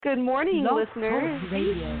Good morning, Blog listeners. Talk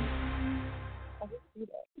Radio.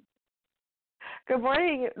 Good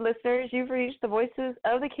morning, listeners. You've reached the Voices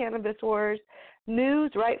of the Cannabis Wars,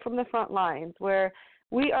 news right from the front lines, where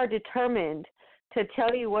we are determined to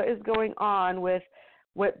tell you what is going on with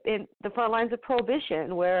what in the front lines of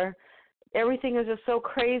Prohibition, where everything is just so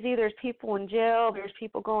crazy. There's people in jail. There's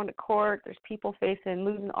people going to court. There's people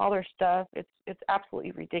losing all their stuff. It's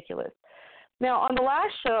absolutely ridiculous. Now, on the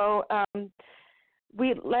last show,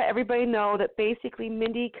 we let everybody know that basically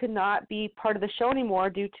Mindy could not be part of the show anymore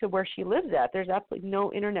due to where she lives at. There's absolutely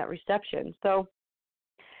no internet reception. So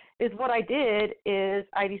what I did is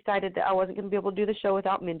I decided that I wasn't going to be able to do the show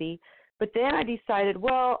without Mindy. But then I decided,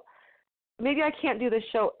 well, maybe I can't do the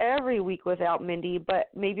show every week without Mindy, but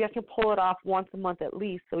maybe I can pull it off once a month at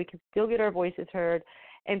least so we can still get our voices heard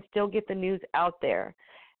and still get the news out there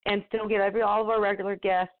and still get all of our regular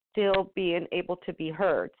guests still being able to be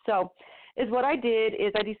heard. So what I did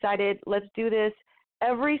is I decided let's do this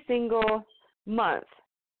every single month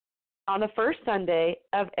on the first Sunday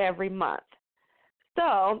of every month.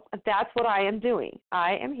 So that's what I am doing.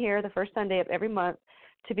 I am here the first Sunday of every month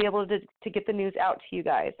to be able to get the news out to you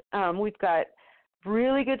guys. We've got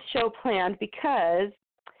really good show planned because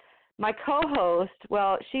my co-host,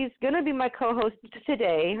 well, she's going to be my co-host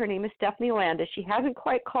today. Her name is Stephanie Landa. She hasn't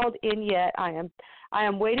quite called in yet. I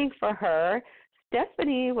am waiting for her.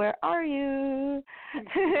 Stephanie, where are you?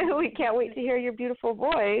 We can't wait to hear your beautiful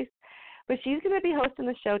voice. But she's going to be hosting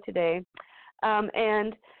the show today.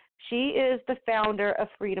 And she is the founder of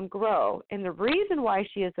Freedom Grow. And the reason why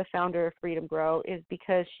she is the founder of Freedom Grow is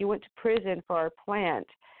because she went to prison for our plant.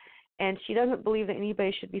 And she doesn't believe that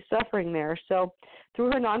anybody should be suffering there. So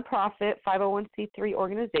through her nonprofit 501c3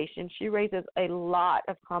 organization, she raises a lot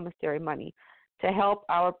of commissary money to help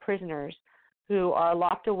our prisoners who are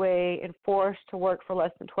locked away and forced to work for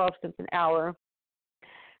less than 12 cents an hour.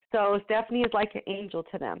 So Stephanie is like an angel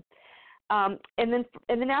to them. And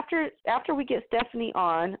then after we get Stephanie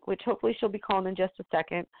on, which hopefully she'll be calling in just a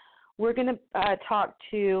second, we're going to talk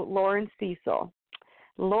to Lauren Cesal.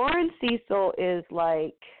 Lauren Cesal is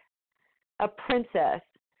like a princess.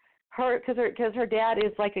 Because her dad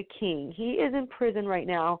is like a king. He is in prison right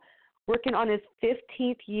now, working on his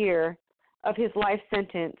 15th year of his life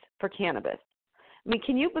sentence for cannabis. I mean,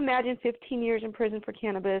 can you imagine 15 years in prison for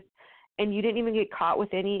cannabis and you didn't even get caught with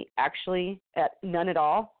none at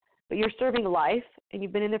all? But you're serving life and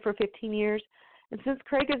you've been in there for 15 years. And since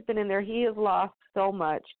Craig has been in there, he has lost so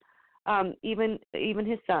much, even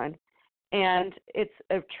his son. And it's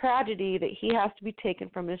a tragedy that he has to be taken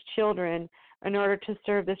from his children in order to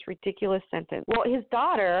serve this ridiculous sentence. Well, his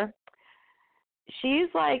daughter, she's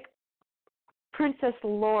like Princess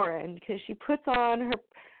Lauren because she puts on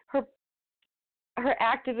her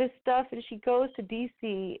activist stuff, and she goes to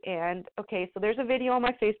D.C. And, okay, so there's a video on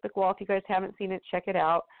my Facebook wall. If you guys haven't seen it, check it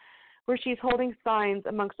out, where she's holding signs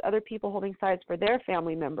amongst other people holding signs for their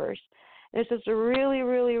family members. And it's just really,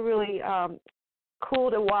 really, really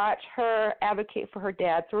cool to watch her advocate for her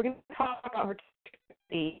dad. So we're going to talk about her.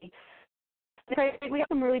 We have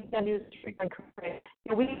some really bad news regarding Craig.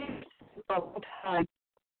 We for a long time.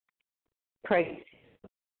 Craig.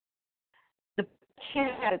 The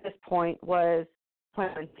chance at this point was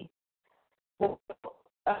clemency. Well,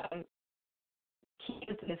 he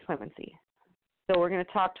is his clemency. So we're going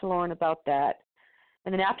to talk to Lauren about that.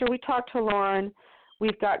 And then after we talk to Lauren,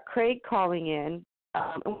 we've got Craig calling in.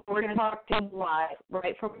 And we're going to talk to him live,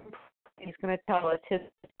 right from. He's going to tell us his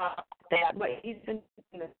that what he's been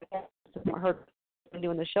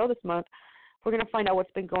doing the show this month. We're going to find out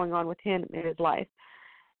what's been going on with him in his life.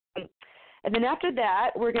 And then after that,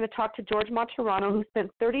 we're going to talk to George Martorano, who spent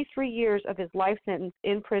 33 years of his life sentence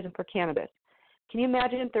in prison for cannabis. Can you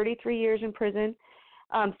imagine 33 years in prison?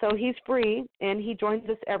 So he's free, and he joins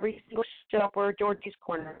us every single show for Georgie's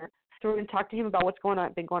Corner. So we're going to talk to him about what's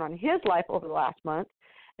been going on in his life over the last month.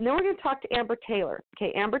 And then we're going to talk to Amber Taylor.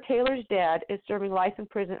 Okay, Amber Taylor's dad is serving life in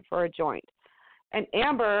prison for a joint. And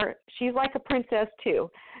Amber, she's like a princess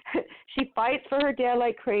too. She fights for her dad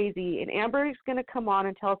like crazy. And Amber is going to come on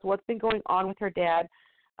and tell us what's been going on with her dad.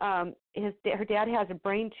 Her dad has a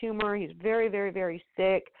brain tumor. He's very, very, very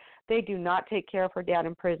sick. They do not take care of her dad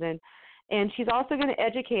in prison. And she's also going to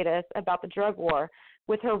educate us about the drug war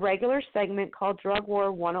with her regular segment called Drug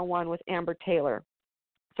War 101 with Amber Taylor.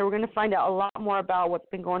 So we're going to find out a lot more about what's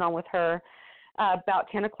been going on with her. About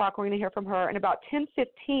 10 o'clock, we're going to hear from her. And about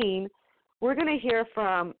 10:15, we're going to hear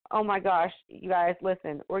from, oh my gosh, you guys,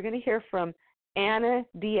 listen, we're going to hear from Anna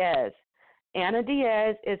Diaz. Anna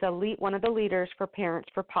Diaz is one of the leaders for Parents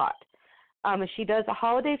for Pot. She does a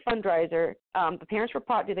holiday fundraiser. The Parents for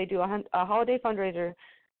Pot, they do a holiday fundraiser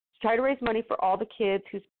try to raise money for all the kids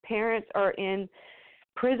whose parents are in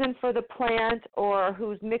prison for the plant or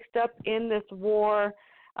who's mixed up in this war.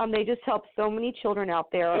 They just help so many children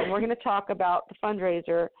out there. And we're going to talk about the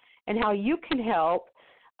fundraiser and how you can help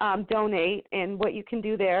donate and what you can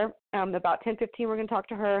do there. About 10:15, we're going to talk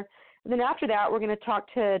to her. And then after that, we're going to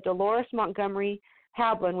talk to Dolores Montgomery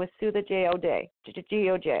Halbin with Sue the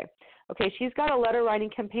DOJ. Okay, she's got a letter writing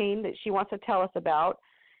campaign that she wants to tell us about.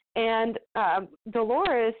 And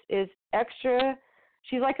Dolores is extra.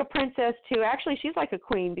 She's like a princess, too. Actually, she's like a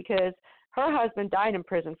queen because her husband died in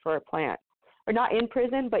prison for a plant. Or not in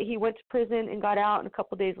prison, but he went to prison and got out, and a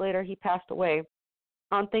couple of days later he passed away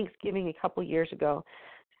on Thanksgiving a couple years ago.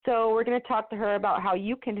 So we're going to talk to her about how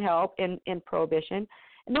you can help in Prohibition.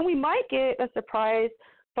 And then we might get a surprise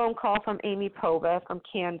phone call from Amy Povah from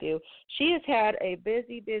Can-Do. She has had a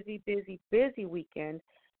busy weekend,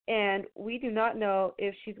 and we do not know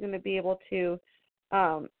if she's going to be able to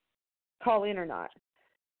call in or not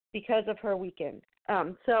because of her weekend.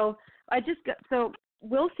 So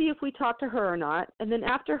we'll see if we talk to her or not. And then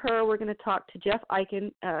after her, we're going to talk to Jeff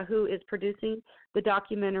Eichen, who is producing the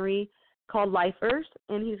documentary called Lifers,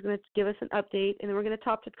 and he's going to give us an update. And then we're going to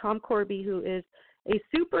talk to Tom Korby, who is a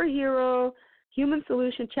superhero Human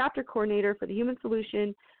Solution chapter coordinator for the Human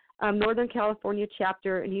Solution Northern California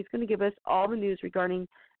chapter, and he's going to give us all the news regarding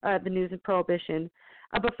the news of Prohibition.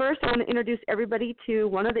 But first, I want to introduce everybody to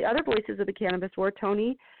one of the other voices of the cannabis war,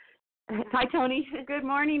 Tony. Hi, Tony. Good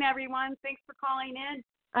morning, everyone. Thanks for calling in.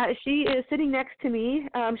 She is sitting next to me.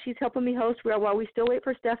 She's helping me host while we still wait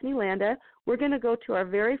for Stephanie Landa. We're going to go to our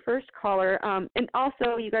very first caller. And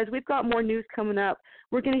also, you guys, we've got more news coming up.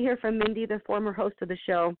 We're going to hear from Mindy, the former host of the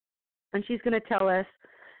show, and she's going to tell us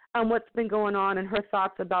what's been going on and her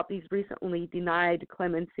thoughts about these recently denied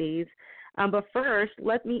clemencies. But first,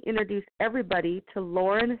 let me introduce everybody to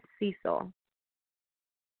Lauren Cesal.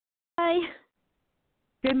 Hi.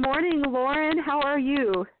 Good morning, Lauren. How are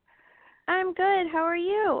you? I'm good. How are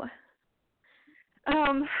you?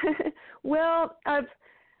 Well,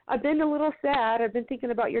 I've been a little sad. I've been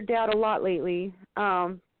thinking about your dad a lot lately.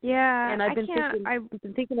 Yeah, and I've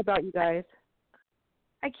been thinking about you guys.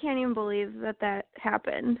 I can't even believe that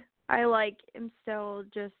happened. I am still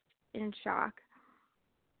just in shock.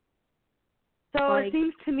 So it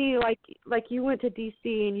seems to me like you went to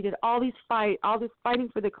D.C. and you did all this fighting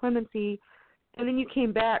for the clemency, and then you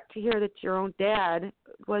came back to hear that your own dad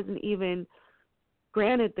wasn't even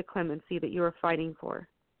granted the clemency that you were fighting for.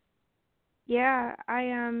 Yeah,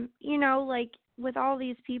 I with all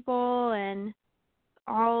these people and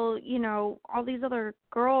all these other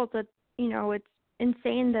girls that, it's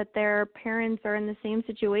insane that their parents are in the same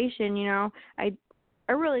situation, I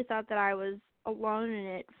really thought that I was alone in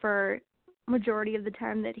it for majority of the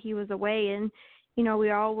time that he was away, and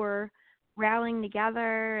we all were rallying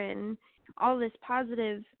together and all this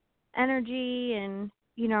positive energy, and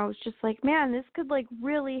it's just like, man, this could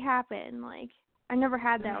really happen. I never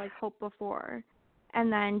had that hope before,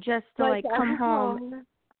 and then just to come home,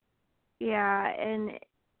 yeah, and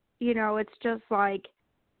it's just like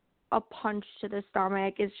a punch to the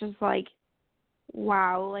stomach. It's just like,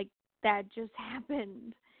 wow, that just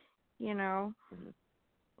happened,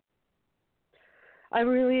 I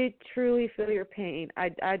really, truly feel your pain. I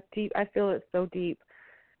feel it so deep,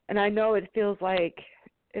 and I know it feels like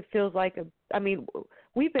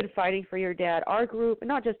we've been fighting for your dad. Our group,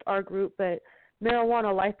 not just our group, but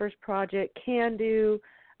Marijuana Lifers Project, Can-Do,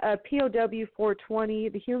 POW 420,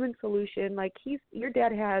 the Human Solution. Your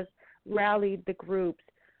dad has rallied the groups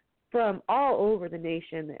from all over the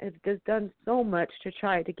nation. Has done so much to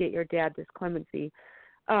try to get your dad this clemency.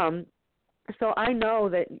 So I know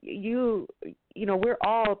that we're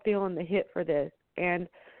all feeling the hit for this, and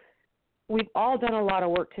we've all done a lot of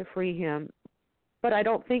work to free him, but I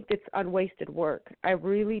don't think it's unwasted work. I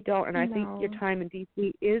really don't, and I think your time in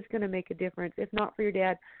D.C. is going to make a difference, if not for your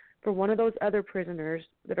dad, for one of those other prisoners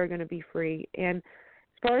that are going to be free. And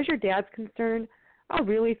as far as your dad's concerned, I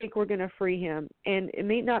really think we're going to free him, and it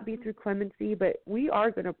may not be through clemency, but we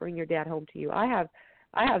are going to bring your dad home to you. I have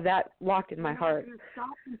that locked in my heart. We're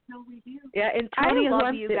not going to stop until we do. Yeah, and Tony, I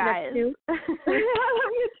love you guys. I love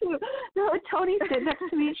you too. No, Tony's sitting next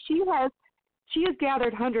to me. She has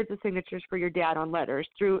gathered hundreds of signatures for your dad on letters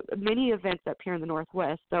through many events up here in the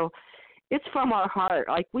Northwest. So it's from our heart.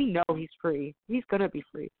 We know he's free. He's going to be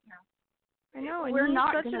free. Yeah. I know, and we're he's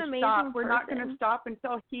not such going an to amazing stop. person. We're not going to stop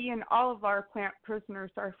until he and all of our plant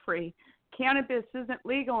prisoners are free. Cannabis isn't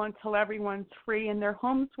legal until everyone's free and their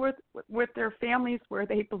homes with their families where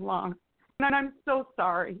they belong. And I'm so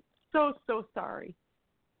sorry. So sorry.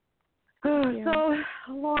 So,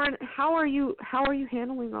 Lauren, how are you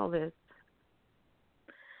handling all this?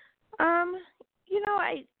 You know,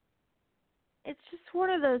 it's just one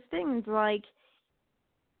of those things, like,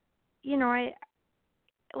 you know, I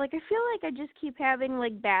feel like I just keep having,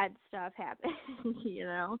 like, bad stuff happen, you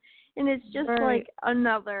know, and it's just, like,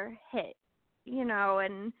 another hit, you know,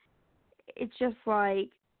 and it's just, like,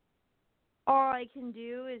 all I can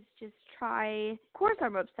do is just try. Of course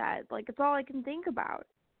I'm upset. Like, it's all I can think about.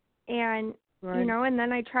 And, you know, and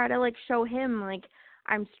then I try to, like, show him, like,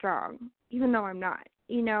 I'm strong, even though I'm not,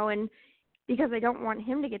 you know, and because I don't want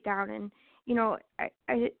him to get down. And, you know, I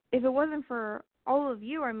if it wasn't for all of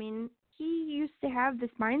you, I mean, he used to have this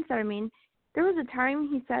mindset. I mean, there was a time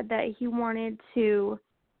he said that he wanted to,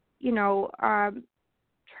 you know,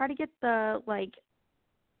 try to get the, like,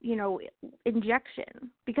 you know, injection,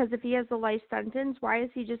 because if he has a life sentence, why is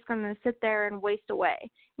he just going to sit there and waste away?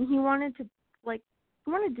 And he wanted to, like,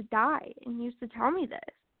 he wanted to die, and he used to tell me this.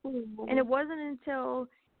 Mm-hmm. And it wasn't until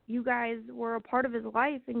you guys were a part of his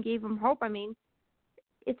life and gave him hope. I mean,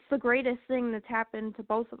 it's the greatest thing that's happened to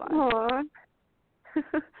both of us. Aww.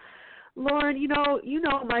 Lauren, you know,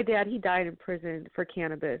 my dad, he died in prison for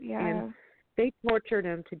cannabis. Yeah. And they tortured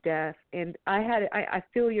him to death. And I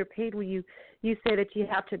feel your pain when you say that you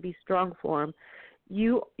have to be strong for him.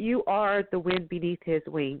 You are the wind beneath his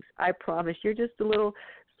wings. I promise. You're just a little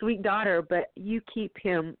sweet daughter, but you keep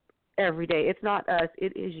him every day. It's not us.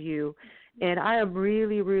 It is you. And I am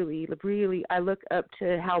really, really, really, I look up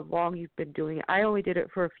to how long you've been doing it. I only did it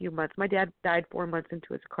for a few months. My dad died 4 months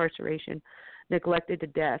into his incarceration, neglected to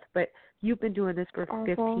death. But you've been doing this for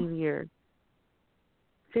 15 years.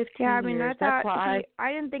 15 yeah, I mean, years. That's why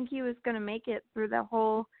I didn't think he was going to make it through the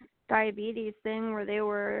whole diabetes thing where they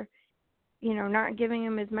were, you know, not giving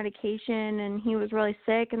him his medication, and he was really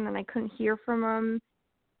sick, and then I couldn't hear from him.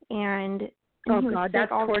 And oh God, that's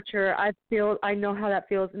torture. I know how that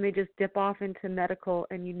feels, and they just dip off into medical,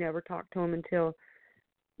 and you never talk to them until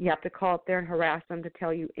you have to call up there and harass them to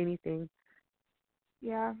tell you anything.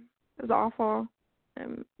 Yeah, it was awful.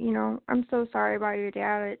 You know, I'm so sorry about your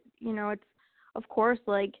dad. You know, it's, of course,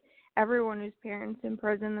 like everyone whose parents in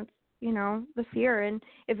prison, that's, you know, the fear. And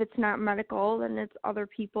if it's not medical, then it's other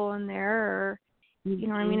people in there, or, you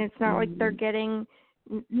know, I mean, it's not like they're getting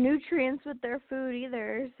nutrients with their food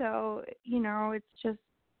either. So, you know, it's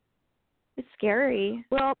scary.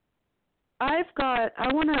 Well, I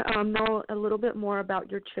want to know a little bit more about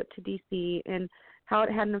your trip to D.C. and how it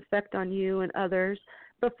had an effect on you and others.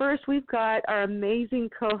 But first, we've got our amazing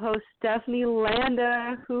co-host, Stephanie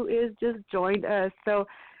Landa, who is just joined us. So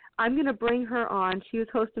I'm going to bring her on. She was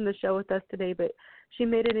hosting the show with us today, but she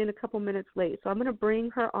made it in a couple minutes late. So I'm going to bring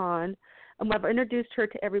her on. I've introduced her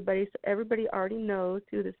to everybody, so everybody already knows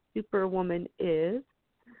who this superwoman is.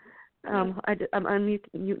 I'm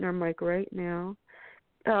unmuting her mic right now.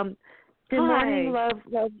 Good morning, loved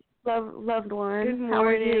one. Good morning. How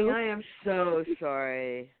are you? I am so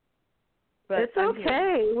sorry. But it's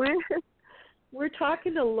okay. We're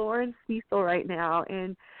talking to Lauren Cesal right now,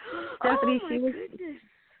 and Stephanie, she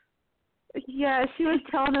was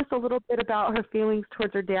telling us a little bit about her feelings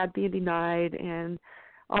towards her dad being denied and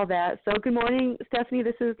all that. So good morning, Stephanie.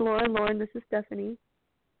 This is Lauren. Lauren, this is Stephanie.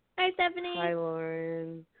 Hi, Stephanie. Hi,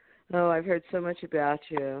 Lauren. Oh, I've heard so much about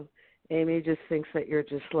you. Amy just thinks that you're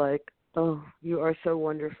just like, oh, you are so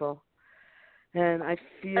wonderful. And I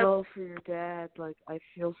feel for your dad, like I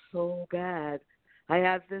feel so bad. I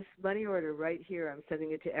have this money order right here. I'm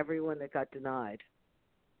sending it to everyone that got denied.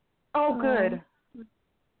 Oh, good.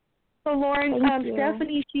 So, Lauren,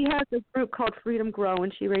 Stephanie, she has a group called Freedom Grow,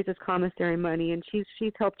 and she raises commissary money, and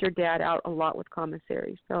she's helped your dad out a lot with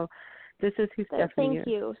commissary. So this is who Stephanie is. Thank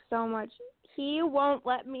you so much. He won't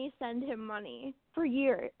let me send him money for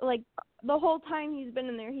years. Like, the whole time he's been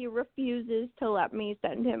in there, he refuses to let me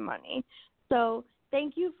send him money. So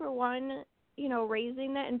thank you for, one, you know,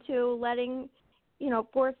 raising that, and two, letting, you know,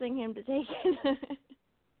 forcing him to take it.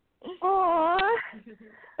 Aww.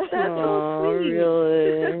 That's so sweet.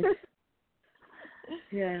 Really?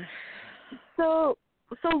 Yeah. So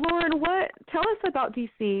Lauren, tell us about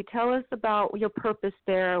DC. Tell us about your purpose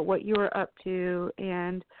there, what you were up to,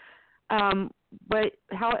 and how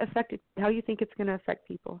you think it's going to affect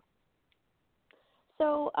people.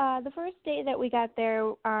 So the first day that we got there,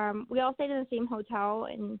 we all stayed in the same hotel,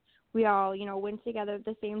 and we all, you know, went together at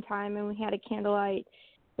the same time, and we had a candlelight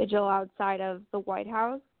vigil outside of the White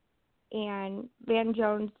House. And Van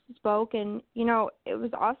Jones spoke, and, you know, it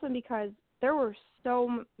was awesome because there were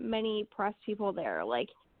so many press people there. Like,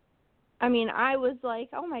 I mean, I was like,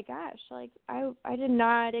 oh my gosh, like I did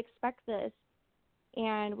not expect this.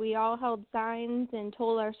 And we all held signs and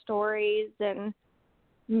told our stories and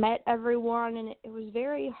met everyone, and it was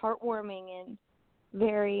very heartwarming and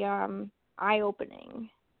very eye-opening.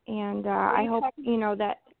 And I hope,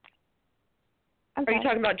 that... Are you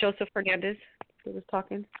talking about Joseph Hernandez who was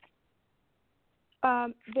talking?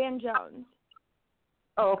 Van Jones.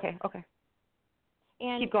 Oh, okay.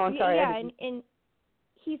 And keep going, sorry. Yeah, and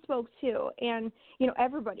he spoke too. And,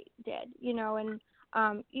 everybody did, and,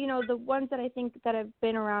 the ones that I think that have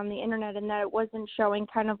been around the internet and that it wasn't showing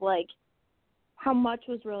kind of like how much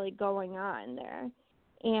was really going on there.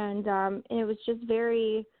 And it was just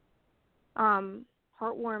very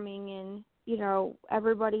heartwarming, and,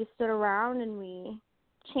 everybody stood around and we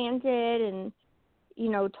chanted and,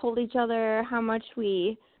 told each other how much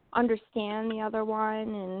we understand the other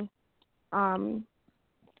one.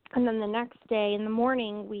 And then the next day in the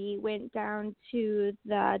morning, we went down to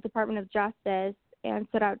the Department of Justice and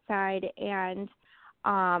stood outside, and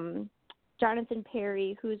Jonathan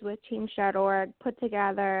Perry, who's with Change.org, put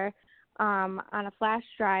together on a flash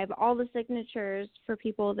drive all the signatures for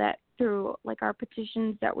people that through like our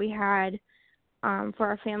petitions that we had for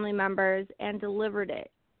our family members, and delivered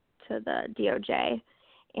it to the DOJ.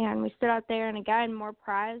 And we stood out there, and again, more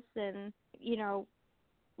press, and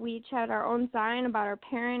we each had our own sign about our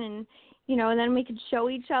parent, and and then we could show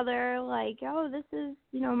each other like, oh, this is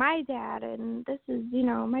my dad, and this is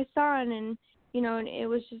my son, and and it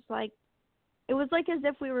was just like, it was like as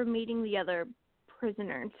if we were meeting the other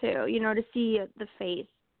prisoner too, to see the face.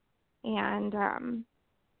 And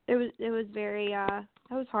it was very that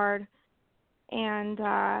was hard. And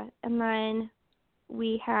then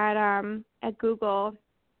we had at Google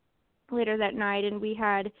later that night, and we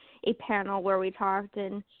had a panel where we talked,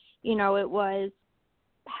 and it was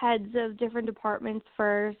heads of different departments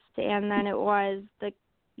first, and then it was the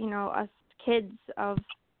us kids of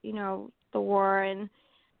the war, and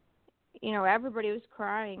everybody was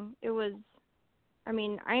crying. It was, I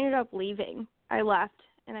ended up leaving. I left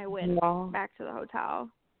and I went back to the hotel.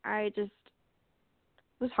 It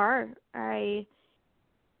was hard. I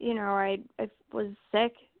was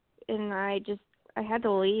sick, and I had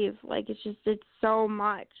to leave. Like, it's so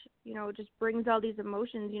much, it just brings all these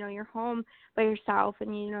emotions. You're home by yourself,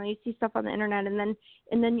 and you see stuff on the internet, and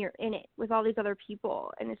then you're in it with all these other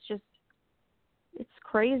people, and it's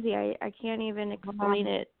crazy. I can't even explain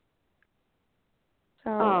it.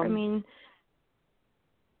 So,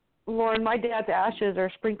 Lauren, my dad's ashes are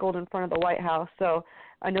sprinkled in front of the White House, so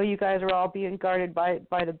I know you guys are all being guarded by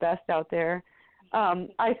the best out there.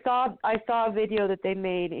 I saw a video that they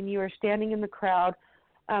made, and you were standing in the crowd.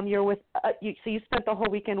 You're with so you spent the whole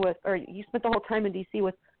weekend you spent the whole time in D.C.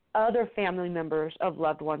 with other family members of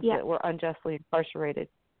loved ones that were unjustly incarcerated.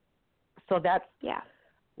 So that's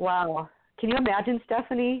wow. Can you imagine,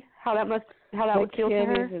 Stephanie, how that would feel to her?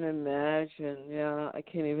 I can't even imagine. Yeah, I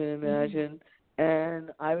can't even imagine. Mm-hmm.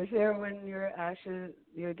 And I was there when your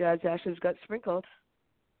dad's ashes got sprinkled.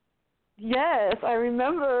 Yes, I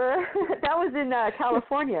remember. That was in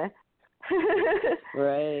California.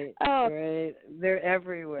 Right. Right. They're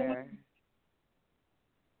everywhere.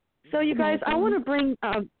 So you guys, I want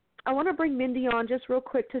to bring Mindy on just real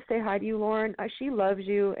quick to say hi to you, Lauren. She loves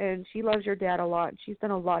you, and she loves your dad a lot. She's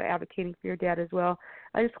done a lot of advocating for your dad as well.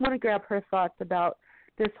 I just want to grab her thoughts about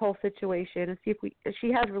this whole situation and see if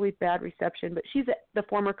she has really bad reception, but she's the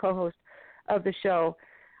former co-host of the show.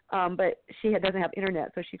 But she doesn't have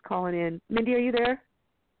internet, so she's calling in. Mindy, are you there?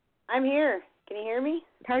 I'm here. Can you hear me?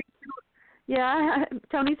 How are you feeling? Yeah,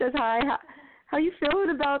 Tony says hi. How are you feeling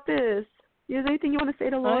about this? Is there anything you want to say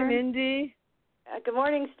to Lauren? Hi, Mindy. Good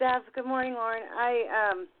morning, Steph. Good morning, Lauren.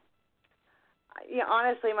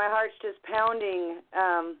 Honestly, my heart's just pounding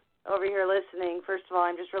over here listening. First of all,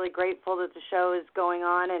 I'm just really grateful that the show is going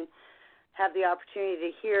on and have the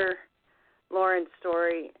opportunity to hear Lauren's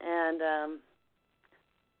story. And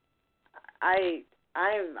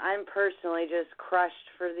I'm personally just crushed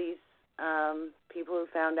for these people who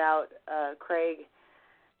found out. Craig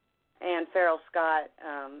and Farrell Scott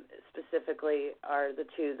specifically are the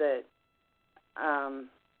two that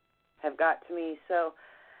have got to me. So,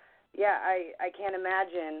 yeah, I can't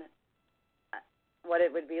imagine what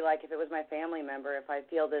it would be like if it was my family member, if I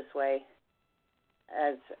feel this way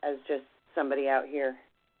as just somebody out here.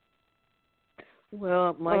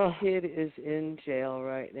 Well, my kid is in jail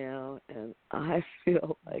right now, and I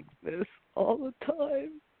feel like this all the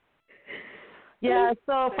time. Yeah,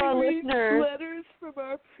 so for our listeners, letters from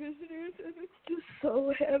our prisoners, and it's just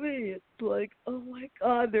so heavy. It's like, oh my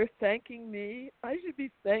God, they're thanking me. I should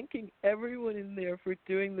be thanking everyone in there for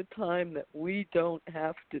doing the time that we don't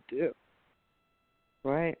have to do.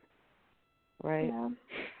 Right. Yeah.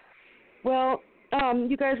 Well,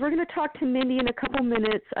 you guys, we're going to talk to Mindy in a couple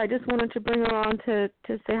minutes. I just wanted to bring her on to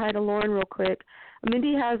say hi to Lauren real quick.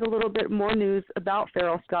 Mindy has a little bit more news about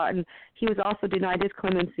Farrell Scott, and he was also denied his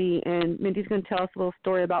clemency, and Mindy's going to tell us a little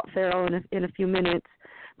story about Farrell in a few minutes.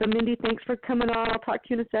 But, Mindy, thanks for coming on. I'll talk to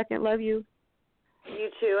you in a second. Love you. You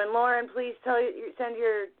too. And, Lauren, please send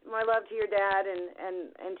my love to your dad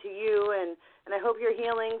and to you, and I hope you're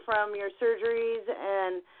healing from your surgeries,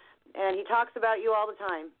 and he talks about you all the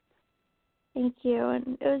time. Thank you.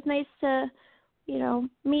 And it was nice to,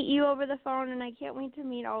 meet you over the phone, and I can't wait to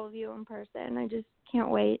meet all of you in person. I just can't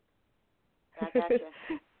wait. Back at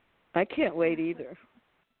you. I can't wait either.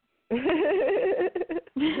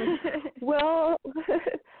 Well,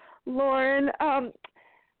 Lauren,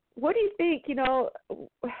 what do you think?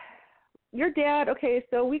 Your dad. Okay,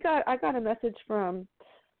 so I got a message from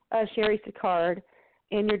Sherry Sicard,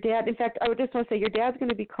 and your dad. In fact, I would just want to say your dad's going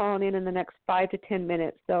to be calling in the next 5 to 10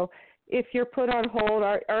 minutes. So if you're put on hold,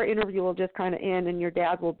 our interview will just kind of end, and your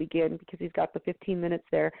dad will begin because he's got the 15 minutes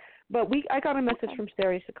there. But I got a message from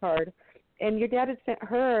Sherry Sicard, and your dad had sent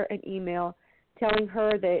her an email telling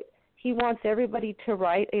her that he wants everybody to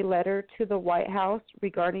write a letter to the White House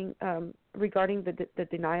regarding the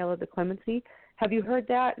denial of the clemency. Have you heard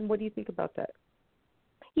that, and what do you think about that?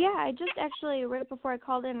 Yeah, I just actually, right before I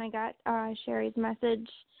called in, I got Sherry's message.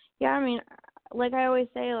 Yeah, I mean, like I always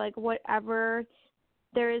say, like, whatever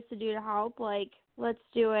there is to do to help, like, let's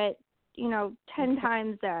do it, 10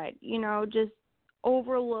 times that, just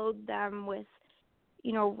overload them with,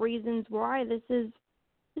 reasons why this is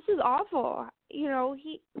awful. He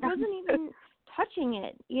wasn't even touching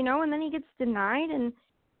it, and then he gets denied, and,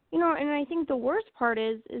 and I think the worst part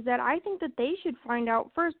is that I think that they should find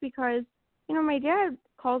out first because, my dad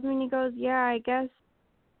calls me and he goes, yeah, I guess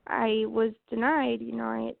I was denied,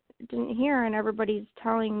 I didn't hear, and everybody's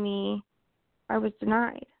telling me I was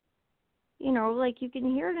denied. Like, you can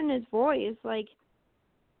hear it in his voice, like,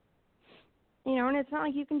 and it's not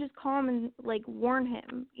like you can just call him and, like, warn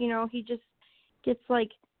him. He just gets,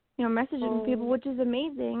 like, messages from people, which is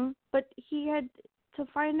amazing, but he had to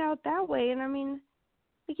find out that way. And, I mean,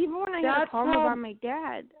 like, even when I got a call about my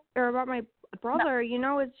dad or about my brother,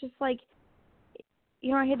 it's just like,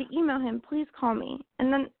 I had to email him, please call me.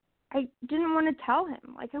 And then I didn't want to tell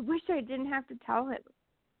him. Like, I wish I didn't have to tell him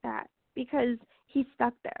that because he's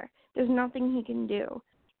stuck there. There's nothing he can do.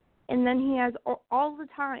 And then he has all the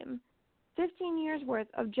time, 15 years worth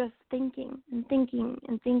of just thinking and thinking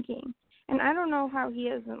and thinking. And I don't know how he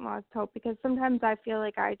hasn't lost hope because sometimes I feel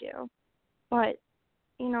like I do. But,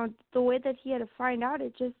 the way that he had to find out,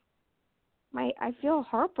 it just, I feel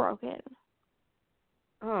heartbroken.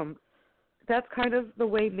 That's kind of the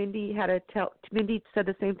way Mindy Mindy said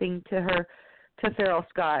the same thing to Farrell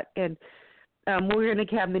Scott. And we're going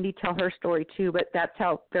to have Mindy tell her story too, but that's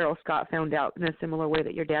how Farrell Scott found out in a similar way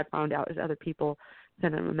that your dad found out as other people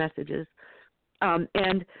sent him messages. And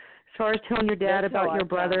as far as telling your dad about your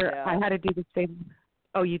brother, I had to do the same.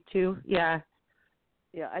 Oh, you too? Yeah.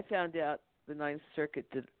 Yeah, I found out the Ninth Circuit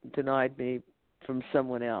denied me from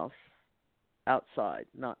someone else outside,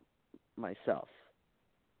 not myself.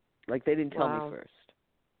 Like, they didn't tell me first.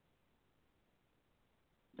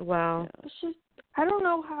 Wow. Yeah. It's just, I don't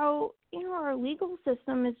know how, our legal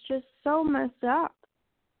system is just so messed up.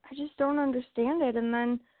 I just don't understand it. And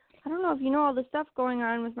then, I don't know if you know all the stuff going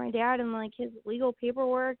on with my dad and, like, his legal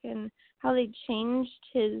paperwork and how they changed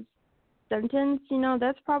his sentence.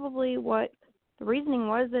 That's probably what the reasoning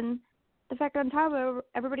was. And the fact on top of it,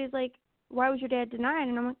 everybody's like, why was your dad denied?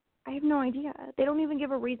 And I'm like, I have no idea. They don't even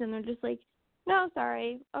give a reason. They're just like, no,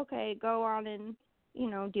 sorry. Okay, go on and,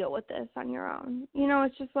 deal with this on your own.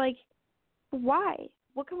 It's just like, why?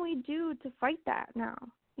 What can we do to fight that now?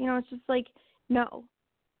 It's just like, no.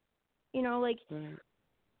 Like, when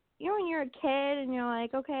you're a kid and you're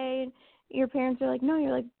like, okay, your parents are like, no,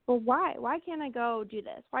 you're like, well, why? Why can't I go do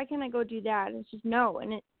this? Why can't I go do that? And it's just no.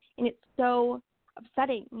 And it's so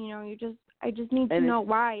upsetting. I just need to know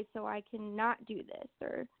why so I can not do this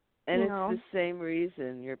or, And it's the same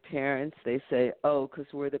reason your parents, they say, oh, because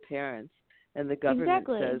we're the parents. And the government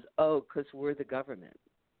says, oh, because we're the government.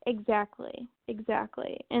 Exactly.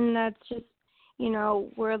 And that's just,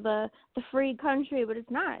 we're the free country, but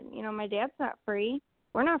it's not. My dad's not free.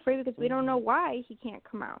 We're not free because we don't know why he can't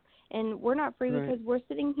come out. And we're not free because we're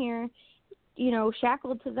sitting here,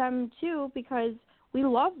 shackled to them, too, because we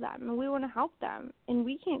love them and we want to help them. And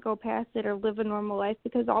we can't go past it or live a normal life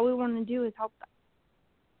because all we want to do is help them.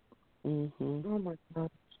 Oh, my God.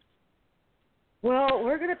 Well,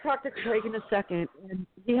 we're going to talk to Craig in a second. And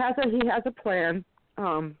he has a plan.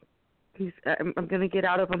 I'm going to get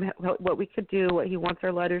out of him what we could do, what he wants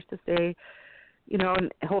our letters to say,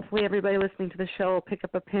 and hopefully everybody listening to the show will pick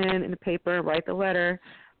up a pen and a paper and write the letter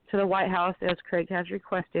to the White House as Craig has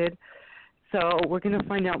requested. So we're going to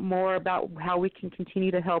find out more about how we can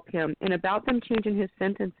continue to help him. And about them changing his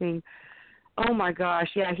sentencing, oh, my gosh,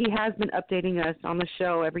 yeah, he has been updating us on the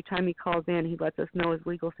show. Every time he calls in, he lets us know his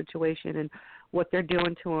legal situation and what they're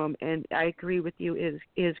doing to him. And I agree with you,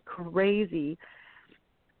 is crazy,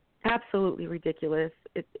 absolutely ridiculous.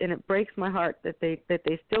 And it breaks my heart that they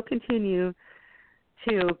still continue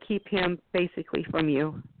to keep him basically from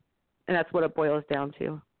you. And that's what it boils down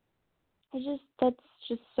to. That's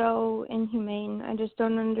just so inhumane. I just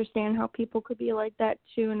don't understand how people could be like that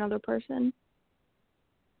to another person.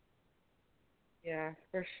 Yeah,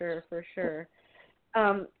 for sure.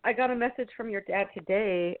 I got a message from your dad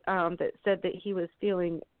today that said that he was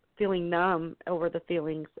feeling numb over the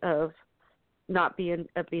feelings of not being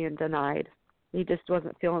denied. He just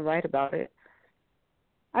wasn't feeling right about it.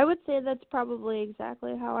 I would say that's probably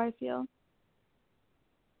exactly how I feel.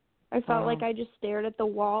 I felt like I just stared at the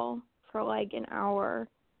wall for like an hour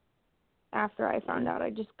after I found out. I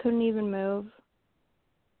just couldn't even move.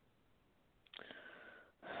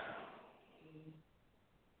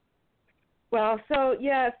 Well,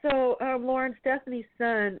 Lauren, Stephanie's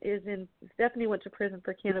son Stephanie went to prison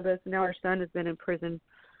for cannabis, and now her son has been in prison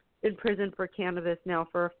for cannabis now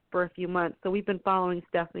for a few months. So we've been following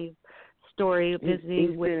Stephanie's story,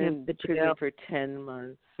 visiting with him. He's been in prison for 10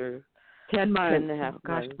 months or 10 months. 10 and a half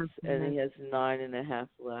months, and he has 9.5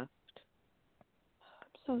 left.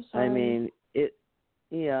 I'm so sorry. I mean,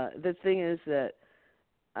 the thing is that,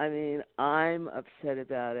 I mean, I'm upset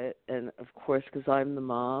about it, and of course, because I'm the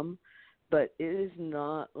mom, but it is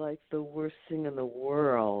not like the worst thing in the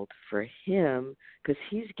world for him because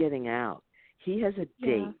he's getting out. He has a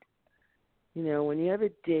date. You know, when you have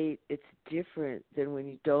a date, it's different than when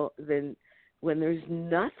you don't, than when there's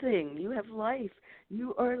nothing. You have life.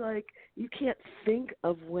 You are like, you can't think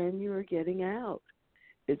of when you are getting out.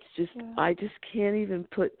 It's just, I just can't even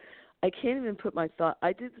put my thought.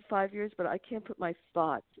 I did the 5 years, but I can't put my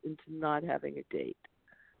thoughts into not having a date.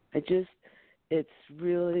 It's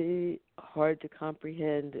really hard to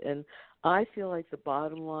comprehend. And I feel like the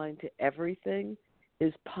bottom line to everything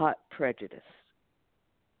is pot prejudice.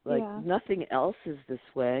 Like nothing else is this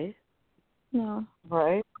way. No.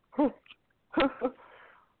 Right?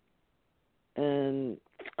 And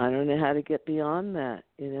I don't know how to get beyond that.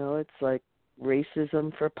 You know, it's like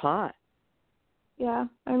racism for pot. Yeah.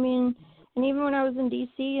 I mean, and even when I was in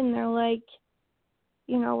D.C. and they're like,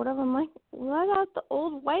 you know, whatever, I'm like, let out the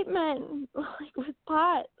old white men, like, with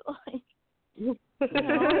pot. Like, you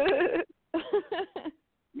know.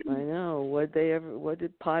 I know. What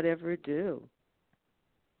did pot ever do?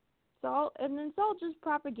 It's all just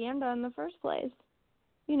propaganda in the first place.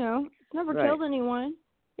 You know, it's never Right. killed anyone.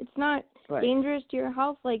 It's not dangerous to your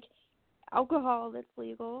health like alcohol that's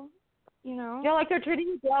legal, you know. Yeah, like they're treating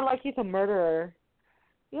his dad like he's a murderer.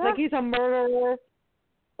 Yeah. Like he's a murderer,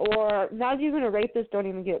 or not even a rapist. Don't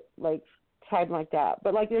even get like tried like that.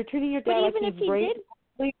 But like they're treating your dad like he's raped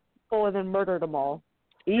people and then murdered them all.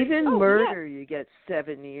 Even murder, you get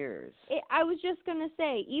 7 years. I was just going to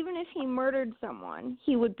say, even if he murdered someone,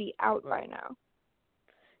 he would be out by now.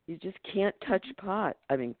 You just can't touch pot.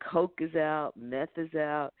 I mean, coke is out, meth is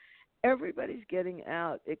out. Everybody's getting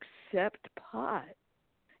out except pot.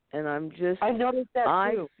 And I've noticed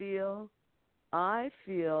that too. I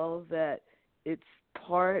feel that it's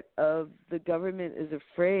part of the government is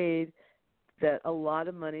afraid that a lot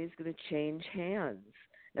of money is going to change hands.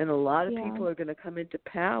 And a lot of people are going to come into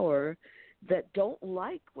power that don't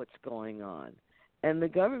like what's going on. And the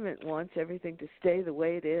government wants everything to stay the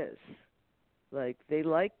way it is. Like, they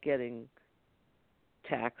like getting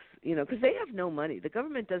tax, you know, because they have no money. The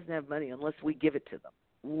government doesn't have money unless we give it to them.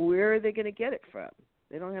 Where are they going to get it from?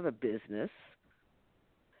 They don't have a business.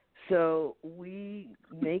 So we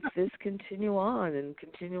make this continue on and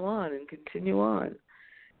continue on and continue on.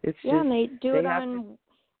 It's just, and they do it on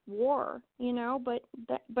war, you know,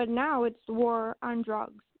 but now it's war on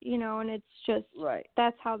drugs, you know, and it's just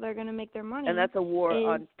that's how they're going to make their money. And that's a war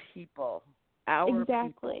on people, our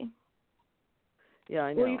people. Yeah,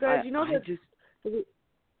 I know. Well, you guys, you know that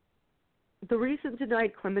the recent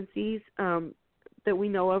denied clemencies that we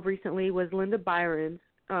know of recently was Linda Byron,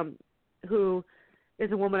 who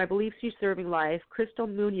is a woman, I believe she's serving life. Crystal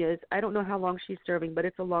Munoz, I don't know how long she's serving, but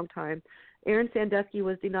it's a long time. Aaron Sandusky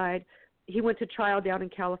was denied. He went to trial down in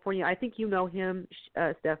California. I think you know him,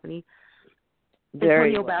 Stephanie.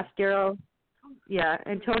 Antonio Bastero. Yeah,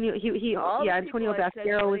 Antonio. Antonio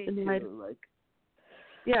Bastero was denied.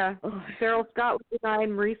 Farrell Scott was denied.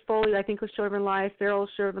 Maurice Foley, I think, was serving life. Farrell's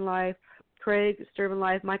serving life. Craig is serving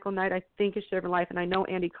life. Michael Knight, I think, is serving life. And I know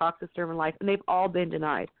Andy Cox is serving life. And they've all been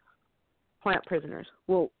denied. Plant prisoners.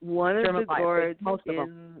 Well, one of the guards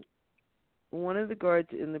one of the guards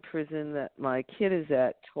in the prison that my kid is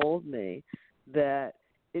at told me that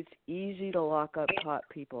it's easy to lock up pot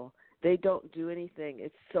people. They don't do anything.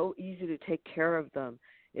 It's so easy to take care of them.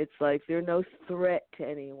 It's like they're no threat to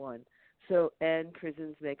anyone. So, and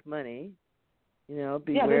prisons make money. You know,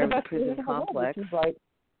 beware of the prison complex. Right.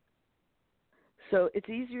 So it's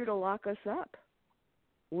easier to lock us up.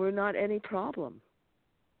 We're not any problem.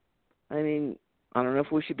 I mean, I don't know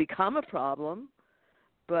if we should become a problem,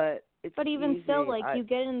 but it's But even easy. still, like, you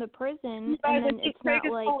get in the prison, and then it's not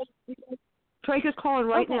like... Craig is calling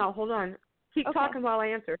right Okay. now. Hold on. Keep Okay. talking while I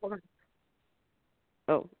answer. Hold on.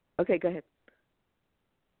 Oh, okay, go ahead.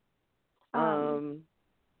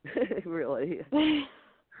 Really?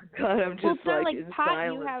 God, I'm just it's not like in pot,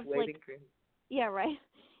 silence you have, waiting like, for him. Yeah, right.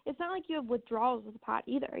 It's not like you have withdrawals with pot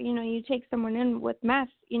either. You know, you take someone in with meth,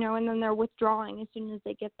 you know, and then they're withdrawing as soon as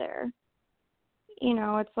they get there. You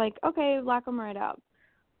know, it's like, okay, lock them right up.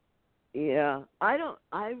 Yeah, I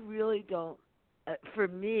really don't, for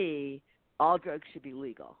me, all drugs should be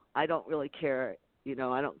legal. I don't really care, you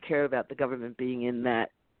know, I don't care about the government being in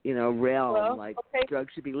that, you know, realm, Well, like okay.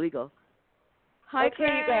 drugs should be legal. Hi, okay,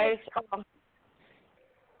 Craig. you guys. Oh,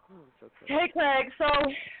 it's okay. Hey, Craig. So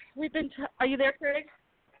we've been. Are you there, Craig?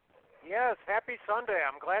 Yes, happy Sunday.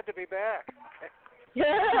 I'm glad to be back.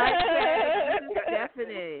 Hi, Craig. This is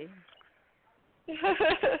Stephanie.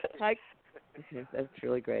 Hi. That's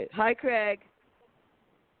really great. Hi, Craig.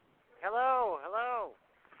 Hello.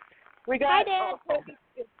 We got. Hi, Dad.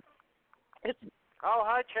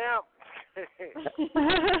 Hi, champ.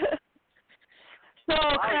 So,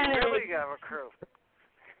 Wow, Craig, you really got a crew.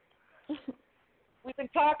 we've been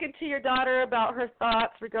talking to your daughter about her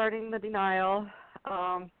thoughts regarding the denial.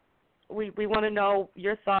 We want to know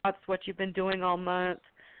your thoughts, what you've been doing all month.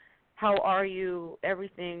 How are you?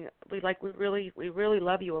 Everything. We really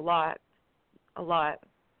love you a lot.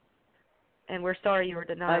 And we're sorry you were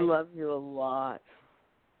denied. I love you a lot.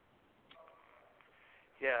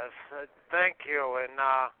 Yes, thank you. And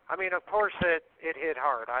I mean, of course, it hit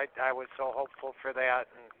hard. I was so hopeful for that.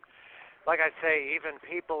 And like I say, even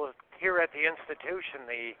people here at the institution,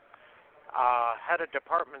 the head of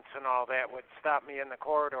departments and all that, would stop me in the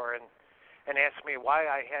corridor and ask me why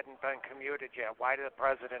I hadn't been commuted yet, why the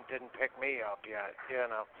president didn't pick me up yet, you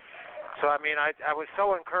know. So, I mean, I was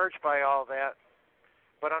so encouraged by all that.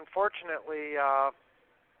 But unfortunately, the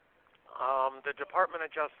Department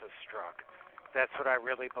of Justice struck. That's what I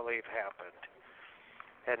really believe happened.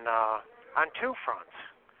 And on two fronts.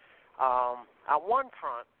 On one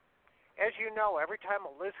front, as you know, every time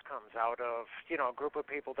a list comes out of, you know, a group of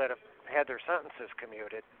people that have had their sentences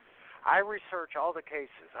commuted, I research all the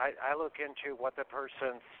cases. I look into what the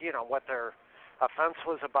person's, you know, what their offense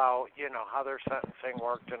was about, you know, how their sentencing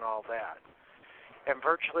worked and all that. And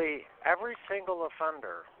virtually every single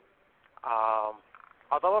offender,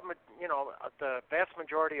 although, you know, the vast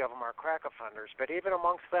majority of them are crack offenders, but even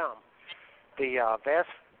amongst them,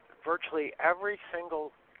 virtually every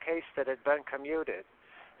single case that had been commuted,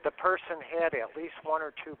 the person had at least one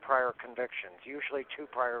or two prior convictions, usually two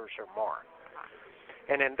priors or more.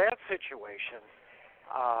 And in that situation,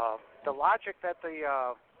 the logic that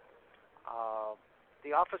the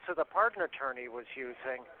Office of the Pardon Attorney was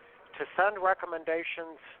using to send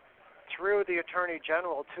recommendations through the Attorney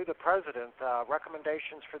General to the President,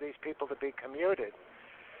 recommendations for these people to be commuted,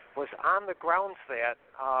 was on the grounds that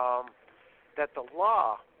the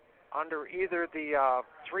law, under either the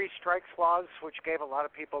three strikes laws, which gave a lot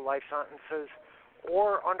of people life sentences,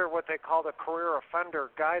 or under what they call the career offender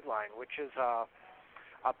guideline, which is a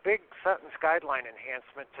big sentence guideline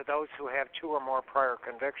enhancement to those who have two or more prior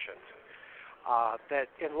convictions, that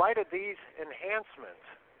in light of these enhancements,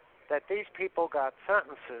 that these people got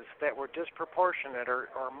sentences that were disproportionate or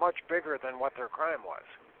much bigger than what their crime was.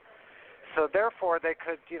 So therefore, they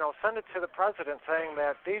could, you know, send it to the president saying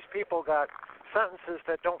that these people got sentences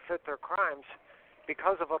that don't fit their crimes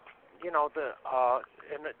because of a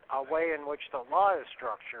way in which the law is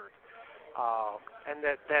structured, and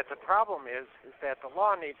that the problem is that the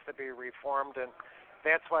law needs to be reformed, and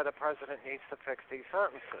that's why the president needs to fix these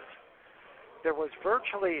sentences. There was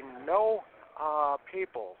virtually no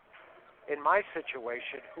people in my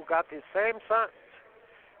situation who got the same sentence,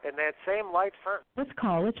 and that same life sentence. This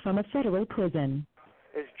call is from a federal prison.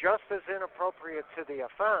 Is just as inappropriate to the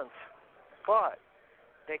offense, but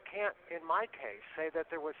they can't, in my case, say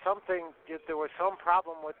that there was some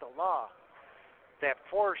problem with the law that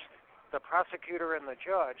forced the prosecutor and the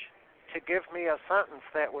judge to give me a sentence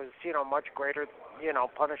that was, you know, much greater, you know,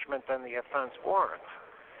 punishment than the offense warrants.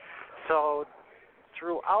 So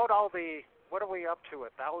throughout all the, what are we up to,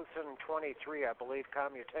 1,023, I believe,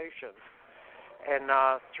 commutations, And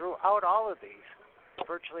throughout all of these,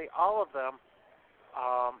 virtually all of them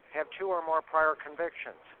have 2 or more prior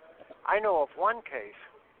convictions. I know of one case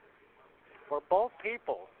where both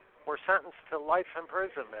people were sentenced to life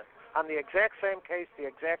imprisonment on the exact same case, the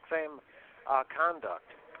exact same conduct.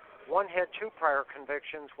 One had 2 prior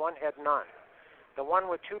convictions, one had none. The one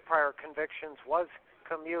with 2 prior convictions was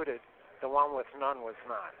commuted. The one with none was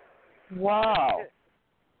not. Wow.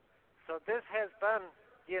 So this has been,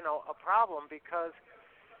 a problem because,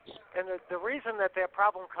 and the reason that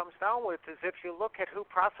problem comes down with is if you look at who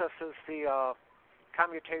processes the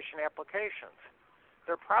commutation applications.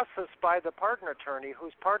 They're processed by the pardon attorney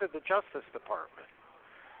who's part of the Justice Department.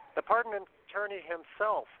 The pardon attorney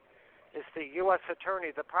himself is the U.S.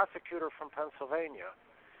 attorney, the prosecutor from Pennsylvania.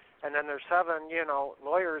 And then there's 7,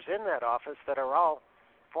 lawyers in that office that are all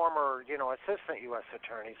former, assistant U.S.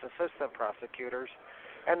 attorneys, assistant prosecutors,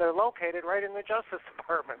 and they're located right in the Justice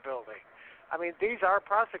Department building. I mean, these are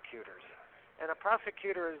prosecutors. And a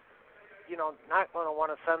prosecutor is, not going to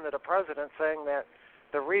want to send to the president saying that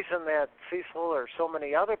the reason that Cecil or so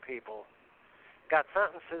many other people got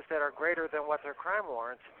sentences that are greater than what their crime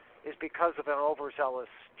warrants is because of an overzealous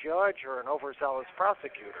judge or an overzealous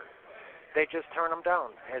prosecutor. They just turn them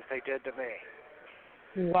down, as they did to me.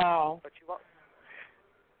 Wow. But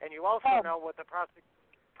you also know what the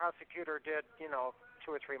prosecutor did, 2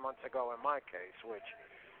 or 3 months ago in my case, which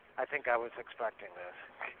I think I was expecting this.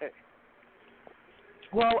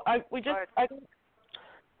 Well, I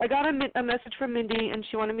got a message from Mindy, and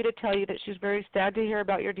she wanted me to tell you that she's very sad to hear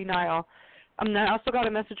about your denial. I also got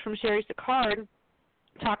a message from Sherry Sicard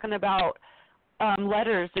talking about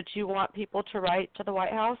letters that you want people to write to the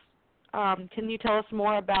White House. Can you tell us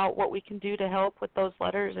more about what we can do to help with those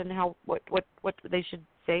letters and what they should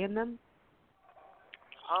say in them?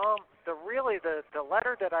 The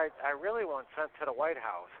letter that I really want sent to the White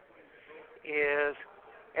House is,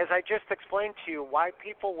 as I just explained to you, why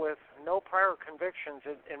people with no prior convictions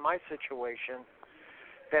in my situation,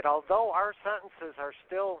 that although our sentences are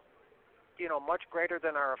still, much greater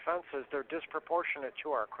than our offenses, they're disproportionate to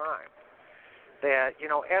our crime. That,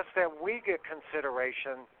 ask that we get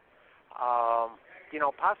consideration,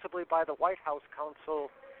 possibly by the White House counsel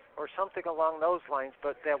or something along those lines,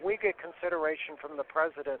 but that we get consideration from the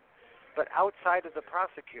president, but outside of the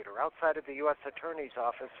prosecutor, outside of the U.S. Attorney's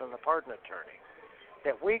Office and the pardon attorney.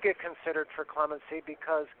 That we get considered for clemency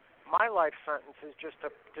because my life sentence is just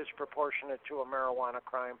disproportionate to a marijuana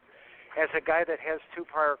crime. As a guy that has 2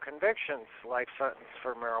 prior convictions, life sentence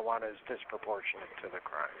for marijuana is disproportionate to the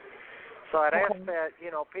crime. So I'd ask that,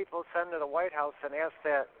 people send to the White House and ask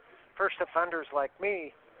that first offenders like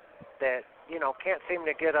me that, can't seem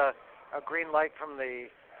to get a green light from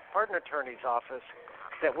the pardon attorney's office,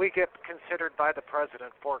 that we get considered by the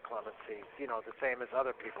president for clemency, the same as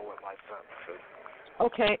other people with life sentences.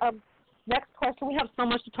 Okay. Next question. We have so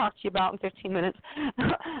much to talk to you about in 15 minutes.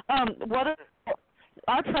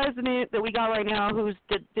 Our president that we got right now, who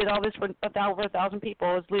did all this for over 1,000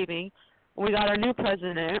 people, is leaving. We got our new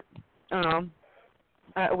president.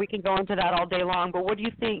 We can go into that all day long. But what do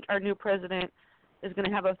you think our new president is going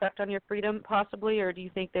to have an effect on your freedom, possibly, or do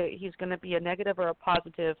you think that he's going to be a negative or a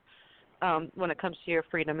positive when it comes to your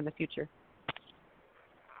freedom in the future?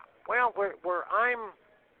 Well, where I'm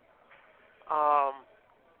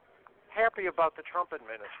happy about the Trump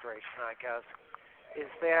administration, I guess, is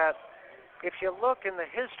that if you look in the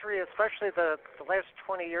history, especially the last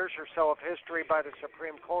 20 years or so of history by the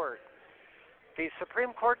Supreme Court, the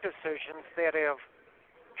Supreme Court decisions that have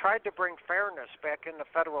tried to bring fairness back into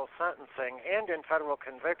federal sentencing and in federal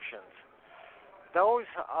convictions, those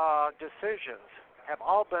decisions have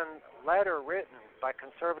all been led or written by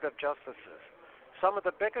conservative justices. Some of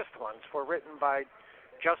the biggest ones were written by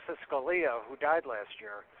Justice Scalia, who died last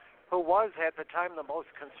year, who was at the time the most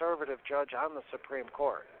conservative judge on the Supreme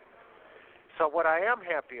Court. So what I am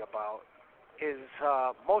happy about is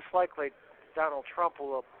most likely Donald Trump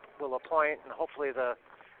will appoint, and hopefully the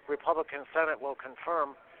Republican Senate will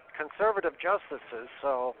confirm, conservative justices,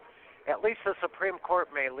 so at least the Supreme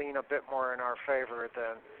Court may lean a bit more in our favor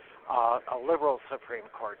than a liberal Supreme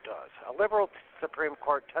Court does. A liberal Supreme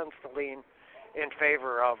Court tends to lean in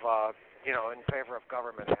favor of, in favor of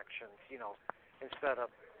government actions, instead of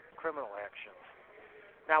criminal actions.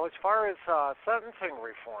 Now, as far as sentencing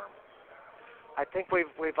reform, I think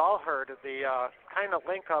we've all heard of the kind of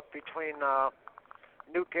link up between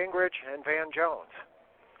Newt Gingrich and Van Jones.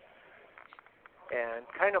 And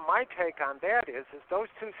kind of my take on that is those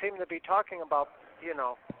two seem to be talking about,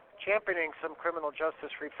 championing some criminal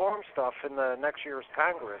justice reform stuff in the next year's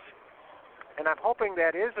Congress. And I'm hoping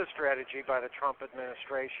that is a strategy by the Trump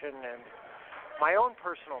administration. And my own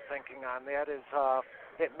personal thinking on that is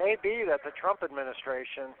it may be that the Trump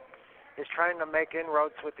administration is trying to make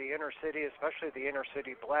inroads with the inner city, especially the inner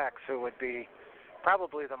city blacks, who would be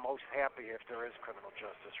probably the most happy if there is criminal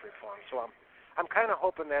justice reform. So I'm kind of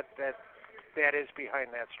hoping that is behind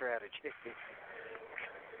that strategy.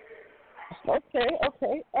 Okay.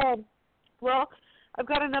 Well, I've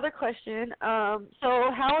got another question.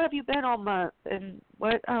 So how have you been all month, and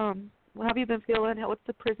what have you been feeling? What's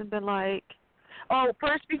the prison been like? Oh,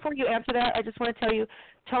 first, before you answer that, I just want to tell you,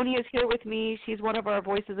 Tony is here with me. She's one of our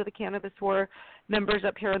Voices of the Cannabis War members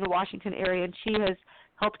up here in the Washington area, and she has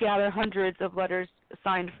helped gather hundreds of letters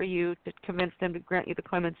signed for you to convince them to grant you the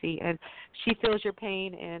clemency, and she feels your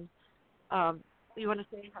pain. And you want to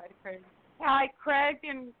say hi to Craig? Hi, Craig,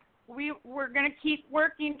 and we're going to keep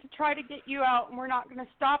working to try to get you out, and we're not going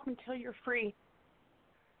to stop until you're free.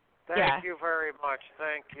 Thank you very much.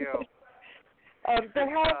 Thank you.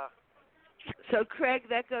 So, Craig,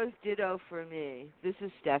 that goes ditto for me. This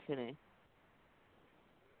is Stephanie.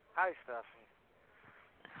 Hi, Stephanie.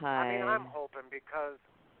 Hi. I mean, I'm hoping because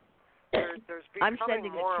there's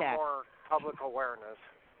becoming more and more public awareness.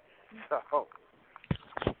 So,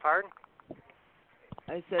 pardon?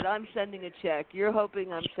 I said I'm sending a check. You're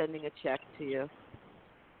hoping I'm sending a check to you.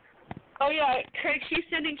 Oh, yeah, Craig, she's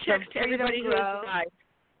sending checks to everybody who has died.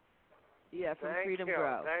 Yeah, from Freedom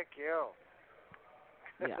Grow. Thank you.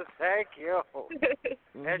 Yeah. Thank you.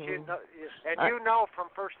 As you know, and you know from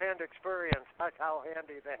firsthand experience how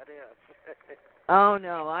handy that is. Oh,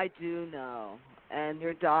 no, I do know. And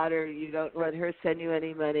your daughter, you don't let her send you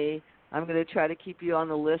any money. I'm going to try to keep you on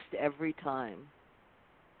the list every time.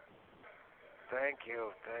 Thank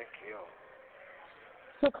you.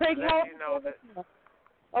 So, Craig, how...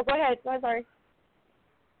 Oh, go ahead. I'm sorry.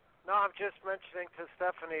 No, I'm just mentioning to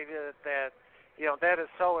Stephanie that that is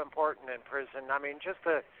so important in prison. I mean, just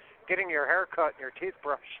getting your hair cut and your teeth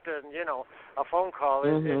brushed and, a phone call,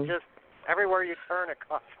 it just, everywhere you turn, it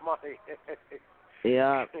costs money.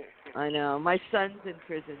 Yeah, I know. My son's in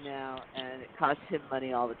prison now, and it costs him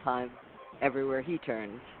money all the time, everywhere he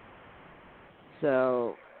turns.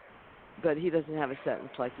 So, but he doesn't have a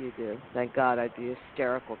sentence like you do. Thank God. I'd be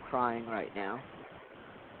hysterical crying right now.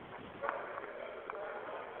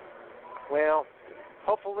 Well,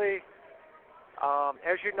 hopefully...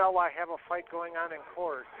 as you know, I have a fight going on in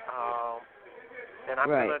court, and I'm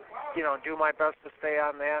going to, do my best to stay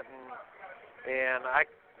on that, and I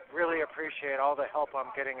really appreciate all the help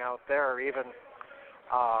I'm getting out there, even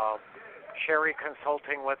Sherry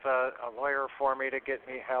consulting with a lawyer for me to get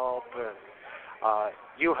me help, and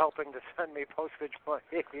you helping to send me postage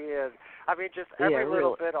money, and I mean, just every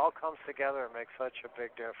little bit all comes together and makes such a big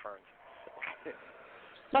difference.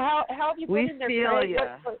 So how have you been in there? We feel you.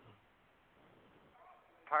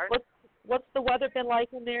 Pardon? What's the weather been like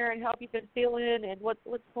in there, and how have you been feeling, and what's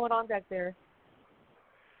going on back there?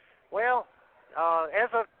 Well, as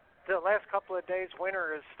of the last couple of days,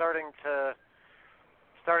 winter is starting to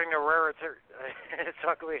rear its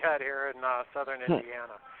ugly head here in southern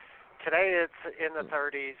Indiana. Today it's in the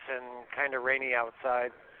 30s and kind of rainy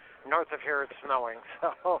outside. North of here it's snowing,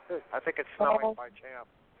 so I think it's snowing by chance.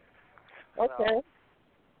 Okay.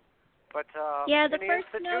 But the in the first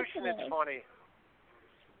institution, snow today. it's funny.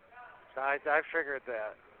 I figured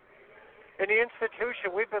that. In the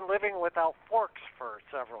institution, we've been living without forks for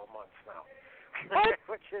several months now,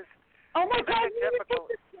 which is oh my God, you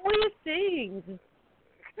typical. the silliest things.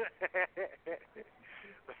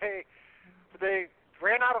 They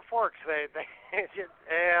ran out of forks.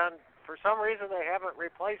 And for some reason they haven't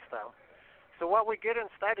replaced them. So what we get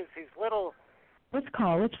instead is these little. This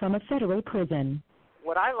call is from a federal prison.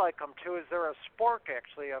 What I like them to is they're a spork,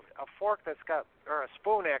 actually, a fork that's got, or a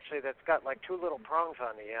spoon, actually, that's got like two little prongs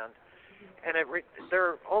on the end. And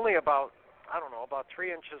they're only about 3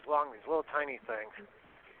 inches long, these little tiny things.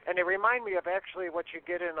 And they remind me of actually what you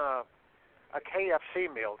get in a KFC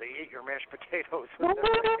meal to eat your mashed potatoes with.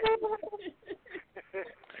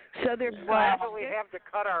 So they're we have to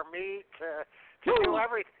cut our meat to do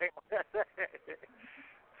everything with it.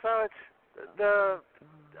 So it's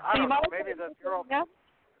I don't know, maybe the girl.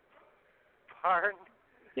 Pardon?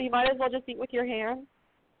 So you might as well just eat with your hands?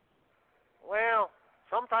 Well,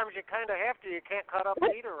 sometimes you kind of have to. You can't cut up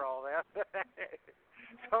meat or all that.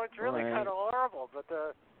 So it's really kind of horrible. But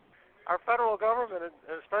our federal government,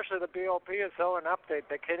 especially the BOP, is so inept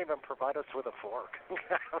they can't even provide us with a fork.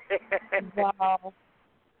 Wow.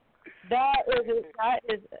 That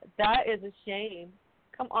is a shame.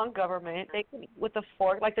 Come on, government. They can eat with a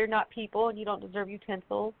fork like they're not people and you don't deserve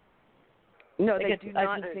utensils. No, they do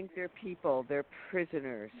not think they're people. They're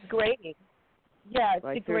prisoners. Degrading. Yeah, it's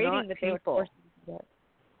like degrading they're not that people. they were forced to do that.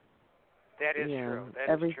 That is true.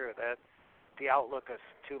 That is true. That the outlook of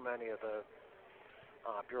too many of the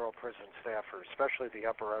Bureau of Prison staffers, especially the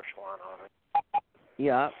upper echelon of it.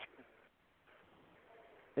 Yeah.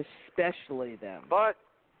 Especially them. But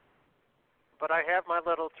I have my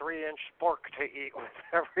little 3-inch fork to eat with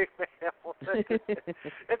every meal.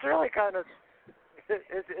 It's really kind of,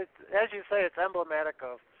 it's as you say, it's emblematic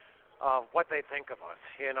of what they think of us.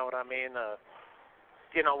 You know what I mean?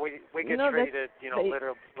 We get treated,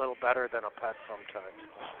 little better than a pet sometimes.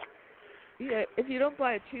 Yeah, if you don't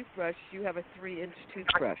buy a toothbrush, you have a 3-inch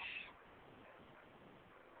toothbrush.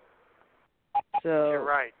 So you're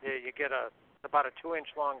right. Yeah, you get about a 2-inch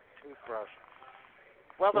long toothbrush.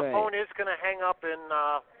 Well, the phone is going to hang up in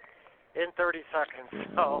 30 seconds.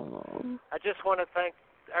 So I just want to thank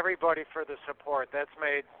everybody for the support. That's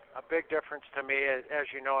made a big difference to me. As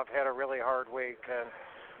you know, I've had a really hard week, and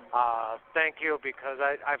thank you, because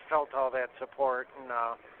I've felt all that support and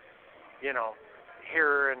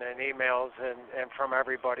here and in emails and from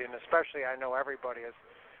everybody, and especially I know everybody has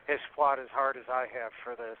fought as hard as I have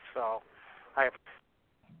for this. So I have.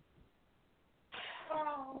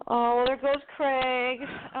 Oh, well, there goes Craig.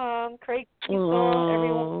 Craig Cesal,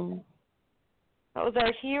 everyone. That was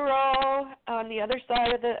our hero on the other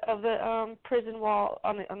side of the prison wall,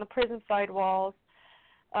 on the prison side walls.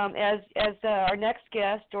 As our next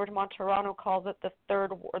guest, George Martorano, calls it, the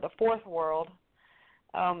third or the fourth world.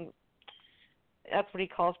 That's what he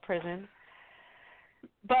calls prison.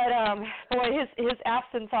 But boy, his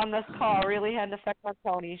absence on this call really had an effect on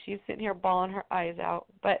Tony. She's sitting here bawling her eyes out.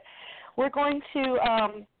 But we're going to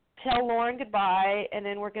tell Lauren goodbye, and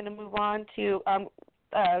then we're going to move on to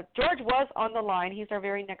George was on the line. He's our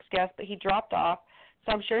very next guest, but he dropped off,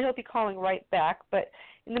 so I'm sure he'll be calling right back. But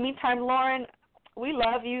in the meantime, Lauren, we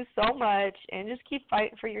love you so much, and just keep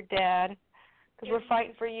fighting for your dad, because we're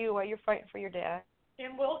fighting for you while you're fighting for your dad.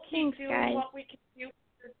 And we'll keep doing what we can do.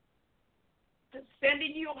 Just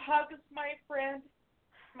sending you hugs, my friend.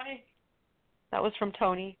 That was from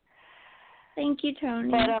Tony. Thank you, Tony.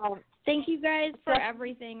 But, thank you guys for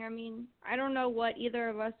everything. I mean, I don't know what either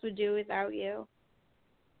of us would do without you.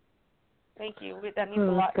 Thank you. That means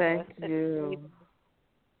a lot to us. Thank you.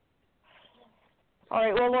 All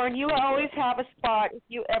right. Well, Lauren, you always have a spot if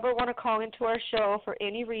you ever want to call into our show for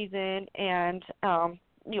any reason, and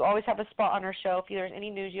you always have a spot on our show. If there's any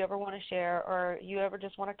news you ever want to share or you ever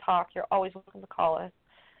just want to talk, you're always welcome to call us.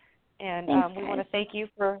 And we want to thank you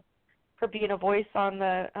for being a voice on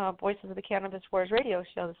the Voices of the Cannabis Wars radio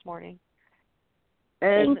show this morning.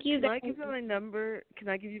 And thank you. Can I give you my number? Can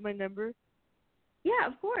I give you my number? Yeah,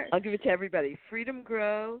 of course. I'll give it to everybody. Freedom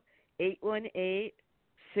Grow,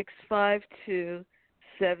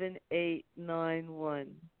 818-652-7891.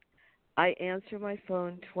 I answer my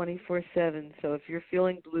phone 24/7, so if you're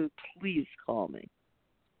feeling blue, please call me.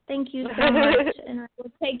 Thank you so much, and I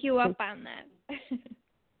will take you up on that.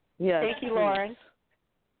 Yes. Thank you, Lauren.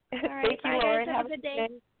 All right, thank you, Lauren. Have a good day.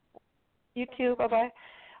 You too. Bye-bye.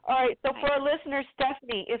 All right, so for our listeners,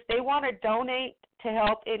 Stephanie, if they want to donate to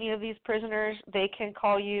help any of these prisoners, they can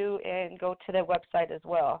call you and go to their website as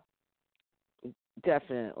well.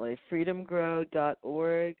 Definitely.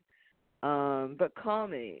 freedomgrow.org. But call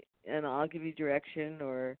me, and I'll give you direction,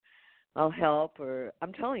 or I'll help. Or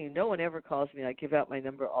I'm telling you, no one ever calls me. I give out my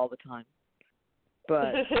number all the time.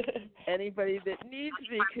 But anybody that needs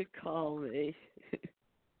me could call me.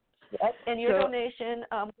 Yep, and your donation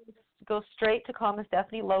goes straight to Common.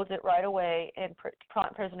 Stephanie loads it right away, and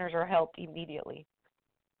prisoners are helped immediately.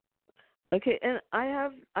 Okay, and I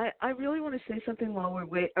really want to say something while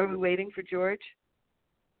are we waiting for George?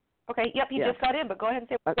 Okay, yep, he just got in, but go ahead and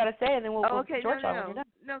say what you got to say, and then we'll okay, George on when you're done.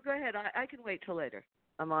 No, go ahead. I can wait till later.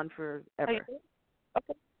 I'm on forever.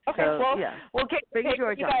 Okay, so, well, yeah. we'll get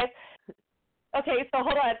George you guys. Okay, so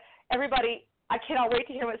hold on. Everybody, I cannot wait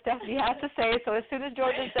to hear what Stephanie has to say, so as soon as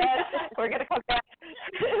George is dead, we're going to come back.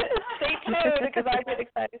 Stay tuned, because I'm really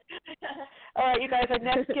excited. All right, you guys, our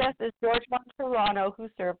next guest is George Martorano, who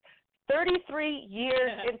served 33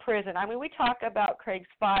 years in prison. I mean, we talk about Craig's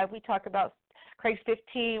 5, we talk about Craig's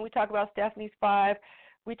 15, we talk about Stephanie's 5,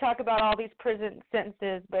 we talk about all these prison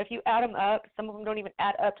sentences, but if you add them up, some of them don't even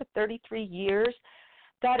add up to 33 years.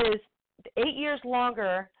 That is 8 years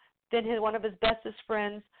longer than one of his bestest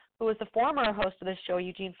friends, who was the former host of the show,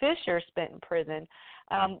 Eugene Fischer, spent in prison.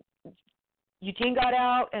 Eugene got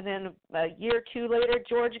out, and then a year or two later,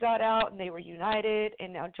 George got out, and they were united,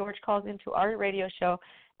 and now George calls into our radio show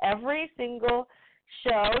every single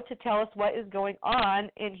show to tell us what is going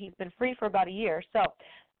on, and he's been free for about a year. So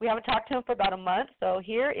we haven't talked to him for about a month, so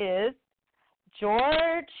here is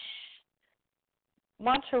George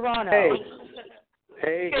Martorano.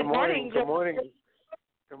 Hey, good morning. Good morning.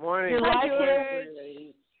 Good morning. You're live,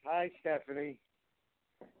 George. Hi, Stephanie.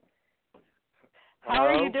 How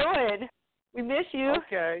are you doing? We miss you.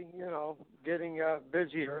 Okay, getting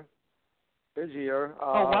busier.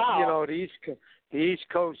 Oh, wow. The East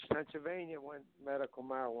Coast, Pennsylvania went medical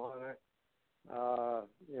marijuana.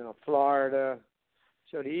 Florida.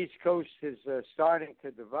 So the East Coast is starting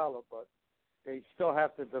to develop, but they still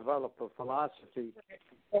have to develop a philosophy,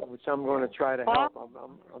 which I'm going to try to help.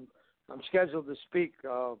 I'm scheduled to speak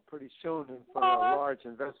pretty soon in front of a large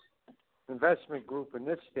investment group in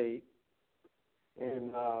this state.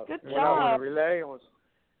 And what I want to relay on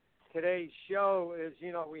today's show is,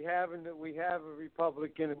 we have a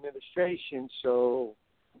Republican administration, so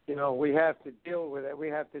we have to deal with it. We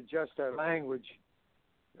have to adjust our language,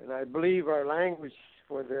 and I believe our language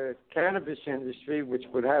for the cannabis industry, which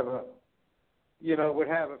would have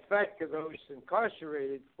effect to those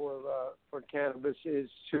incarcerated for cannabis, is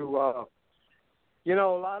to a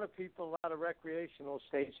lot of people, a lot of recreational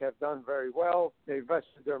states have done very well. They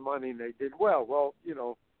invested their money and they did well. Well,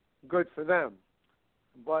 good for them.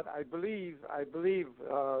 But I believe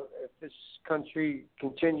if this country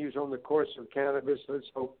continues on the course of cannabis, let's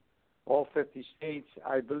hope all 50 states,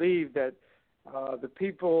 I believe that the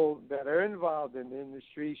people that are involved in the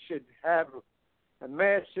industry should have a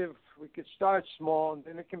massive, we could start small and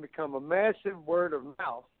then it can become a massive word of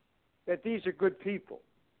mouth that these are good people.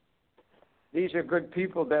 These are good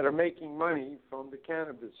people that are making money from the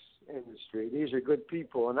cannabis industry. These are good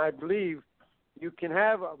people. And I believe you can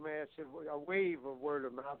have a wave of word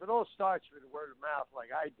of mouth. It all starts with word of mouth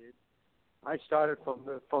like I did. I started from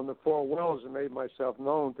the four walls and made myself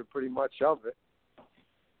known to pretty much of it.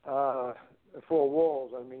 The four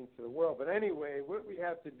walls, to the world. But anyway, what we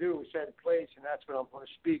have to do is set in place, and that's what I'm going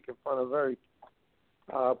to speak in front of a very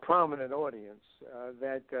prominent audience,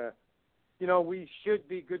 that we should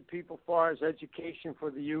be good people as far as education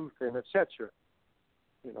for the youth and et cetera.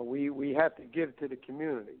 We have to give to the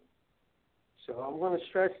community. So I'm going to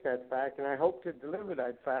stress that fact, and I hope to deliver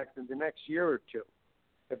that fact in the next year or two.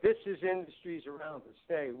 If this is industries around to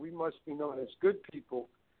stay, we must be known as good people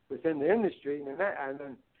within the industry. And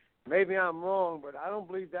then maybe I'm wrong, but I don't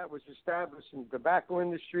believe that was established in the tobacco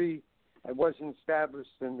industry. It wasn't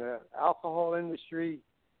established in the alcohol industry.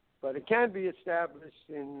 But it can be established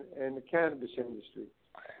in the cannabis industry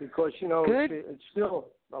because, it's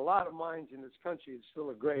still a lot of minds in this country. It's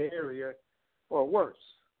still a gray area or worse.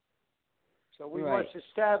 So we must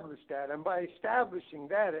establish that. And by establishing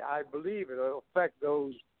that, I believe it will affect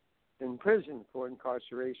those in prison for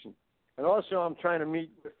incarceration. And also I'm trying to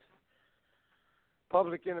meet with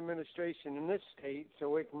public administration in this state so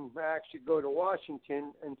we can actually go to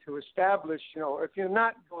Washington and to establish,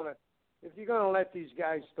 if you're going to let these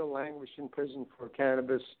guys still languish in prison for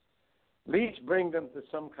cannabis, at least bring them to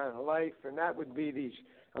some kind of life, and that would be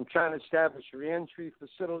I'm trying to establish reentry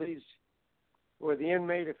facilities where the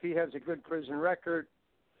inmate, if he has a good prison record,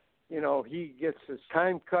 he gets his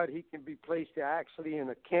time cut, he can be placed actually in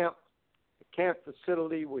a camp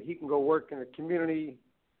facility where he can go work in the community,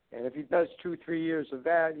 and if he does 2-3 years of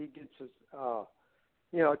that, he gets his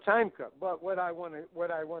time cut. But what I want to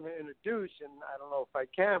introduce, and I don't know if I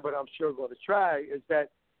can, but I'm sure going to try, is that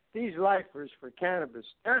these lifers for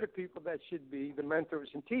cannabis, they're the people that should be the mentors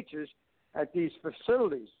and teachers at these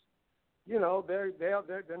facilities. They're not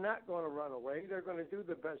going to run away. They're going to do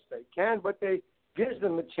the best they can, but they gives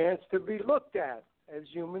them a chance to be looked at as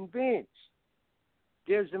human beings.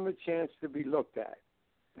 Gives them a chance to be looked at.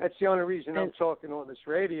 That's the only reason I'm talking on this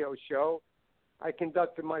radio show. I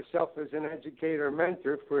conducted myself as an educator and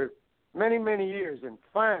mentor for many, many years, and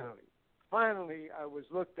finally I was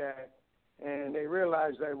looked at, and they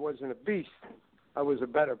realized I wasn't a beast. I was a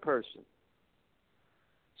better person.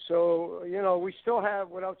 So, we still have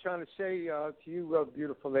what I'm trying to say to you,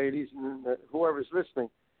 beautiful ladies, and whoever's listening.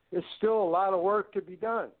 There's still a lot of work to be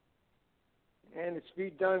done. And it's be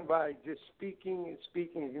done by just speaking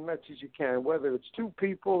as much as you can, whether it's 2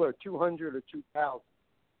 people or 200 or 2,000.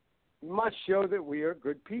 We must show that we are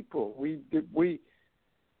good people.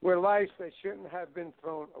 We're lives that shouldn't have been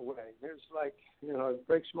thrown away. There's it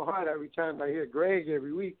breaks my heart every time I hear Greg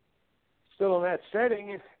every week still in that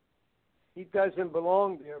setting. He doesn't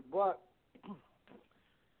belong there, but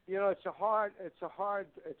it's a hard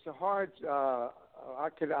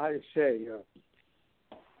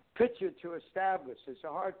picture to establish. It's a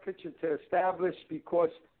hard picture to establish because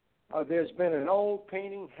there's been an old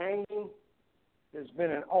painting hanging. There's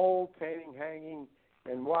been an old painting hanging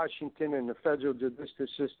in Washington and the federal judicial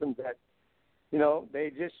system that, they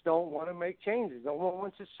just don't want to make changes. No one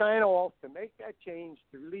wants to sign off to make that change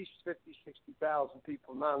to release 50,000, 60,000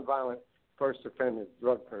 people, nonviolent first offenders,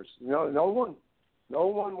 drug persons. No No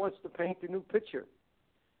one wants to paint a new picture.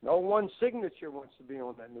 No one signature wants to be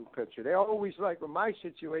on that new picture. They always like, with my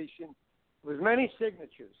situation, there was many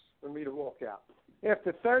signatures for me to walk out.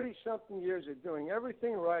 After 30-something years of doing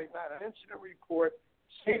everything right, not an incident report,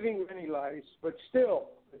 saving many lives, but still,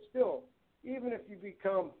 even if you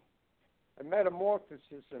become a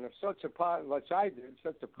metamorphosis and of such a like I did,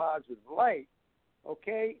 such a positive light,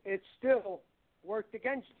 okay, it still worked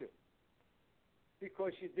against you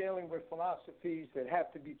because you're dealing with philosophies that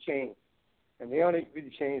have to be changed, and they only can be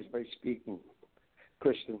changed by speaking.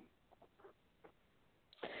 Kristin.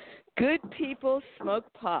 Good people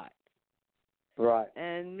smoke pot. Right.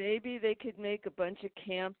 And maybe they could make a bunch of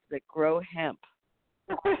camps that grow hemp.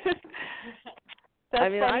 I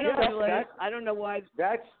mean, I don't know why.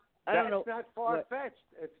 That's not far-fetched.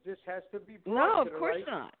 It just has to be brought No, to of course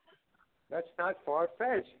right. not. That's not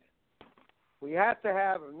far-fetched. We have to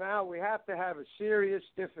have a serious,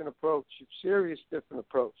 different approach.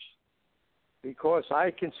 Because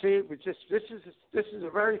I can see it with just this is a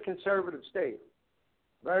very conservative state.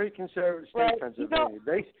 Very conservative state, right. Pennsylvania.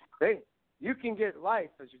 You can get life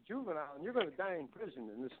as a juvenile, and you're going to die in prison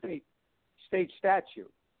in the state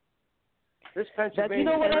statute. This Pennsylvania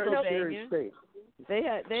is a very serious state. They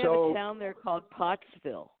have a town there called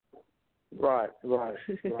Pottsville. Right. You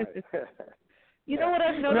know what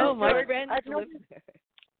I've noticed? No, my George? friends live there.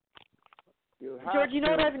 George, you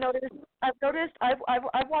know what I've noticed?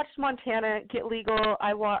 I've watched Montana get legal.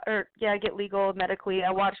 Get legal medically.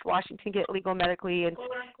 I watched Washington get legal medically, and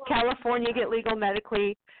California get legal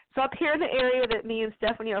medically. So up here in the area that me and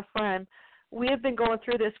Stephanie are from, we have been going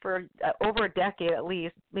through this for over a decade at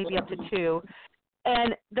least, maybe up to 2.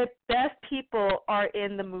 And the best people are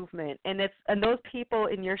in the movement, and those people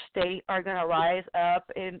in your state are going to rise up.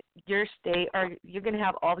 In your state, you're going to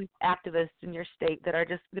have all these activists in your state that are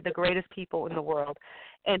just the greatest people in the world.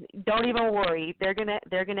 And don't even worry, they're going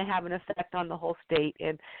to have an effect on the whole state,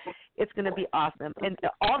 and it's going to be awesome. And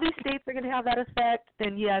all these states are going to have that effect.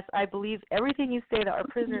 Then yes, I believe everything you say that our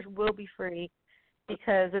prisoners will be free,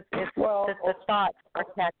 because the thoughts are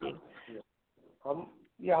catching.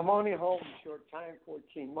 Yeah, I'm only home a short time,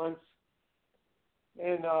 14 months.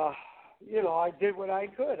 And, I did what I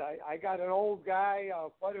could. I got an old guy, a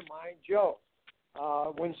buddy of mine, Joe.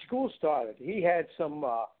 When school started, he had some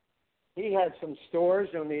stores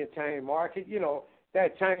on the Italian market. You know,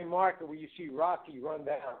 that Italian market where you see Rocky run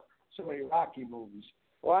down, so many Rocky movies.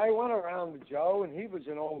 Well, I went around with Joe, and he was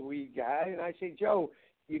an old weed guy. And I said, Joe,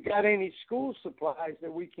 you got any school supplies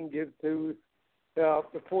that we can give to the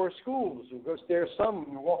 4 schools, because there's some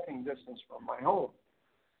in walking distance from my home?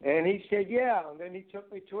 And he said, yeah. And then he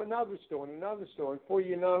took me to another store. And before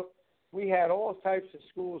you know, we had all types of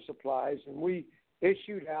school supplies, and we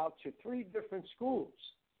issued out to 3 different schools.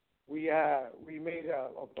 We made a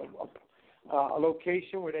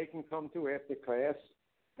location where they can come to after class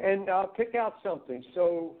and pick out something.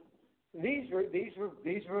 So these were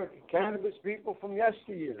cannabis people from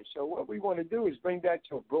yesteryear. So what we want to do is bring that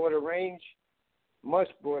to a broader range. Much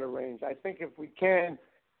broader range. I think if we can,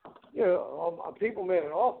 people made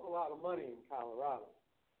an awful lot of money in Colorado.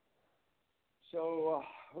 So,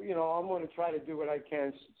 I'm going to try to do what I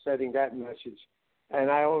can setting that message.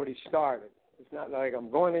 And I already started. It's not like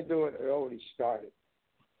I'm going to do it. I already started.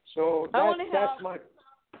 So that's my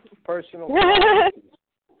personal philosophy,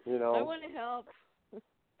 I want to help.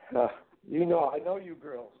 I know you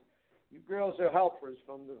girls. You girls are helpers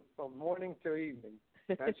from morning to evening.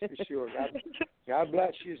 That's for sure. God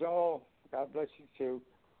bless you all. God bless you too.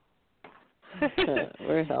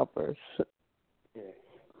 We're helpers. Yeah.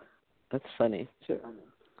 That's funny. So,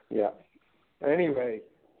 yeah. Anyway,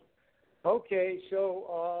 okay.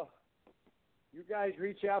 So you guys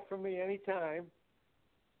reach out for me anytime.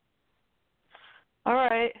 All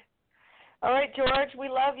right, George. We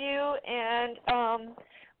love you, and I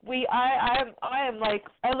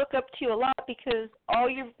look up to you a lot, because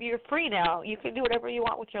you're free now. You can do whatever you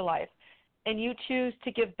want with your life, and you choose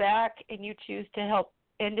to give back, and you choose to help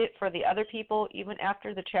end it for the other people, even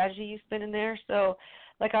after the tragedy you spent in there. So,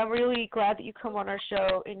 I'm really glad that you come on our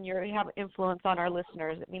show, and you have an influence on our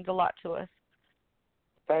listeners. It means a lot to us.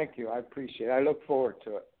 Thank you. I appreciate it. I look forward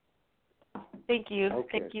to it. Thank you.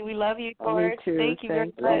 Okay. Thank you. We love you, George. Me too. Thank you very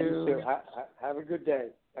much. Have a good day.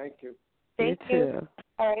 Thank you. Thank you.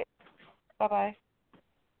 All right. Bye-bye.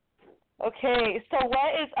 Okay, so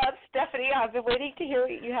what is up, Stephanie? I've been waiting to hear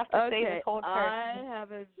what you have to say this whole time. I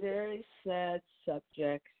have a very sad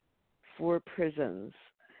subject for prisons.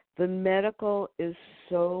 The medical is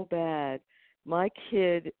so bad. My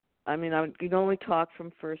kid, I can only talk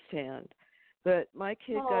from firsthand, but my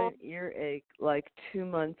kid got an earache 2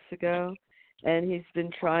 months ago, and he's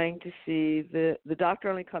been trying to see the doctor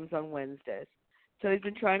only comes on Wednesdays. So he's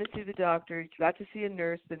been trying to see the doctor. He got to see a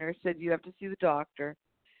nurse. The nurse said, you have to see the doctor.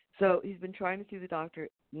 So he's been trying to see the doctor.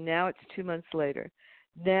 Now it's 2 months later.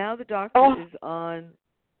 Now the doctor is on,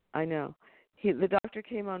 I know. The doctor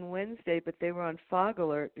came on Wednesday, but they were on fog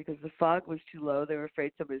alert because the fog was too low. They were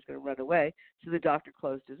afraid somebody was going to run away. So the doctor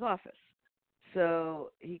closed his office.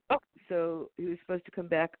 So he was supposed to come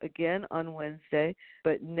back again on Wednesday,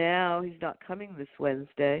 but now he's not coming this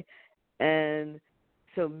Wednesday. And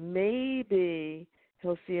so maybe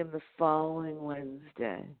he'll see him the following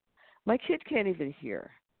Wednesday. My kid can't even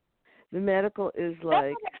hear. The medical is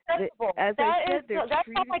like, as I said, they're that's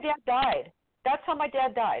how my dad died. That's how my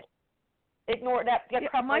dad died. Ignore that.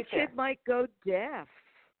 My kid might go deaf.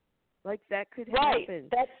 Like that could happen.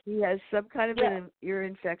 He has some kind of an ear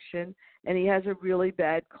infection, and he has a really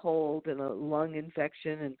bad cold and a lung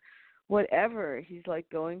infection and whatever. He's like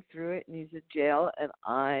going through it, and he's in jail, and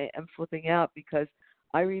I am flipping out because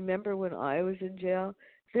I remember when I was in jail,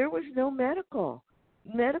 there was no medical.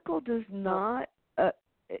 Medical does not,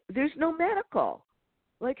 there's no medical.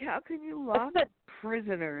 Like, how can you lock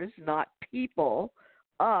prisoners, not people,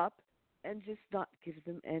 up and just not give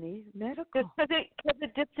them any medical? Because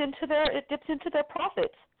it dips into their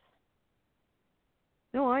profits.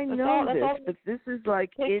 No, I know this, but this is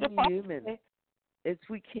like inhuman.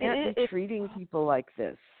 We can't be treating people like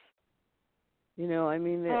this. You know, I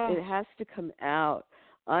mean, it has to come out.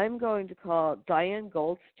 I'm going to call Diane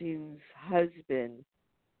Goldstein's husband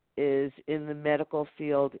is in the medical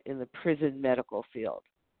field, in the prison medical field.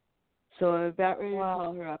 So I'm about ready to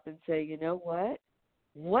call her up and say, you know what?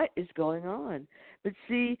 What is going on? But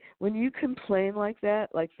see, when you complain like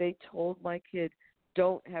that, like they told my kid,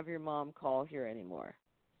 don't have your mom call here anymore.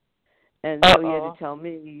 And so he had to tell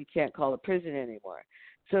me you can't call the prison anymore.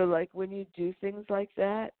 So like when you do things like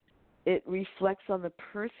that, it reflects on the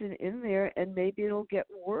person in there, and maybe it'll get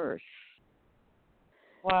worse.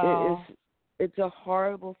 Wow. It's a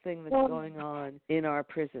horrible thing that's going on in our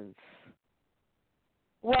prisons.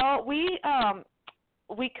 Well, we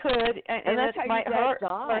could, and that's how might your dad hurt.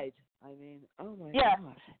 died. I mean, oh my yeah.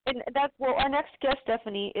 gosh. And that's our next guest,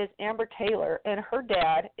 Stephanie, is Amber Taylor, and her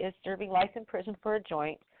dad is serving life in prison for a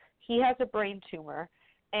joint. He has a brain tumor,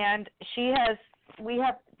 and we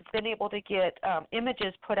have been able to get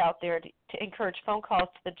images put out there to encourage phone calls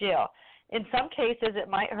to the jail. In some cases, it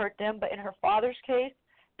might hurt them, but in her father's case,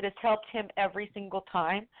 it has helped him every single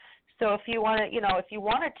time. So if you want to, if you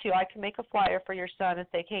wanted to, I can make a flyer for your son and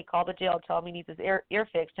say, hey, call the jail and tell him he needs his ear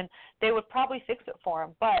fixed, and they would probably fix it for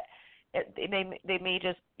him. But they may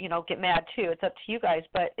just, get mad too. It's up to you guys.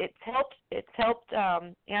 But it's helped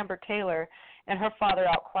Amber Taylor and her father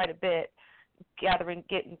out quite a bit,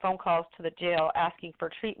 getting phone calls to the jail asking for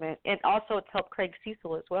treatment, and also it's helped Craig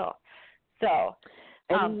Cesal as well. So,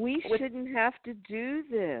 and we shouldn't have to do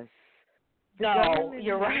this. The government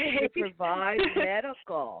you're right. has to provide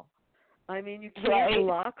medical. I mean, you can't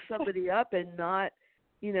lock somebody up and not,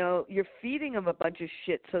 you're feeding them a bunch of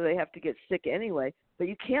shit so they have to get sick anyway. But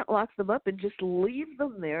you can't lock them up and just leave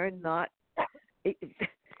them there and not.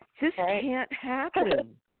 This can't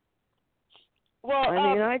happen. Well,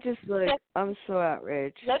 I mean, I'm so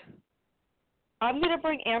outraged. I'm going to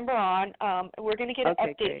bring Amber on. We're going to get an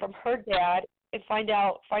update from her dad and find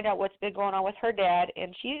out what's been going on with her dad,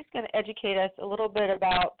 and she's going to educate us a little bit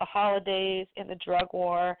about the holidays and the drug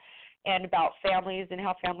war, and about families and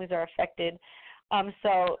how families are affected.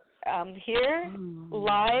 Here,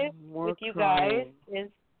 live with you guys, is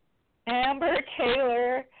Amber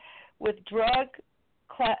Taylor with Drug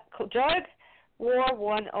War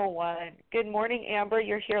 101. Good morning, Amber.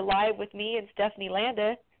 You're here live with me and Stephanie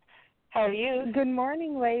Landa. How are you? Good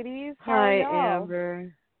morning, ladies. How are y'all? Hi,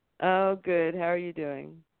 Amber. Oh, good. How are you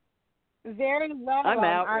doing? Very well.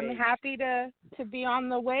 I'm happy to be on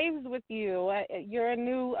the waves with you. You're a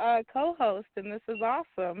new co-host, and this is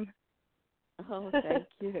awesome. Oh, thank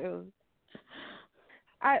you.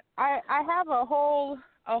 I have a whole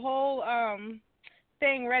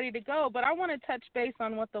thing ready to go, but I want to touch base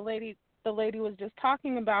on what the lady was just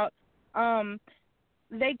talking about.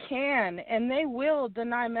 They can and they will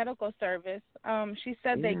deny medical service. She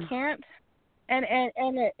said they can't. And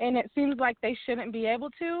it seems like they shouldn't be able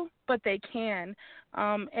to, but they can.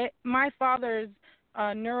 My father's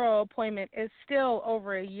neuro appointment is still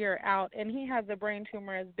over a year out, and he has a brain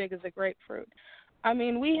tumor as big as a grapefruit. I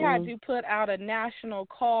mean, we had to put out a national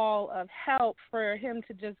call of help for him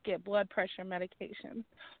to just get blood pressure medication.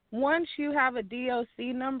 Once you have a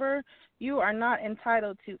DOC number, you are not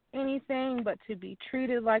entitled to anything but to be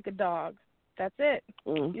treated like a dog. That's it.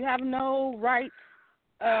 You have no right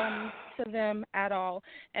to them at all,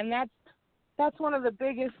 and that's that's one of the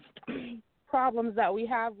biggest problems that we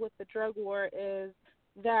have with the drug war is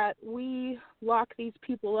that we lock these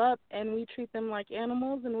people up and we treat them like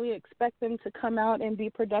animals and we expect them to come out and be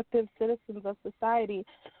productive citizens of society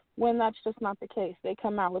when that's just not the case. They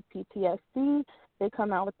come out with PTSD, they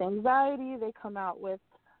come out with anxiety, they come out with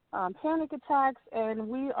panic attacks, and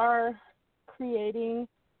we are creating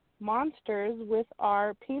monsters with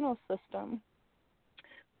our penal system.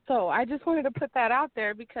 So I just wanted to put that out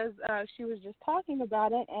there because she was just talking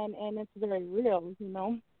about it, and it's very real, you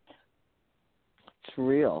know. It's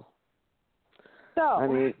real. So I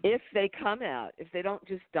mean, if they come out, if they don't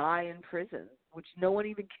just die in prison, which no one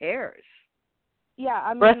even cares. Yeah,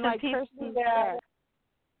 I mean, rest like in peace, Kirsten said.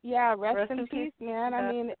 Yeah, rest in peace, man. Yeah.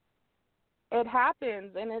 I mean, it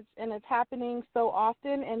happens, and it's happening so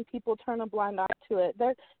often, and people turn a blind eye to it.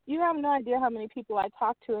 You have no idea how many people I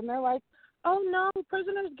talk to, and they're like, "Oh no,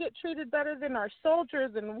 prisoners get treated better than our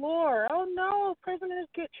soldiers in war. Oh no, prisoners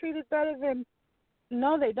get treated better than."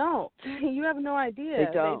 No, they don't. You have no idea.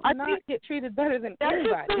 They don't. They do not get treated better than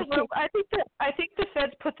anybody. I think the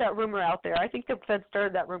feds put that rumor out there. I think the feds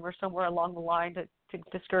started that rumor somewhere along the line to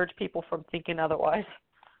discourage people from thinking otherwise.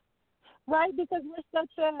 Right, because we're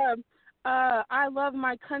such a I love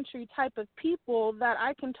my country type of people that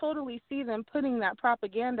I can totally see them putting that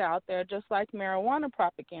propaganda out there, just like marijuana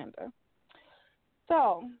propaganda.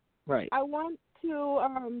 So, right. I want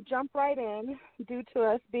to jump right in due to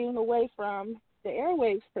us being away from the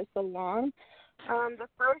airwaves for so long. The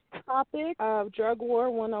first topic of Drug War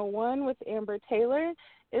 101 with Amber Taylor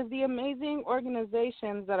is the amazing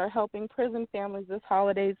organizations that are helping prison families this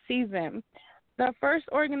holiday season. The first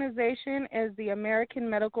organization is the American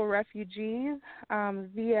Medical Refugees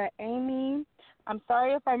via Amy, I'm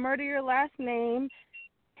sorry if I murder your last name,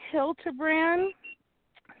 Hildebrand.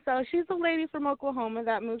 So she's a lady from Oklahoma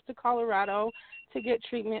that moved to Colorado to get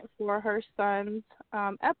treatment for her son's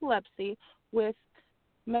epilepsy with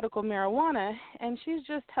medical marijuana, and she's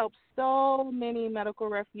just helped so many medical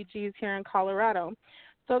refugees here in Colorado.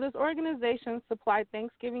 So this organization supplied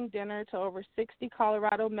Thanksgiving dinner to over 60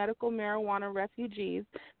 Colorado medical marijuana refugees.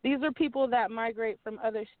 These are people that migrate from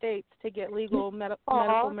other states to get legal medical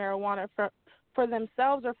marijuana for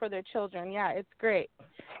themselves or for their children. Yeah, it's great.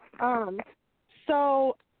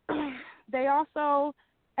 So they also,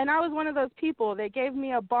 and I was one of those people. They gave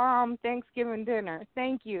me a bomb Thanksgiving dinner.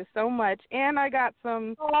 Thank you so much. And I got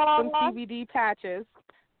some CBD patches.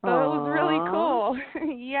 So it was really cool.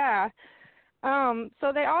 Yeah.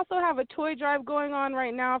 So they also have a toy drive going on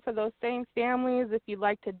right now for those same families. If you'd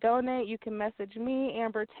like to donate, you can message me,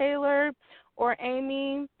 Amber Taylor, or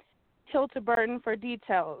Amy Hildebrand for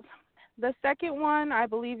details. The second one, I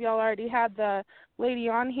believe y'all already had the lady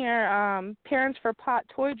on here, Parents for Pot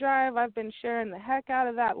Toy Drive. I've been sharing the heck out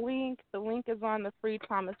of that link. The link is on the Free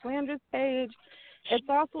Thomas Landers page. It's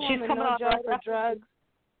also on the No Jail for Drugs.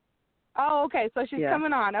 Oh, okay, so she's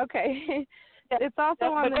coming on. Okay. It's also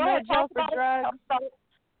on the No Jail for Drugs.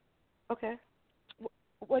 Okay.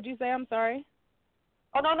 What'd you say? I'm sorry.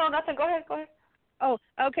 Oh, no, nothing. Go ahead. Oh,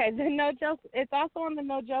 okay. The No Jail. It's also on the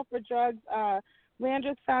No Jail for Drugs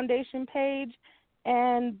Landers Foundation page,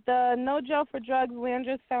 and the No Jail for Drugs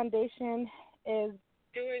Landers Foundation is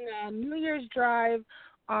doing a New Year's drive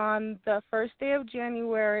on the first day of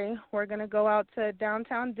January. We're going to go out to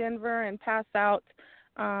downtown Denver and pass out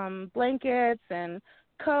blankets and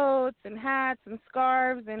coats and hats and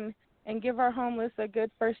scarves and give our homeless a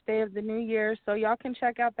good first day of the new year. So y'all can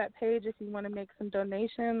check out that page if you want to make some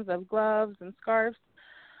donations of gloves and scarves.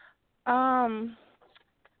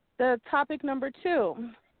 The topic number 2,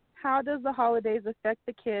 how does the holidays affect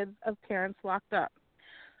the kids of parents locked up?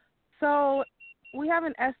 So we have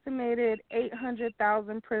an estimated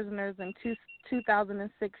 800,000 prisoners in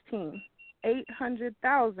 2016.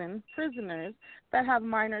 800,000 prisoners that have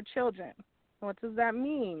minor children. What does that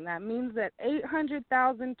mean? That means that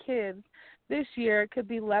 800,000 kids this year could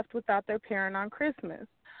be left without their parent on Christmas.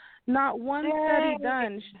 Not one study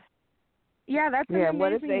done. Yeah, that's an amazing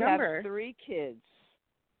what if they number. have 3 kids?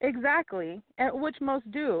 Exactly, which most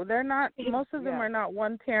do. They're not. Most of them are not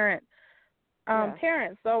one parent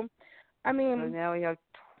parents. So, I mean. So now we have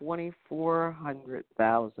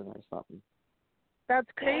 2,400,000 or something. That's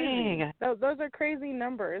crazy. Those are crazy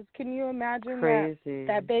numbers. Can you imagine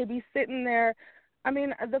that baby sitting there? I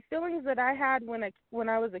mean, the feelings that I had when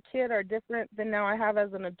I was a kid are different than now I have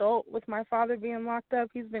as an adult with my father being locked up.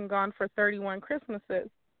 He's been gone for 31 Christmases.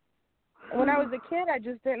 When I was a kid, I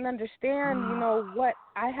just didn't understand, what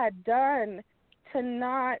I had done to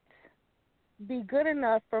not be good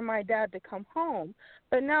enough for my dad to come home.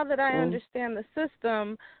 But now that I understand the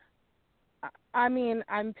system, I mean,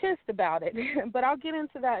 I'm pissed about it, but I'll get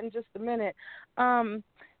into that in just a minute.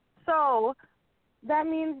 So that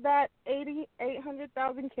means that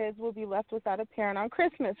 800,000 kids will be left without a parent on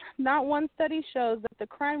Christmas. Not one study shows that the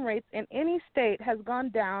crime rates in any state has gone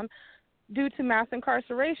down due to mass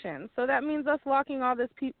incarceration. So that means us locking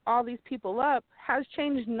all these people up has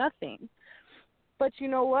changed nothing. But you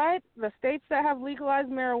know what? The states that have legalized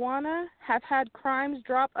marijuana have had crimes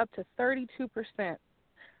drop up to 32%. Yes,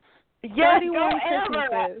 31 go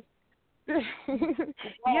Christmases.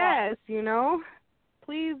 Yes, you know.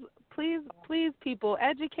 Please, people,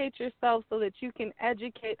 educate yourself so that you can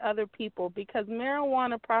educate other people, because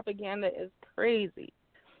marijuana propaganda is crazy.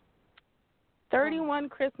 31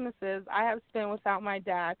 Christmases I have spent without my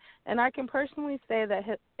dad, and I can personally say that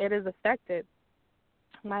it has affected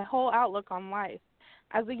my whole outlook on life.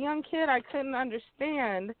 As a young kid, I couldn't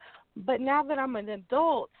understand, but now that I'm an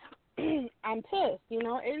adult, I'm pissed. You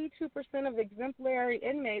know, 82% of exemplary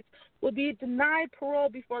inmates will be denied parole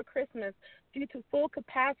before Christmas due to full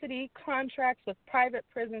capacity contracts with private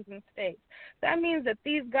prisons and states. That means that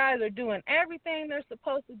these guys are doing everything they're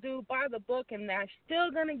supposed to do by the book, and they're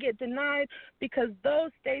still going to get denied because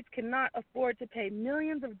those states cannot afford to pay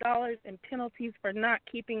millions of dollars in penalties for not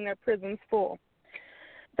keeping their prisons full.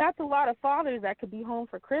 That's a lot of fathers that could be home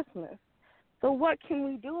for Christmas. So what can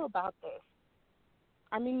we do about this?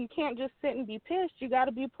 I mean, you can't just sit and be pissed. You got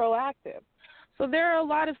to be proactive. So there are a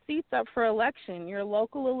lot of seats up for election. Your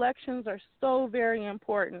local elections are so very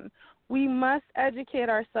important. We must educate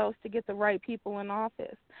ourselves to get the right people in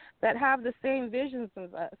office that have the same visions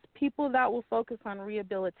as us, people that will focus on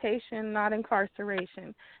rehabilitation, not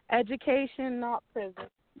incarceration, education, not prison,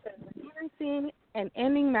 preventing and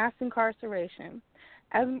ending mass incarceration.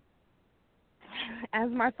 As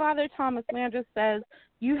my father, Thomas Landris, says,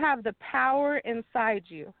 you have the power inside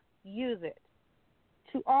you. Use it.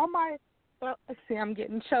 To all my, see, I'm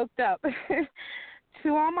getting choked up. To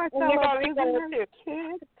all my fellow prisoners'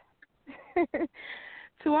 kids,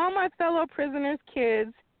 to all my fellow prisoners'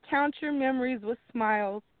 kids, count your memories with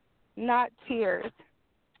smiles, not tears.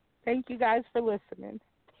 Thank you guys for listening.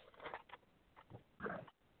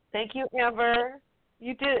 Thank you, Amber.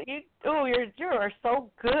 You are so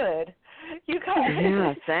good. You got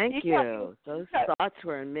Yeah, thank you. Those thoughts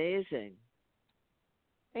were amazing.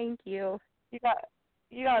 Thank you. You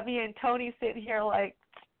got me and Tony sitting here like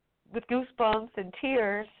with goosebumps and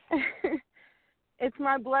tears. It's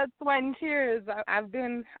my blood, sweat, and tears. I've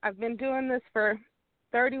been doing this for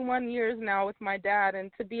 31 years now with my dad,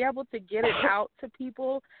 and to be able to get it out to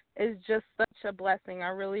people is just such a blessing. I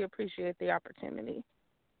really appreciate the opportunity.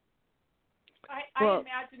 I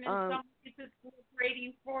imagine in some ways it's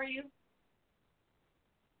liberating for you.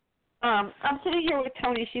 I'm sitting here with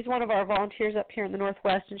Tony. She's one of our volunteers up here in the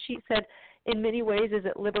Northwest, and she said, in many ways, is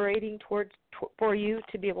it liberating for you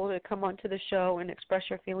to be able to come onto the show and express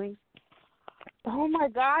your feelings? Oh, my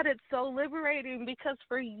God, it's so liberating because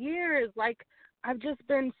for years, I've just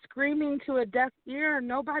been screaming to a deaf ear.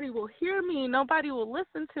 Nobody will hear me. Nobody will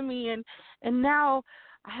listen to me. And now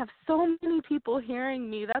I have so many people hearing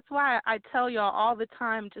me. That's why I tell y'all all the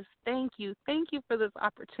time, just thank you. Thank you for this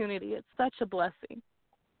opportunity. It's such a blessing.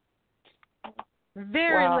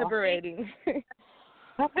 Very liberating.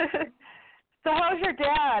 So how's your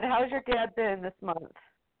dad? How's your dad been this month?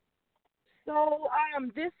 So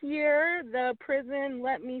this year, the prison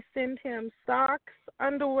let me send him socks,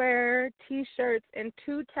 underwear, T-shirts, and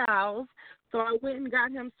 2 towels. So I went and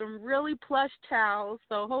got him some really plush towels.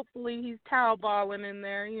 So hopefully he's towel balling in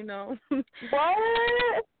there, you know.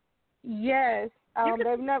 What? Yes.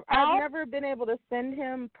 I've never been able to send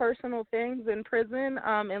him personal things in prison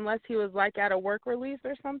unless he was at a work release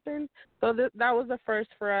or something. So that was a first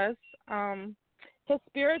for us. His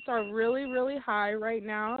spirits are really, really high right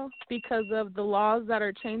now because of the laws that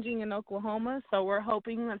are changing in Oklahoma. So we're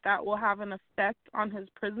hoping that will have an effect on his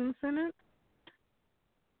prison sentence.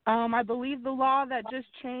 I believe the law that just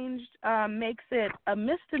changed makes it a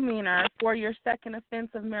misdemeanor for your second offense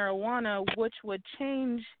of marijuana, which would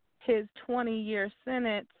change his 20-year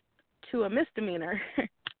sentence to a misdemeanor.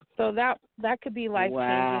 So that could be life-changing.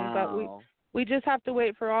 Wow. But we just have to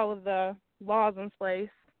wait for all of the laws in place.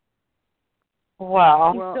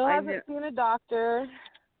 Wow. He still hasn't seen a doctor.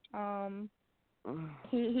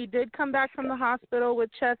 He did come back from the hospital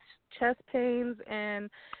with chest pains,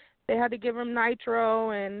 and they had to give him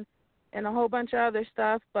nitro and a whole bunch of other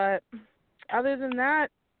stuff. But other than that,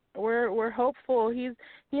 we're hopeful. He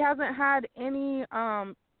hasn't had any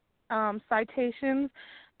citations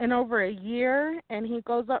in over a year, and he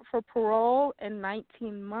goes up for parole in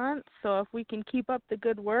 19 months. So if we can keep up the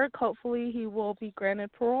good work, hopefully he will be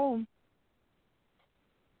granted parole.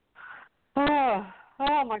 Oh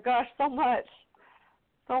my gosh, so much.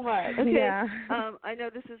 So much. Okay. Yeah. I know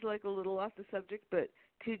this is like a little off the subject, but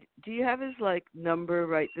do you have his like number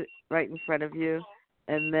right in front of you?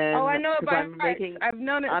 And then I know it by heart. I've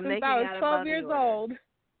known it since I was 12 years old.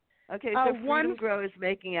 Okay, so Freedom Grow is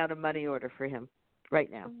making out a money order for him right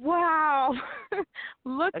now. Wow.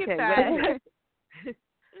 Look at that.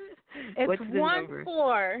 It's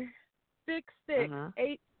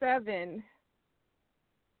 146687.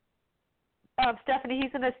 Stephanie,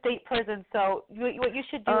 he's in a state prison, so what you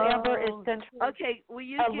should do, Amber, is send. Okay,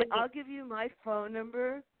 I'll give you my phone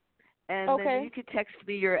number, and then you can text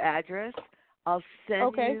me your address. I'll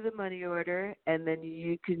send you the money order, and then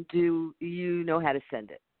you can you know how to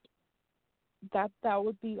send it. That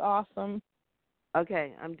would be awesome.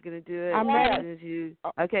 Okay, I'm going to do it I'm as ready. soon as you.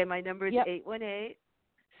 Okay, my number is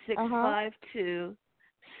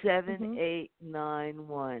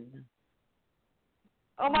 818-652-7891.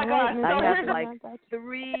 Oh my gosh! I have like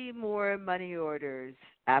 3 more money orders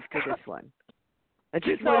after this one. I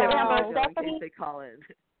just want everyone to know in case they call in.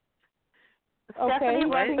 Stephanie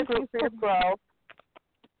runs the group Freedom Grow.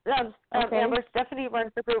 Amber, Stephanie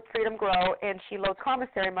runs the group Freedom Grow, and she loads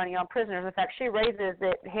commissary money on prisoners. In fact, she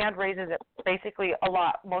hand raises it basically a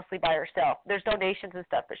lot, mostly by herself. There's donations and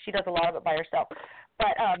stuff, but she does a lot of it by herself.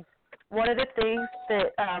 But one of the things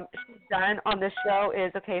that she's done on this show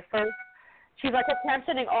is, first, she's like, I'm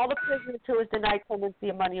sending all the prisoners who was denied clemency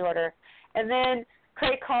a money order. And then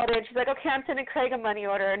Craig called in. She's like, okay, I'm sending Craig a money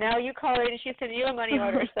order. And now you call in and she's sending you a money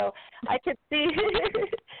order. So I could see.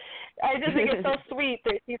 I just think it's so sweet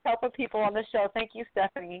that she's helping people on the show. Thank you,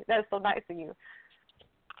 Stephanie. That's so nice of you.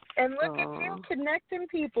 And look at you connecting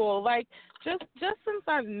people. Like, just since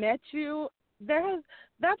I've met you, that's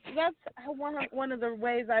one of the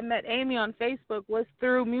ways I met Amy on Facebook was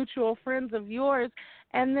through mutual friends of yours,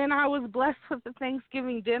 and then I was blessed with the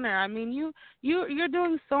Thanksgiving dinner. I mean, you're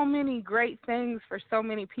doing so many great things for so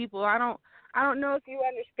many people. I don't know if you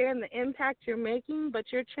understand the impact you're making,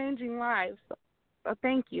 but you're changing lives. So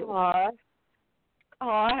thank you. Aw,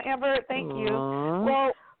 Amber, thank you.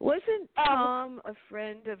 Well, wasn't Tom a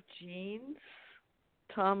friend of Jean's?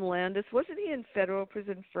 Tom Landis, wasn't he in federal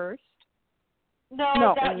prison first?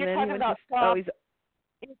 No. You're talking about Tom.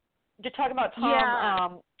 You're talking about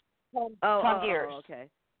Tom. Yeah. Tom Gears. Okay.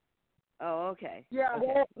 Yeah. Okay,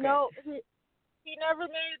 well, no, he never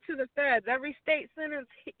made it to the feds. Every state sentence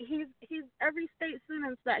every state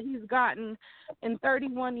sentence that he's gotten in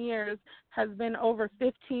 31 years has been over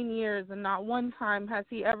 15 years, and not one time has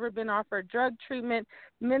he ever been offered drug treatment,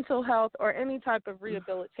 mental health, or any type of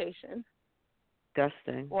rehabilitation.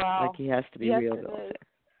 Disgusting. Wow. Like he has to be rehabilitated.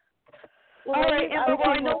 Well, all right,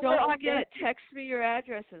 Amber, don't forget, text me your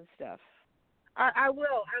address and stuff. I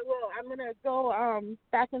will. I'm going to go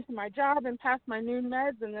back into my job and pass my noon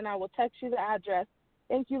meds, and then I will text you the address.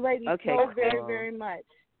 Thank you, ladies, so very, very much.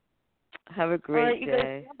 Have a great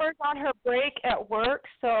day. Amber's on her break at work,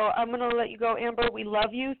 so I'm going to let you go, Amber. We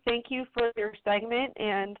love you. Thank you for your segment,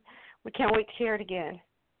 and we can't wait to hear it again.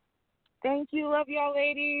 Thank you. Love y'all,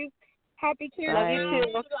 ladies. Happy Tuesday. Love you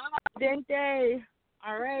too. Good day.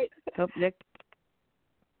 All right. Hope Nick.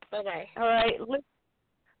 Bye-bye. All right.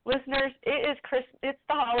 Listeners, it's the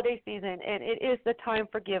holiday season, and it is the time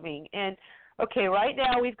for giving. And, right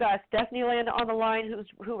now we've got Stephanie Landa on the line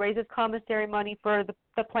who raises commissary money for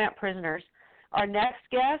the plant prisoners. Our next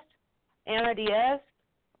guest, Anna Diaz,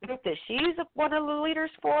 group that she's one of the leaders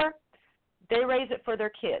for, they raise it for their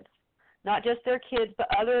kids. Not just their kids, but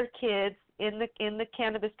other kids in the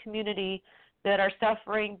cannabis community that are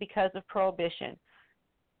suffering because of Prohibition.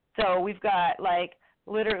 So we've got,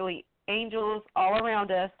 literally angels all around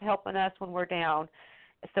us helping us when we're down.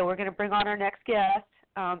 So we're going to bring on our next guest,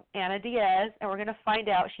 Anna Diaz, and we're going to find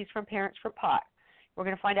out, she's from Parents for Pot. We're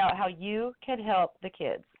going to find out how you can help the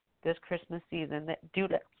kids this Christmas season that do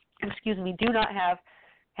not have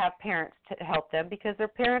parents to help them because their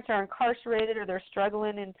parents are incarcerated or they're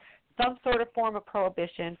struggling in some sort of form of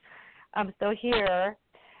prohibition. So here,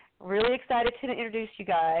 really excited to introduce you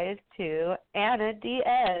guys to Anna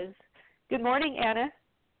Diaz. Good morning, Anna.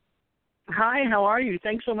 Hi, how are you?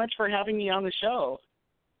 Thanks so much for having me on the show.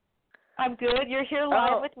 I'm good. You're here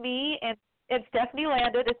live with me and Stephanie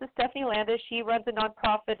Landa. This is Stephanie Landa. She runs a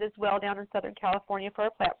nonprofit as well down in Southern California for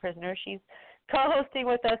our plant prisoners. She's co-hosting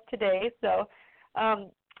with us today. So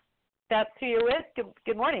that's who you're with.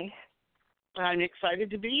 Good morning. I'm excited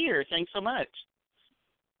to be here. Thanks so much.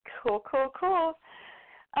 Cool.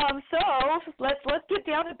 So let's get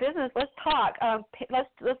down to business. Let's talk.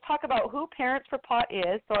 Let's talk about who Parents for Pot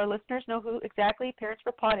is, so our listeners know who exactly Parents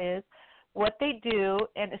for Pot is, what they do,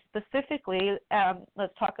 and specifically,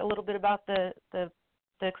 let's talk a little bit about the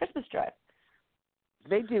Christmas drive.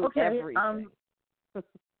 They do everything.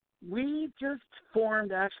 We just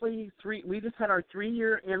formed we just had our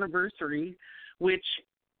 3-year anniversary,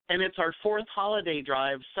 and it's our 4th holiday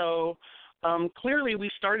drive. So clearly we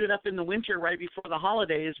started up in the winter right before the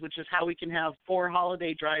holidays, which is how we can have 4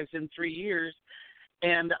 holiday drives in 3 years.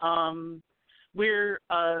 And we're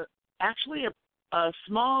actually a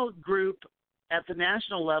small group at the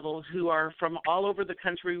national level who are from all over the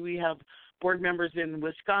country. We have board members in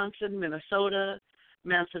Wisconsin, Minnesota,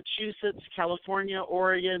 Massachusetts, California,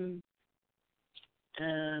 Oregon,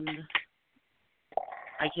 and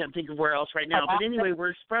I can't think of where else right now. But anyway,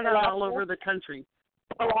 we're spread out all over the country.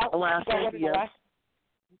 Alaska, yes.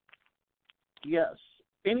 Yes.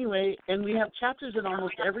 Anyway, and we have chapters in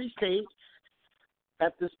almost every state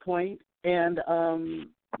at this point, and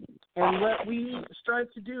what we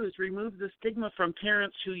strive to do is remove the stigma from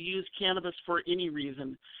parents who use cannabis for any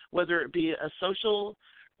reason, whether it be a social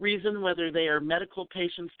reason, whether they are medical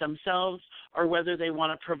patients themselves, or whether they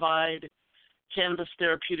want to provide cannabis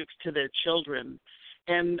therapeutics to their children.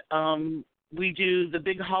 And we do the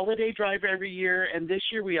big holiday drive every year, and this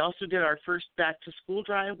year we also did our first back-to-school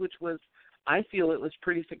drive, which was, I feel it was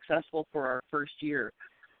pretty successful for our first year.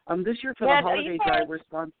 This year for the holiday drive, we're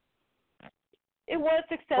sponsored. It was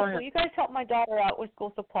successful. You guys helped my daughter out with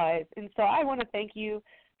school supplies, and so I want to thank you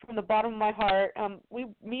from the bottom of my heart.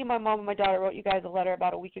 Me and my mom and my daughter wrote you guys a letter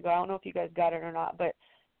about a week ago. I don't know if you guys got it or not, but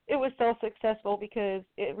it was so successful because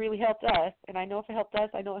it really helped us, and I know if it helped us,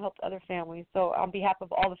 I know it helped other families. So on behalf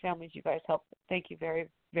of all the families you guys helped, thank you very,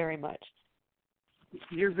 very much.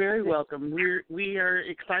 You're very welcome. We are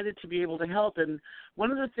excited to be able to help, and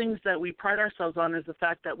one of the things that we pride ourselves on is the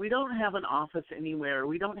fact that we don't have an office anywhere.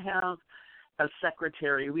 We don't have a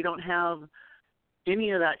secretary. We don't have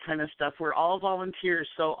any of that kind of stuff. We're all volunteers,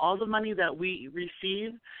 so all the money that we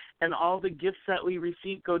receive and all the gifts that we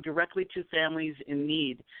receive go directly to families in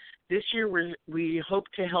need. This year we hope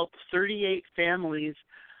to help 38 families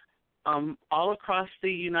all across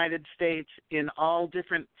the United States in all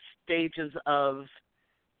different stages of,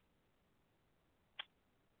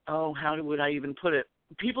 how would I even put it?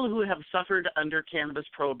 People who have suffered under cannabis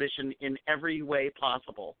prohibition in every way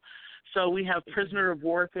possible. So we have prisoner of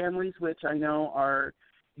war families, which I know are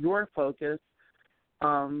your focus,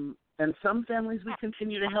 and some families we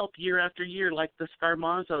continue to help year after year, like the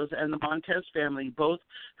Scarmazzos and the Montez family, both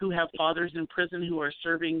who have fathers in prison who are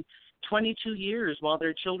serving 22 years while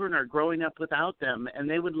their children are growing up without them, and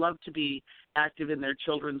they would love to be active in their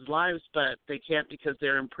children's lives, but they can't because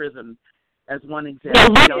they're in prison, as one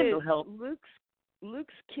example. Yeah, we also help.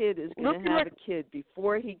 Luke's kid is going to have a kid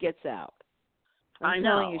before he gets out. I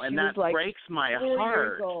know, and that breaks my heart. 4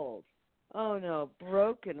 years old. Oh, no,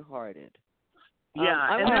 brokenhearted. Yeah,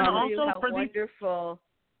 and then also how wonderful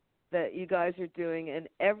that you guys are doing, and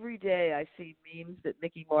every day I see memes that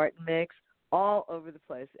Mickey Martin makes all over the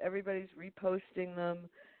place. Everybody's reposting them.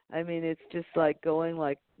 I mean, it's just like going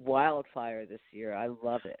like wildfire this year. I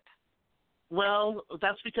love it. Well,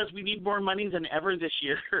 that's because we need more money than ever this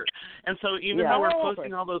year. And so even though we're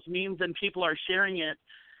posting all those memes and people are sharing it,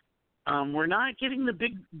 we're not getting the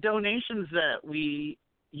big donations that we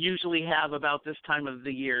usually have about this time of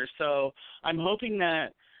the year. So I'm hoping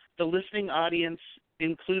that the listening audience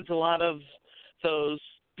includes a lot of those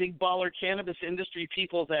big baller cannabis industry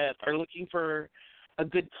people that are looking for a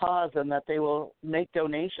good cause and that they will make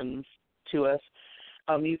donations to us.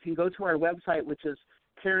 You can go to our website, which is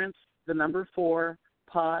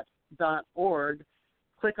parents4pot.org,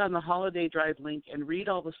 click on the holiday drive link, and read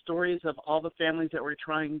all the stories of all the families that we're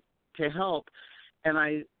trying to help. And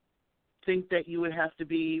I think that you would have to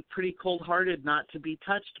be pretty cold-hearted not to be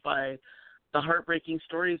touched by the heartbreaking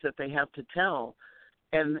stories that they have to tell.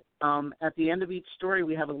 And at the end of each story,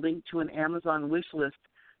 we have a link to an Amazon wish list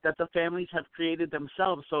that the families have created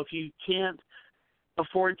themselves. So if you can't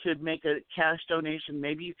afford to make a cash donation,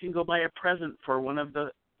 maybe you can go buy a present for one of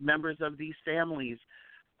the members of these families.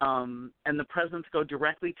 And the presents go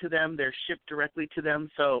directly to them. They're shipped directly to them.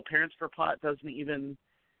 So Parents for Pot doesn't even –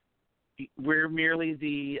 we're merely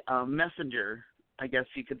the messenger, I guess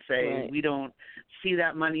you could say. Right. We don't see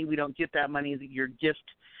that money. We don't get that money. Your gift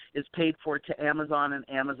is paid for to Amazon, and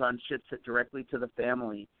Amazon ships it directly to the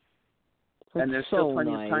family. That's and there's so still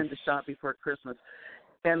plenty nice. of time to shop before Christmas.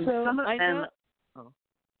 And so some of, I know,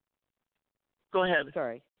 go ahead.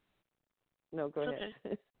 Sorry. No, go ahead.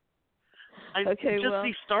 Okay.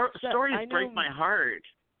 These stories break my heart.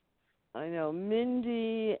 I know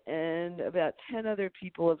Mindy and about 10 other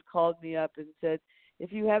people have called me up and said,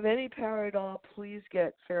 if you have any power at all, please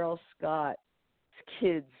get Farrell Scott's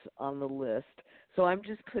kids on the list. So I'm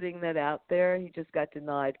just putting that out there. He just got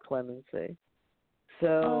denied clemency.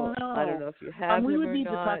 So I don't know if you have we him would or need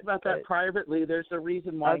not, to talk about that privately. There's a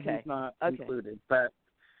reason why he's not included, but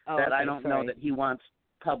I don't know that he wants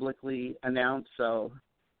publicly announced. So.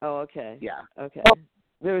 Oh, okay. Yeah. Okay.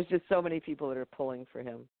 There's just so many people that are pulling for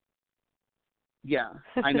him. Yeah,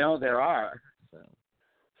 I know there are.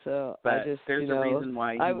 So but there's a reason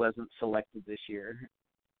why he wasn't selected this year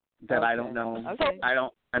that I don't know. Okay.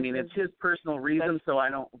 I mean, it's his personal reason, so I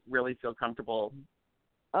don't really feel comfortable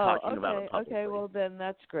talking about it publicly. Okay, well then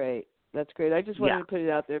that's great. That's great. I just wanted to put it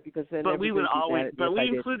out there because then. But we would always. But we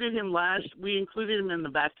included him We included him in the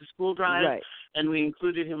back to school drive, right. And we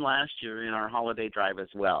included him last year in our holiday drive as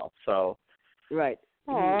well. So. Right.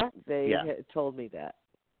 They had told me that.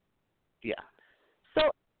 Yeah. So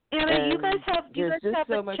Anna, you guys have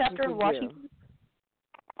a chapter in Washington?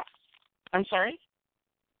 I'm sorry?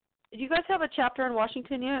 Do you guys have a chapter in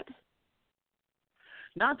Washington yet?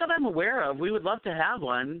 Not that I'm aware of. We would love to have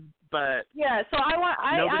one, but yeah. So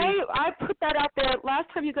I put that out there last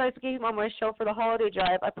time you guys came on my show for the holiday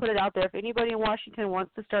drive. I put it out there. If anybody in Washington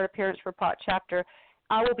wants to start a Parents for Pot chapter,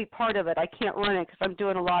 I will be part of it. I can't run it because I'm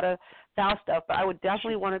doing a lot of foul stuff, but I would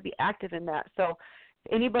definitely want to be active in that. So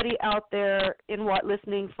anybody out there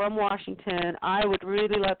listening from Washington, I would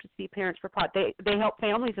really love to see Parents for Pot. They help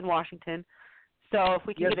families in Washington. So if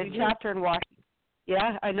we can get a chapter in Washington.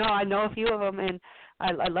 Yeah, I know a few of them, and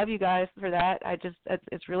I love you guys for that.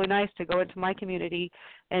 It's really nice to go into my community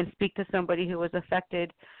and speak to somebody who was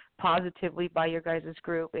affected positively by your guys'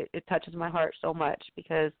 group. It touches my heart so much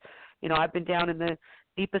because, I've been down in the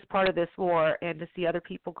deepest part of this war, and to see other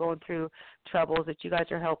people going through troubles that you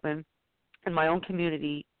guys are helping in my own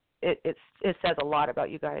community, it says a lot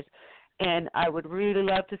about you guys. And I would really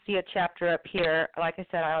love to see a chapter up here. Like I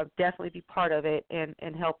said, I would definitely be part of it and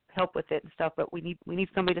help with it and stuff. But we need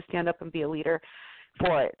somebody to stand up and be a leader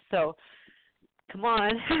for it. So, come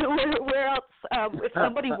on, where else? If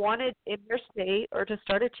somebody wanted in your state or to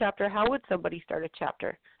start a chapter, how would somebody start a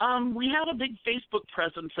chapter? We have a big Facebook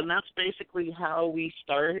presence, and that's basically how we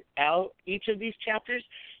start out each of these chapters.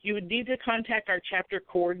 You would need to contact our chapter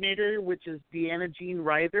coordinator, which is Deanna Jean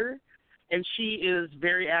Ryther. And she is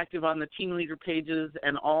very active on the team leader pages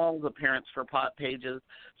and all the Parents for Pot pages.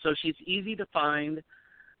 So she's easy to find.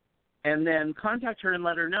 And then contact her and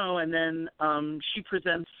let her know. And then she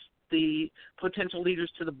presents the potential leaders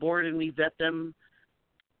to the board, and we vet them.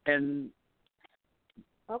 And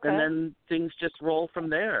then things just roll from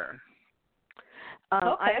there.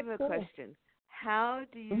 I have a question. How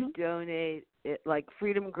do you donate? Like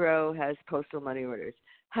Freedom Grow has postal money orders.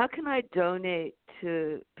 How can I donate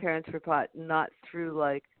to Parents for Pot, not through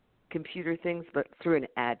like computer things, but through an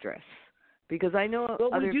address? Because I know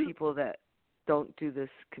other people that don't do this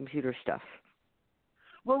computer stuff.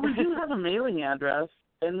 Well, we do have a mailing address,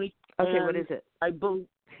 and we. Okay, what is it?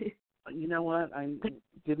 You know what? I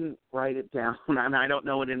didn't write it down, and I don't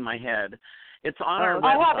know it in my head. It's on our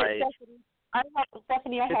website.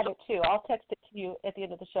 Stephanie, I have it too. I'll text it to you at the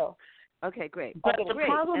end of the show. Okay, great. But the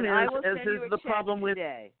problem is, as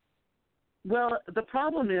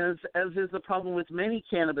is the problem with many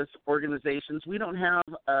cannabis organizations, we don't have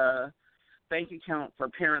a bank account for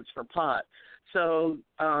Parents for Pot. So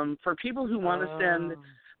for people who want to send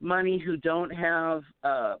money who don't have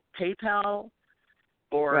PayPal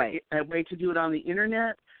or a way to do it on the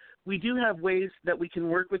Internet, we do have ways that we can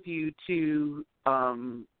work with you to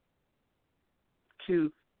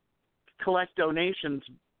collect donations,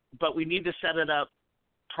 but we need to set it up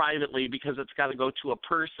privately because it's got to go to a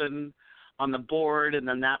person on the board, and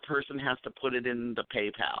then that person has to put it in the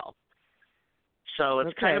PayPal. So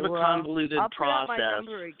it's kind of a convoluted process. I'll put out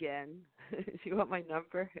my number again. Do you want my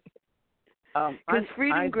number? Because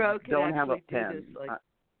Freedom Grow can don't have a do pen. this. Like,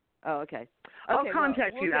 okay. I'll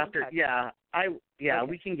contact you after.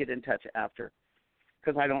 We can get in touch after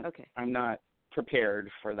because I'm not prepared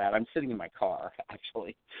for that. I'm sitting in my car,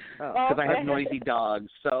 actually, because I have noisy dogs.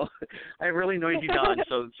 So I have really noisy dogs,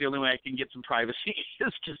 so it's the only way I can get some privacy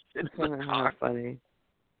is just in the car. Funny.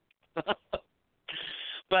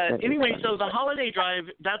 But anyway, so the holiday drive,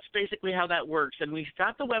 that's basically how that works. And we've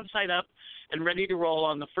got the website up and ready to roll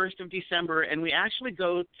on the 1st of December, and we actually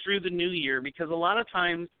go through the new year because a lot of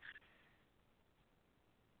times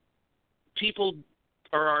people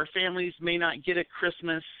or our families may not get a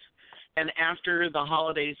Christmas, and after the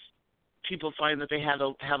holidays, people find that they have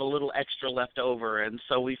a little extra left over. And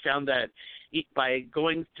so we found that by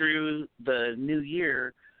going through the new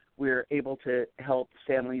year, we're able to help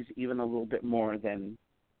families even a little bit more than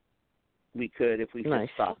we could if we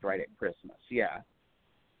just stopped right at Christmas. Yeah.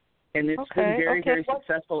 And it's been very, very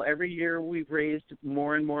successful. Every year we've raised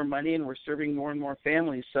more and more money, and we're serving more and more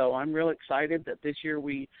families. So I'm real excited that this year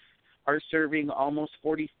we are serving almost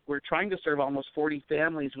 40. We're trying to serve almost 40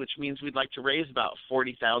 families, which means we'd like to raise about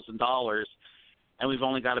 $40,000, and we've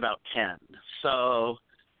only got about 10. So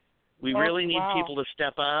we really need people to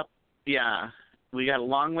step up. Yeah, we got a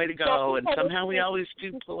long way to go, and somehow we always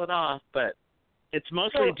do pull it off, but it's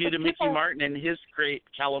mostly due to Mickey Martin and his great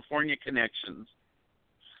California connections.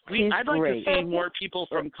 I'd like to see more people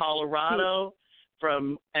from Colorado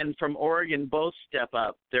from Oregon both step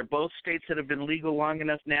up. They're both states that have been legal long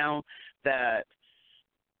enough now that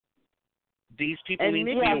these people need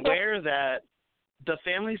to be aware that the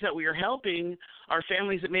families that we are helping are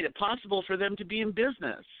families that made it possible for them to be in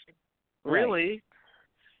business. Right. Really.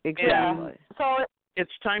 Exactly. And so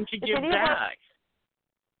it's time to give back.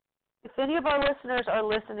 If any of our listeners are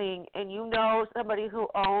listening and you know somebody who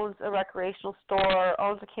owns a recreational store,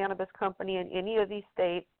 owns a cannabis company in any of these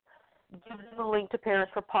states, give them a link to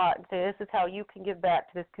Parents for Pot and say, this is how you can give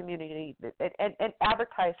back to this community, and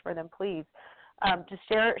advertise for them, please. Just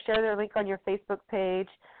share their link on your Facebook page.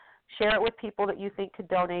 Share it with people that you think could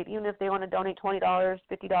donate, even if they want to donate $20, $50.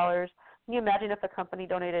 Can you imagine if a company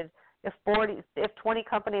donated, if 20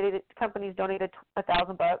 companies donated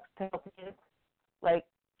 $1,000 to help the kids? Like,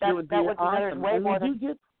 that would be awesome. Way more than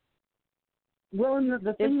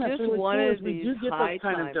the thing that's really cool is we do get those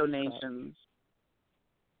kind of donations.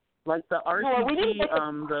 Like the RCT,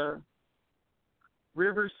 the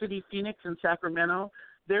River City Phoenix in Sacramento,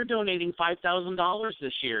 they're donating $5,000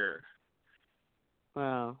 this year.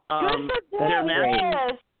 Wow. They're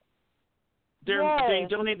matching. They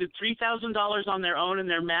donated $3,000 on their own, and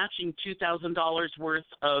they're matching $2,000 worth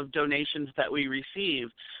of donations that we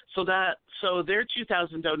receive. So their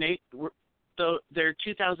their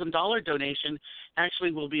 $2,000 donation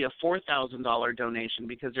actually will be a $4,000 donation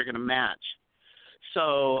because they're going to match.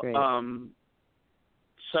 So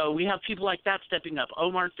so we have people like that stepping up.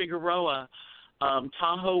 Omar Figueroa,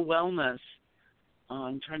 Tahoe Wellness.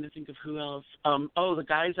 I'm trying to think of who else. The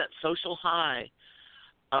guys at Social High.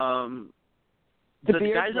 The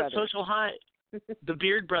guys at Social High, the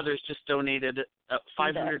Beard Brothers just donated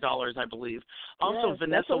 $500, I believe. Also,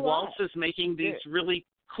 Vanessa Waltz is making these really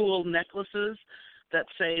cool necklaces that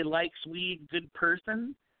say, likes weed, good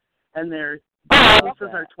person, and their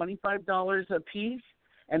necklaces are $25 a piece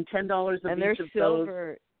and $10 a piece. And they're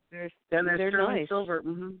silver. They're nice. Silver.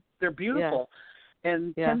 Mm-hmm. They're beautiful. Yeah.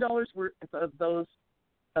 And $10 worth of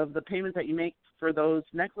the payment that you make for those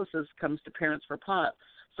necklaces comes to Parents for Pot.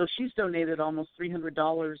 So she's donated almost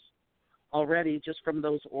 $300 already just from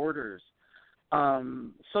those orders.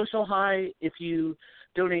 Social High, if you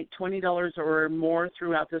donate $20 or more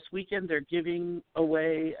throughout this weekend, they're giving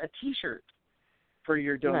away a T-shirt for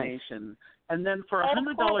your donation. Nice. And then for a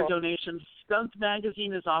 $100 donation, Skunk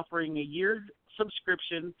Magazine is offering a year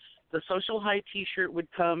subscription. The Social High T-shirt would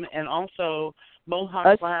come, and also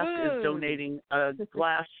Mohawk Glass is donating a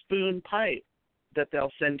glass spoon pipe that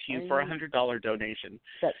they'll send to you for a $100 donation.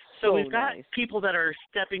 So we've got people that are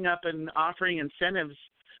stepping up and offering incentives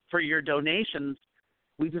for your donations.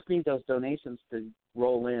 We just need those donations to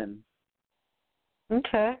roll in.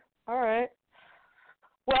 Okay. All right.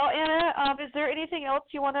 Well, Anna, is there anything else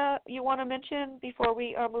you wanna mention before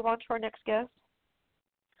we move on to our next guest?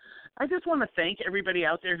 I just want to thank everybody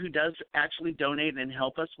out there who does actually donate and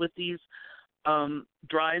help us with these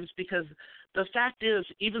drives, because the fact is,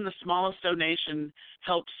 even the smallest donation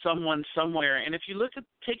helps someone somewhere. And if you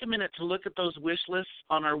take a minute to look at those wish lists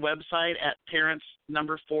on our website at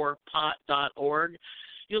parents4pot.org,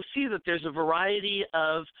 you'll see that there's a variety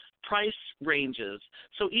of price ranges.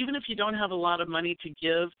 So even if you don't have a lot of money to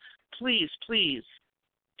give, please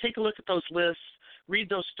take a look at those lists, read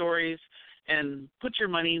those stories, and put your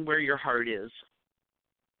money where your heart is.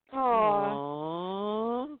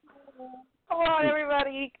 Aww. Come on,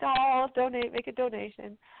 everybody, donate, make a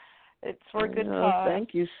donation. It's for a good cause.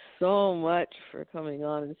 Thank you so much for coming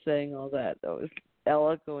on and saying all that. That was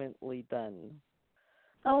eloquently done.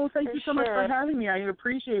 Oh, thank you so much for having me. I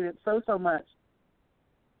appreciate it so much.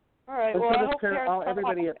 All right. And well, I hope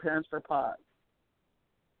everybody at Parents for Pot.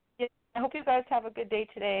 Yeah, I hope you guys have a good day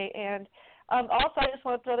today. And also, I just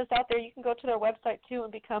want to throw this out there. You can go to their website too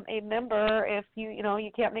and become a member. If you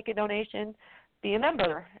can't make a donation, be a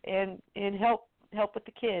member and help with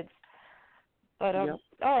the kids. But all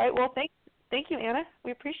right. Well, thank you, Anna.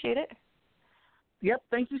 We appreciate it. Yep.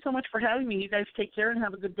 Thank you so much for having me. You guys take care and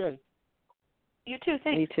have a good day. You too.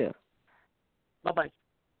 Thanks. Me too. Bye-bye.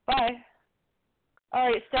 Bye. All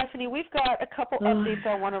right, Stephanie, we've got a couple updates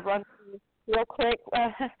I want to run through real quick.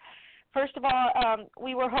 First of all,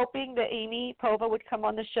 we were hoping that Amy Povah would come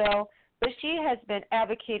on the show, but she has been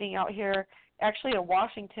advocating out here, actually in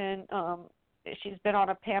Washington, she's been on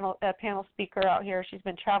a panel speaker out here. She's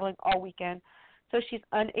been traveling all weekend, so she's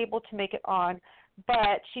unable to make it on.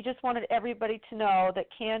 But she just wanted everybody to know that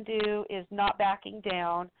CAN-DO is not backing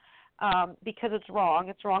down because it's wrong.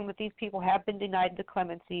 It's wrong that these people have been denied the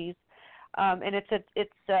clemencies, and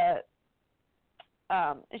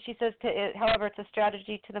she says, however, it's a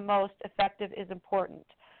strategy to the most effective is important.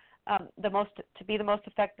 To be the most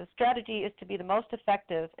effective strategy is to be the most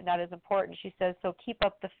effective, and that is important. She says, so keep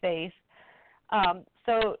up the faith.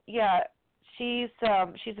 She's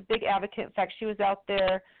a big advocate. In fact, she was out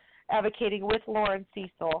there advocating with Lauren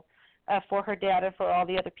Cesal for her dad and for all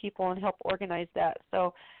the other people and help organize that.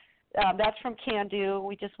 So that's from CAN-DO.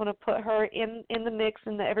 We just want to put her in the mix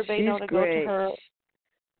and let everybody know to great. go to her.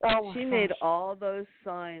 Oh, she made all those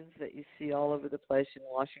signs that you see all over the place in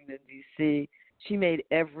Washington, D.C. She made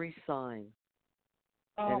every sign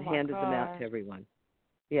and handed them out to everyone.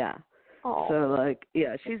 Yeah. Oh. So,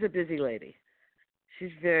 she's a busy lady. She's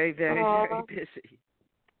very, very, very busy.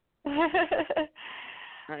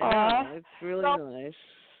 I know. It's really nice.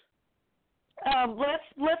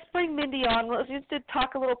 Let's bring Mindy on. Let's just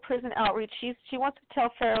talk a little prison outreach. She wants to tell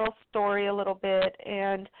Farrell's story a little bit,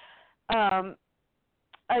 and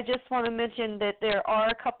I just want to mention that there are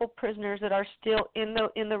a couple prisoners that are still in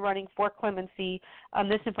the running for clemency.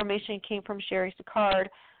 This information came from Sherry Sicard,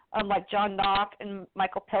 like John Knock and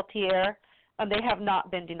Michael Peltier. They have not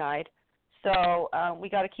been denied. So we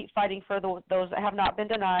got to keep fighting for those that have not been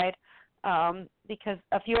denied, because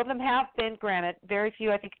a few of them have been granted. Very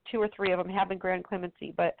few, I think 2 or 3 of them have been granted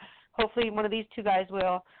clemency, but hopefully one of these 2 guys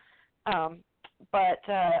will. But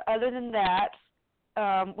other than that,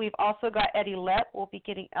 we've also got Eddie Lepp. Will be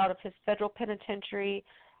getting out of his federal penitentiary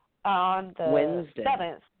on the Wednesday.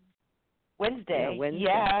 7th. Wednesday. Yeah, Wednesday.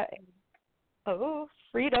 Yeah. Oh,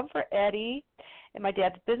 freedom for Eddie. And my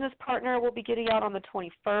dad's business partner will be getting out on the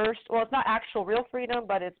 21st. Well, it's not actual real freedom,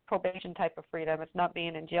 but it's probation type of freedom. It's not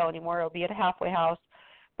being in jail anymore. It'll be at a halfway house.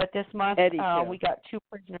 But this month we got 2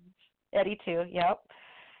 prisoners. Eddie too.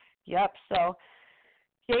 Yep. So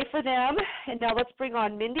yay for them. And now let's bring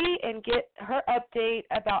on Mindy and get her update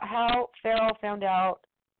about how Farrell found out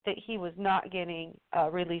that he was not getting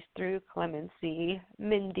released through clemency.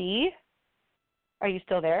 Mindy, are you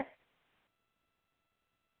still there?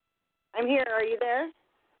 I'm here. Are you there?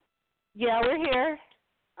 Yeah, we're here.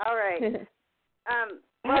 All right.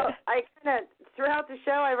 Well, I kind of, throughout the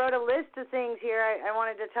show, I wrote a list of things here I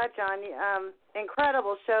wanted to touch on.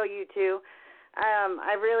 Incredible show, you two.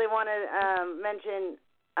 I really want to mention,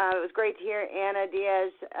 it was great to hear Anna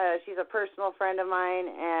Diaz. She's a personal friend of mine,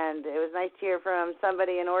 and it was nice to hear from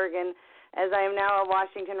somebody in Oregon, as I am now a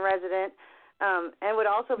Washington resident, and would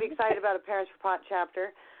also be excited about a Parents for Pot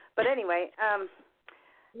chapter. But anyway,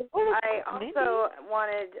 I also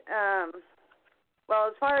wanted,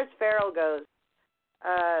 as far as Farrell goes,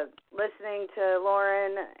 listening to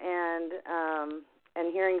Lauren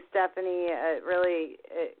and hearing Stephanie,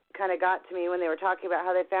 it kind of got to me when they were talking about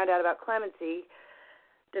how they found out about clemency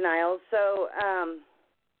denials. So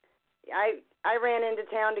I ran into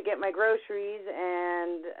town to get my groceries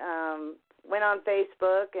and went on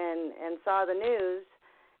Facebook and saw the news.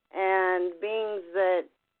 And being that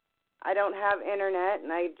I don't have internet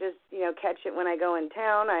and I just, catch it when I go in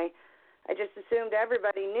town, I just assumed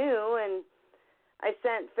everybody knew, and I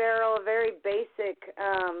sent Farrell a very basic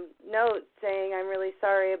note saying I'm really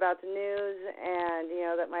sorry about the news and,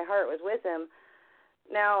 that my heart was with him.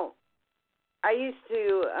 Now, I used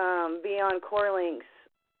to be on Core Links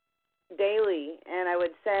daily, and I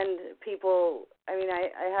would send people,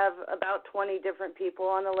 I have about 20 different people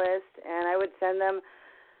on the list, and I would send them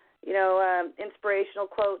inspirational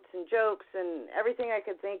quotes and jokes and everything I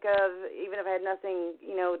could think of. Even if I had nothing,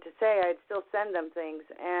 to say, I'd still send them things.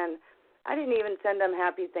 And I didn't even send them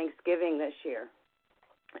Happy Thanksgiving this year.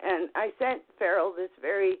 And I sent Farrell this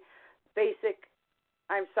very basic,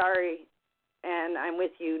 I'm sorry and I'm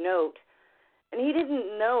with you note. And he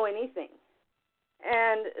didn't know anything.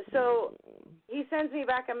 And so he sends me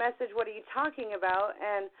back a message, what are you talking about?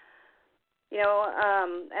 And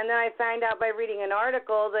and then I find out by reading an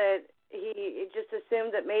article that he just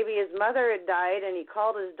assumed that maybe his mother had died, and he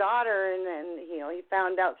called his daughter, and then, he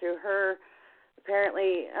found out through her,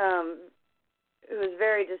 apparently, who was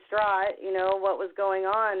very distraught, what was going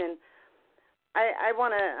on. And I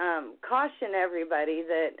want to caution everybody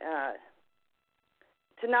that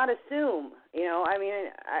to not assume,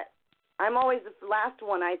 I'm always the last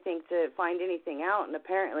one, I think, to find anything out, and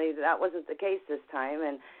apparently that wasn't the case this time.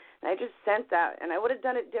 And I just sent that, and I would have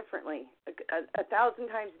done it differently, a 1,000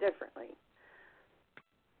 times differently.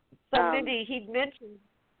 So, Mindy, he mentioned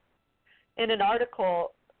in an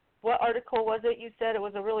article what article was it? You said it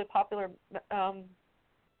was a really popular.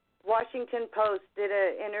 Washington Post did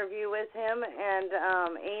an interview with him, and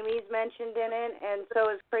Amy's mentioned in it, and so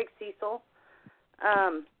is Craig Cesal.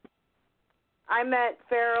 I met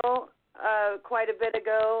Farrell quite a bit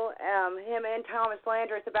ago, him and Thomas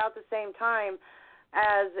Landreth about the same time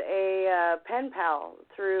as a pen pal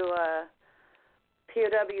through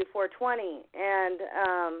POW 420, and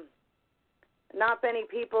not many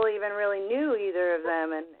people even really knew either of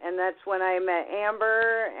them, and that's when I met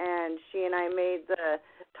Amber, and she and I made the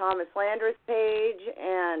Thomas Landreth page,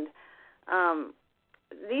 and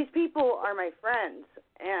these people are my friends,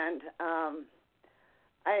 and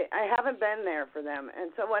I haven't been there for them.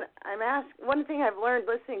 And so when I'm asked, one thing I've learned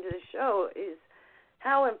listening to the show is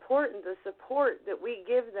how important the support that we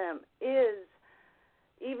give them is,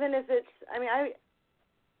 even if it's, I mean,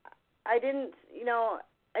 I didn't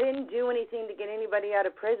do anything to get anybody out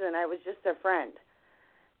of prison. I was just a friend.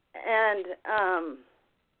 And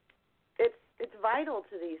it's vital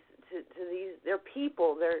to these they're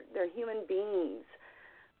people, they're human beings.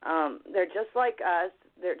 They're just like us.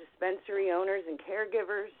 They're dispensary owners and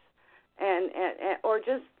caregivers, and or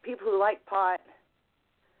just people who like pot,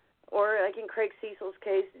 or like in Craig Cecil's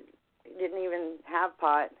case, he didn't even have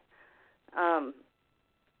pot.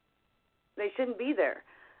 They shouldn't be there.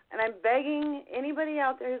 And I'm begging anybody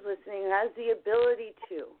out there who's listening who has the ability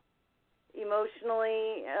to,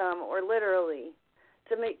 emotionally or literally,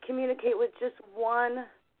 to communicate with just one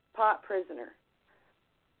pot prisoner.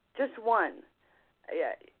 Just one.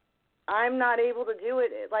 I'm not able to do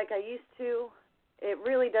it like I used to. It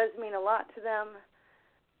really does mean a lot to them,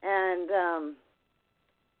 and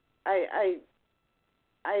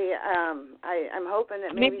I'm hoping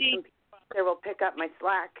that maybe some people out there will pick up my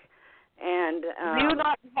slack. And you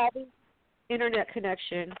not having internet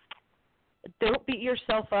connection, don't beat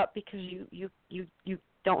yourself up because you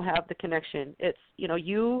don't have the connection. It's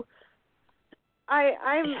you.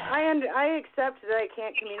 I accept that I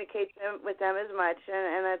can't communicate with them as much,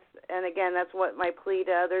 and again that's what my plea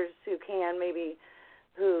to others who can, maybe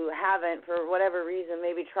who haven't for whatever reason,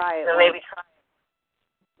 maybe try it.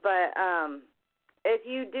 But if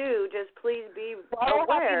you do, just please be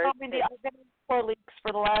aware. I've been in 4 leaks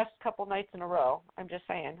for the last couple nights in a row. I'm just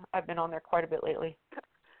saying, I've been on there quite a bit lately.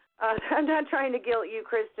 I'm not trying to guilt you,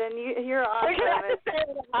 Kristin. You're awesome.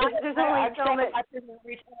 There's only so much.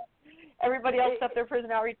 Everybody else up their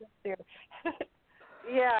prison outreach there.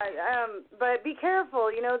 Yeah, but be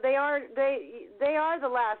careful. They are the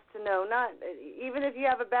last to know. Not even if you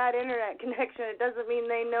have a bad internet connection, it doesn't mean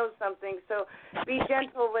they know something. So be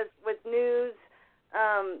gentle with news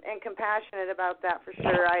and compassionate about that for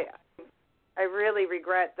sure. I really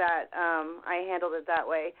regret that I handled it that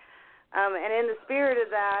way. And in the spirit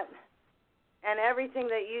of that and everything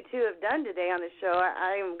that you two have done today on the show,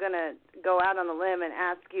 I'm going to go out on a limb and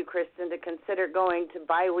ask you, Kristin, to consider going to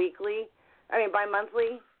bi-monthly.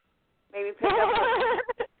 Maybe pick up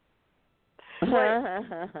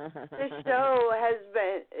this show has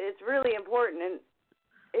been, it's really important, and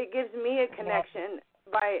it gives me a connection.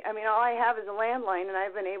 All I have is a landline, and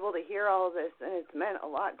I've been able to hear all of this, and it's meant a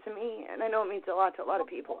lot to me, and I know it means a lot to a lot of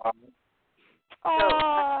people.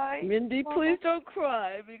 Mindy, please don't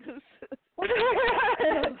cry, because...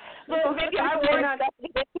 Well, maybe I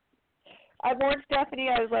warned Stephanie.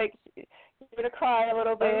 I was like, you're going to cry a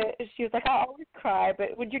little bit. She was like, I always cry,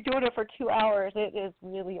 but when you're doing it for 2 hours, it is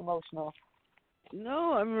really emotional.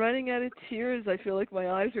 No, I'm running out of tears. I feel like my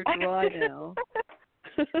eyes are dry now.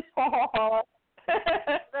 They're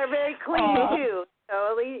very clean too. So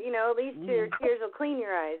at least your tears will clean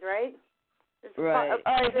your eyes, right? Right.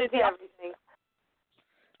 Everything.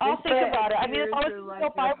 I'll think about it. I mean, if I was to go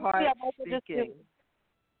bi-weekly, I might as well just do.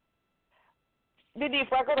 Maybe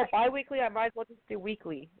if I go to bi-weekly, I might as well just do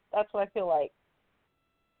weekly. That's what I feel like.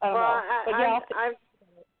 I don't know. But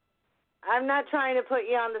I'm not trying to put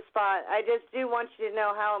you on the spot. I just do want you to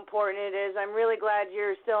know how important it is. I'm really glad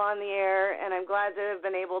you're still on the air, and I'm glad that I've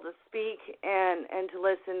been able to speak and to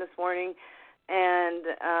listen this morning.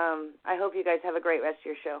 And I hope you guys have a great rest of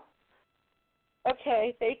your show.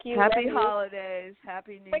 Okay, thank you. Happy holidays.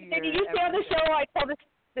 Happy New Year. Mindy, you stay on the show. I told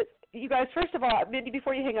this, you guys, first of all, Mindy,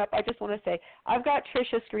 before you hang up, I just want to say, I've got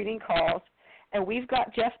Tricia screening calls, and we've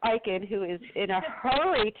got Jeff Eichen, who is in a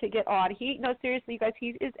hurry to get on. Seriously, you guys,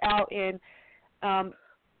 he is out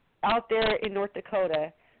there in North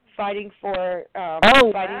Dakota fighting for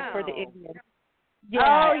for the Indians. Yeah.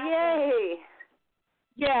 Oh, yay.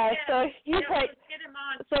 Yeah, so he's like,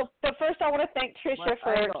 so, but first I want to thank Tricia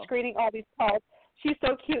for screening all these calls. She's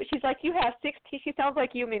so cute. She's like, you have 16. She sounds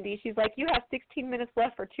like you, Mindy. She's like, you have 16 minutes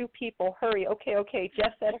left for 2 people. Hurry. Okay.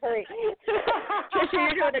 Jeff said hurry. Trisha,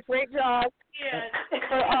 you're doing a great job. Yes.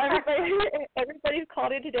 So everybody who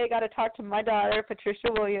called in today got to talk to my daughter,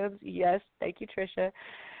 Patricia Williams. Yes, thank you, Trisha.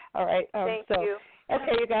 All right. Thank you.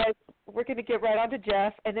 Okay, you guys, we're going to get right on to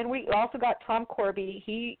Jeff. And then we also got Tom Korby.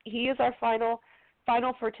 He is our final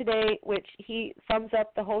for today, which he sums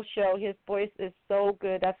up the whole show. His voice is so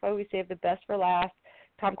good. That's why we saved the best for last.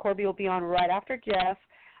 Tom Korby will be on right after Jeff.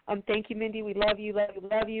 Thank you, Mindy. We love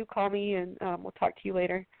you. Call me, and we'll talk to you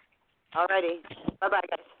later. All righty. Bye-bye,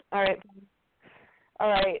 guys. All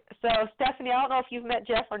right. So, Stephanie, I don't know if you've met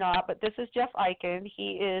Jeff or not, but this is Jeff Eichen.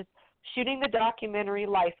 He is shooting the documentary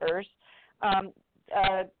Lifers.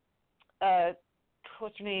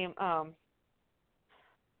 What's her name?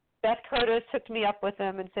 Beth Curtis hooked me up with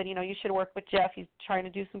him and said, you should work with Jeff. He's trying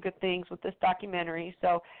to do some good things with this documentary.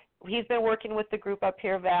 So he's been working with the group up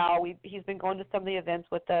here, Val. He's been going to some of the events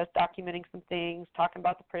with us, documenting some things, talking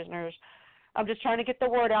about the prisoners. I'm just trying to get the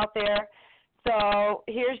word out there. So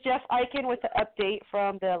here's Jeff Eichen with the update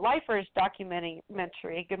from the Lifers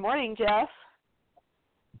documentary. Good morning, Jeff.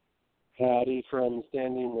 Howdy from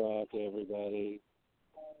Standing Rock, everybody.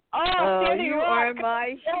 Oh, you Rock. are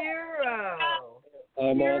my hero.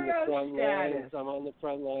 I'm on the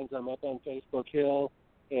front lines. I'm up on Facebook Hill,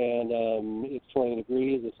 and it's 20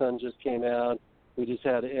 degrees. The sun just came out. We just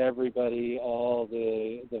had everybody, all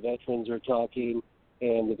the veterans are talking,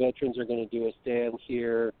 and the veterans are going to do a stand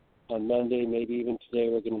here on Monday, maybe even today.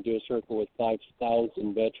 We're going to do a circle with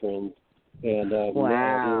 5,000 veterans. And we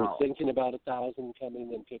were thinking about 1,000 coming,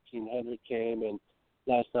 then 1,500 came. And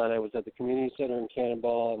last night I was at the community center in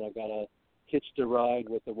Cannonball, and I got a hitched a ride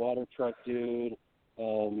with the water truck dude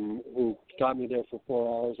who got me there for 4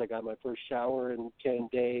 hours. I got my first shower in 10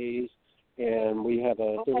 days, and we have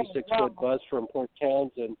a 36-foot bus from Port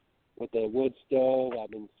Townsend with a wood stove. I've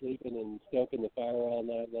been sleeping and stoking the fire all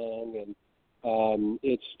night long, and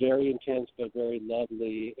it's very intense but very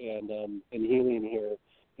lovely and healing here.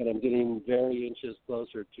 And I'm getting very inches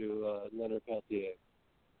closer to Leonard Peltier.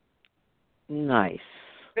 Nice.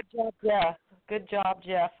 Good job, Jeff. Good job,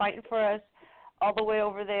 Jeff. Fighting for us all the way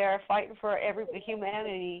over there, fighting for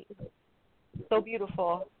humanity. So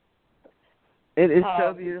beautiful. It is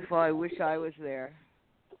so beautiful. I wish I was there.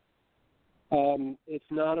 It's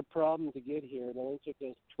not a problem to get here. It only took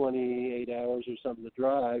us 28 hours or something to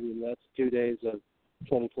drive, and that's 2 days of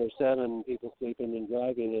 24/7 people sleeping and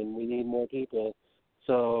driving, and we need more people.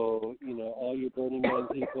 So, all you Burning Man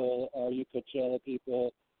people, all you Coachella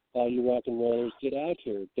people, all you rock and rollers, get out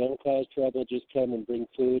here. Don't cause trouble. Just come and bring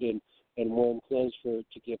food and warm clothes to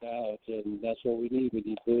give out. And that's what we need. We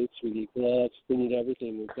need boots. We need gloves. We need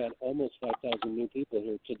everything. We've got almost 5,000 new people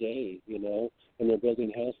here today, and they're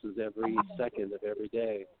building houses every second of every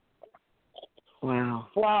day. Wow.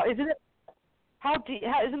 Wow. Isn't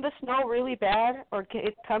the snow really bad, or can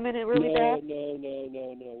it come in really bad?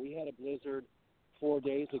 No. We had a blizzard 4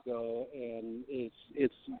 days ago, and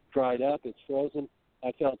it's dried up. It's frozen.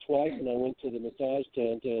 I fell twice, and I went to the massage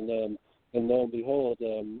tent, and lo and behold,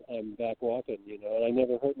 I'm back walking, and I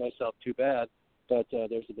never hurt myself too bad, but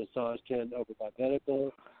there's a massage tent over by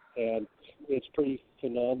Medical, and it's pretty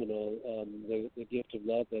phenomenal, the gift of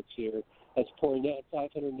love that's here. That's pouring out.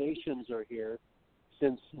 500 nations are here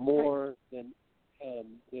since more than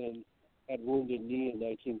at Wounded Knee in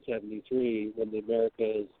 1973 when the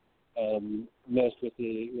Americas messed with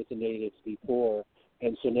the natives before.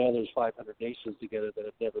 And so now there's 500 nations together that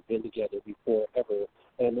have never been together before, ever.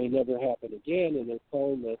 And it may never happen again, and they're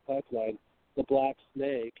calling the pipeline the Black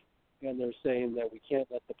Snake, and they're saying that we can't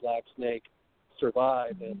let the Black Snake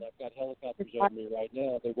survive. And I've got helicopters over me right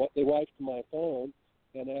now. They wiped my phone,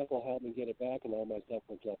 and Apple helped me get it back, and all my stuff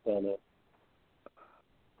was left on it.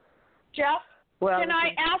 Jeff? Well, can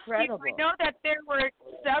I ask you, I know that there were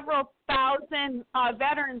several thousand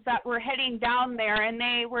veterans that were heading down there, and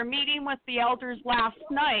they were meeting with the elders last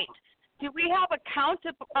night. Do we have a count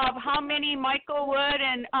of how many Michael Wood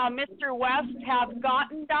and Mr. West have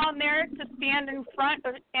gotten down there to stand in front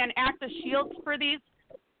and act as shields for these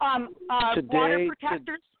water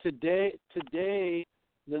protectors? Today,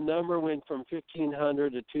 the number went from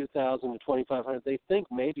 1,500 to 2,000 to 2,500. They think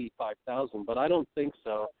maybe 5,000, but I don't think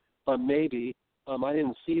so. But maybe. I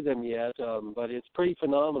didn't see them yet, but it's pretty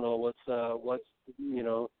phenomenal what's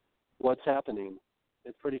happening.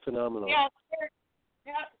 It's pretty phenomenal. Yeah,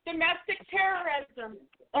 domestic terrorism.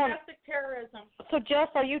 Terrorism. So, Jeff,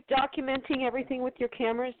 are you documenting everything with your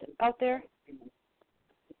cameras out there?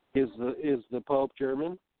 Is the Pope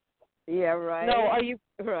German? Yeah, right. No, are you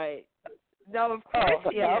right? No, of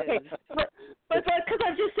course. Yeah, okay. But because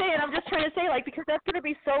I'm just trying to say, like, because that's going to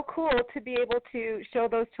be so cool to be able to show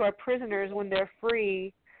those to our prisoners when they're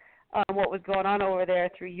free, what was going on over there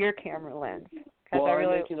through your camera lens. Well, I'm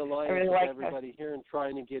making alliance with everybody here and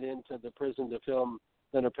trying to get into the prison to film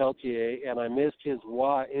Leonard Peltier, and I missed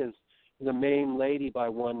the main lady by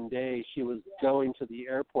one day. She was going to the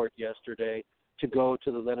airport yesterday to go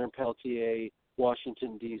to the Leonard Peltier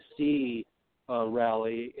Washington, D.C.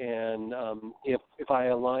 Rally, and if I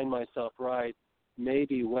align myself right,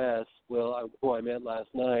 maybe Wes, who I met last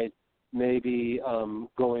night, may be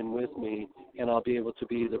going with me, and I'll be able to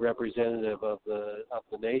be the representative of the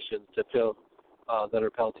nation to film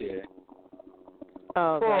Leonard Peltier.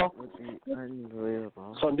 Oh, cool. That would be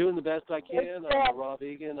unbelievable. So I'm doing the best I can. I'm a raw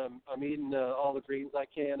vegan. I'm eating all the greens I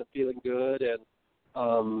can. I'm feeling good, and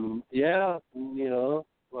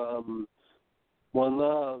one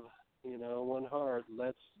love, one heart.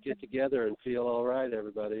 Let's get together and feel all right,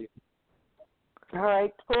 everybody. All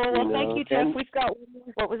right, cool. Well, thank you, Jeff. We've got,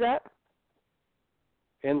 what was that?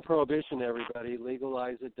 End prohibition, everybody.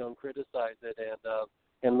 Legalize it. Don't criticize it,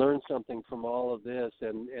 and learn something from all of this.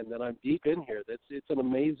 And then I'm deep in here. It's an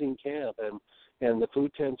amazing camp, and the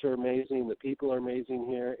food tents are amazing. The people are amazing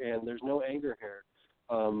here, and there's no anger here.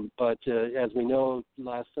 But as we know,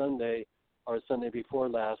 last Sunday or Sunday before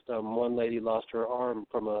last, one lady lost her arm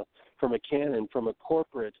from a cannon from a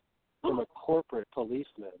corporate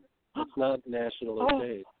policeman. It's not national or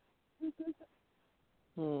state.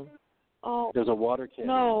 Oh. There's a water cannon.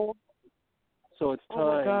 No. So it's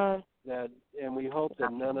time that, and we hope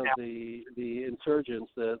that none of the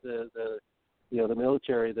insurgents, the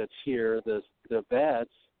military that's here, the vets,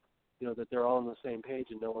 that they're all on the same page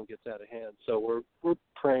and no one gets out of hand. So we're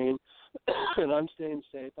praying, and I'm staying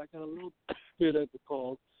safe. I got a little bit of the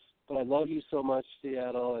cold, but I love you so much,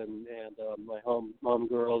 Seattle, and my home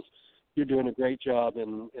girls. You're doing a great job,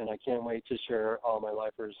 and I can't wait to share all my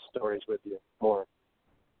lifers' stories with you more.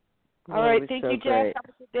 All right, thank you, Jeff. Have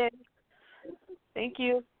a good day. Thank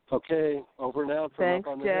you. Okay, over and out from Thanks,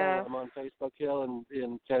 up on the Jeff. hill. I'm on Facebook Hill and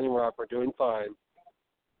in Canyon Rock. We're doing fine.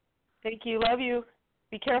 Thank you. Love you.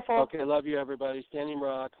 Be careful. Okay, love you, everybody. Standing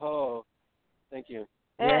Rock. Ho. Thank you.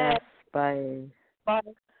 Yes, bye. Bye.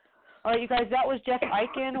 All right, you guys, that was Jeff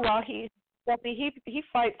Eichen. While he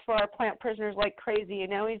fights for our plant prisoners like crazy, and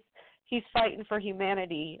now he's fighting for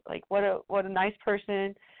humanity. Like, what a nice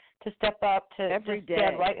person to step up to every day,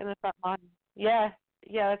 stand right in the front line. Yeah,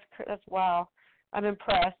 that's wow. I'm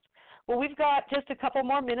impressed. Well, we've got just a couple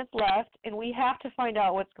more minutes left, and we have to find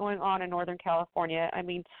out what's going on in Northern California. I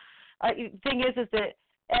mean, the thing is that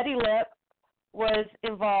Eddie Lipp was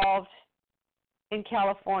involved in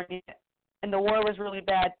California, and the war was really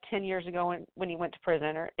bad 10 years ago when he went to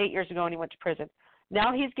prison, or 8 years ago when he went to prison.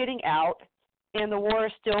 Now he's getting out, and the war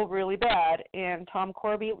is still really bad. And Tom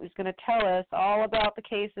Korby is going to tell us all about the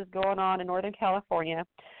cases going on in Northern California,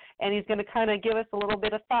 and he's going to kind of give us a little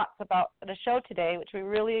bit of thoughts about the show today, which we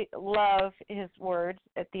really love his words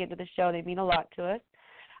at the end of the show. They mean a lot to us.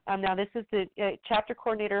 Now, this is the chapter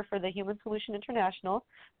coordinator for the Human Solution International,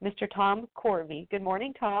 Mr. Tom Korby. Good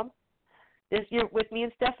morning, Tom. You're with me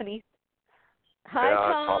and Stephanie. Hi,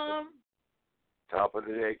 Tom. Top of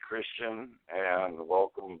the day, Christian, and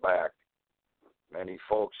welcome back. Many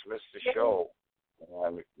folks missed the show,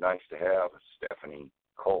 and nice to have Stephanie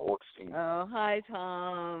co-hosting. Oh, hi,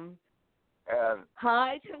 Tom. And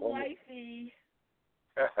hi to Wifey.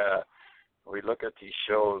 We look at these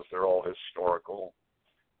shows, they're all historical,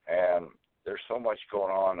 and there's so much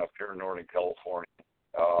going on up here in Northern California.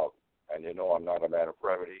 And I'm not a man of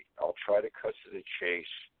brevity. I'll try to cut to the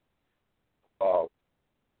chase. I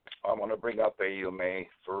want to bring up AUMA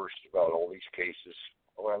first about all these cases.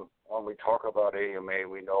 When we talk about AUMA,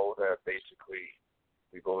 we know that basically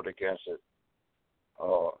we vote against it.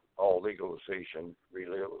 All legalization,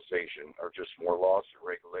 relegalization are just more laws and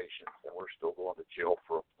regulations, and we're still going to jail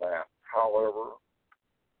for a plant. However,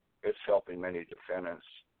 it's helping many defendants,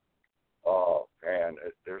 and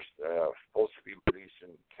there's supposed to be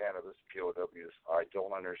releasing cannabis POWs. I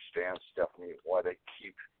don't understand, Stephanie, why they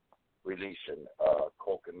keep releasing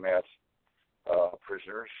coke and meth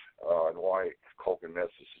prisoners, and why coke and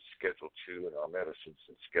meth is in Schedule 2 and our medicines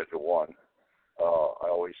in Schedule 1. I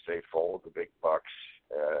always say follow the big bucks.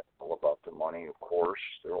 All about the money, of course.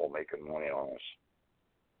 They're all making money on us.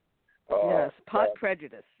 Yes, pot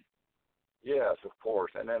prejudice. Yes, of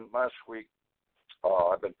course. And then last week,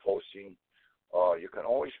 I've been posting. You can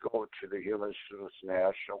always go to the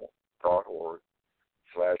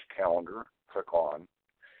humansolutionnational.org/calendar. Click on.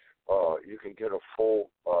 You can get a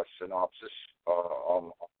full synopsis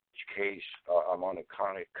on each case. I'm on a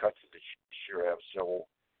kind of cut to the chase here. I have several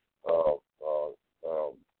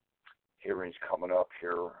hearings coming up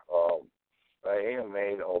here. The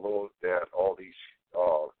AMA, although that all these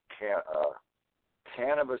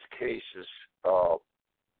cannabis cases,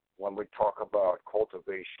 when we talk about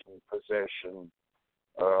cultivation, possession,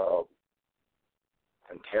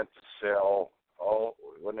 intent to sell,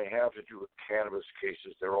 when they have to do with cannabis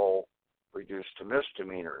cases, they're all reduced to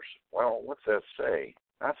misdemeanors. Well, what's that say?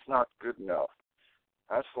 That's not good enough.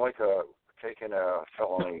 That's like taking a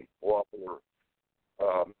felony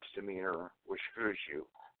misdemeanor, which screws you.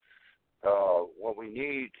 What we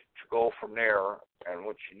need to go from there, and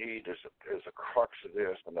what you need is a crux of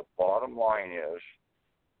this, and the bottom line is,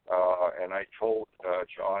 and I told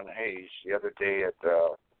John Hayes the other day at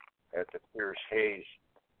the Pierce Hayes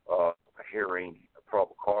hearing,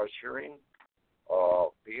 probable cause hearing,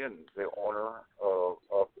 being the owner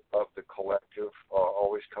of the collective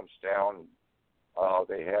always comes down.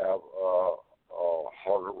 They have a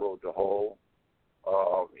harder road to hoe.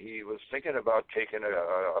 He was thinking about taking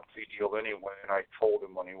a plea deal anyway, and I told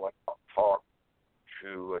him when he went to talk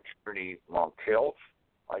to Attorney Monkelt,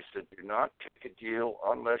 I said, do not take a deal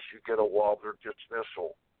unless you get a Wobbler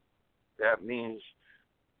dismissal. That means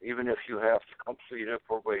even if you have to complete a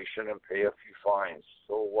probation and pay a few fines,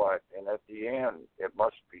 so what? And at the end, it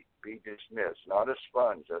must be dismissed, not a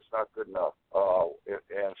sponge. That's not good enough.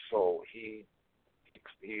 And so he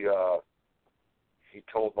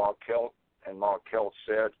told Monkelt, and Monkelt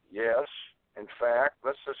said, yes, in fact,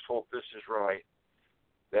 let's just hope this is right,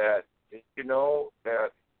 that you know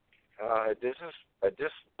that a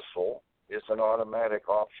dismissal is an automatic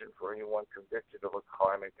option for anyone convicted of a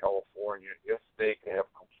crime in California if they have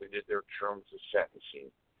completed their terms of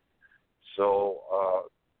sentencing. So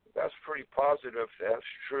that's pretty positive. That's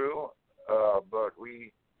true, but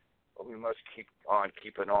we must keep on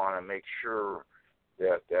keeping on and make sure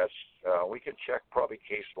that's we can check probably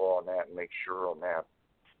case law on that and make sure on that.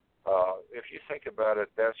 If you think about it,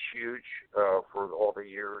 that's huge for all the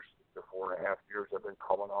years, the 4.5 years I've been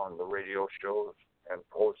coming on the radio shows and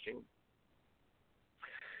posting.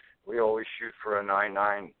 We always shoot for a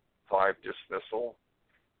 995 dismissal.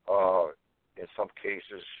 In some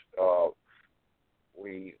cases,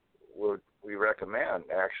 we recommend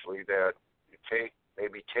actually that you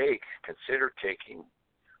consider taking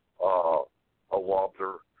a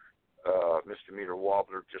Wobbler, misdemeanor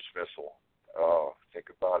Wobbler dismissal. Think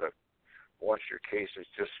about it. Once your case is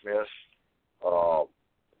dismissed,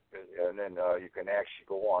 and then you can actually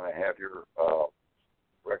go on and have your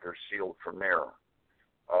record sealed from there.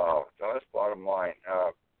 So that's bottom line.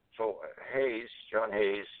 So Hayes, John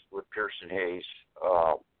Hayes with Pearson Hayes,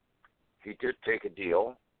 he did take a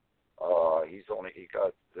deal. He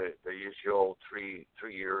got the usual three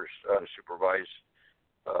years supervised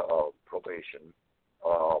probation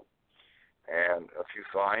and a few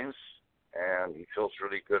fines, and he feels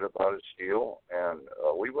really good about his deal. And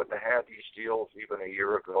we wouldn't have had these deals even a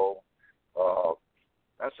year ago.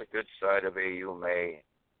 That's a good side of AUMA.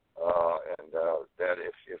 And that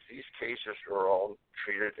if these cases are all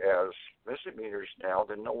treated as misdemeanors now,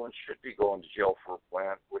 then no one should be going to jail for a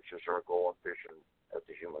plant, which is our goal and vision at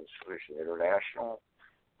the Human Solution International.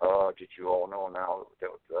 Did you all know now that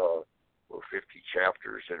we're 50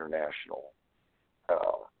 chapters international?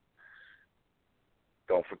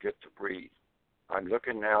 Don't forget to breathe. I'm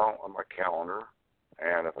looking now on my calendar,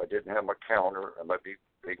 and if I didn't have my calendar and my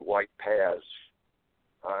big white pads,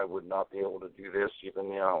 I would not be able to do this even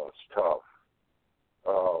now. It's tough.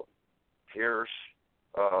 Pierce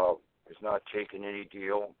is not taking any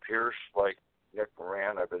deal. Pierce, like Nick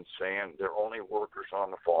Moran, I've been saying, they're only workers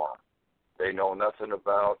on the farm. They know nothing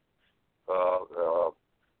about the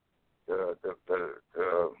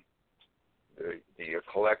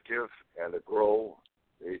collective and the grow.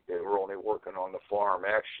 They were only working on the farm.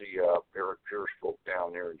 Actually, Barrett Pierce broke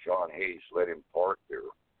down there, and John Hayes let him park there.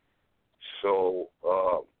 So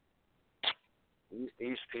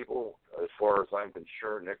these people, as far as I'm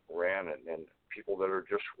concerned, Nick Moran and people that are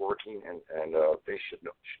just working, and they should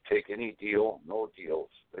take any deal, no deals.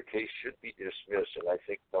 The case should be dismissed, and I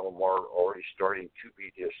think some of them are already starting to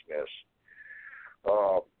be dismissed.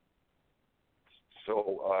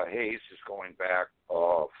 So Hayes is going back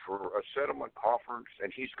for a settlement conference,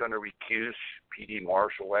 and he's going to recuse PD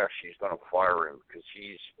Marshall. Actually, he's going to fire him because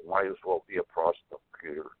he might as well be a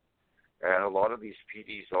prosecutor. And a lot of these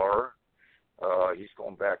PDs are. He's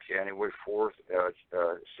going back January 4th,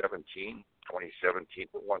 2017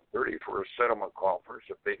 to 1:30 for a settlement conference.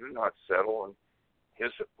 If they do not settle and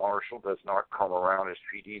his marshal does not come around as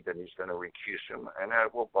PD, then he's going to recuse him, and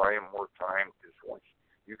that will buy him more time because once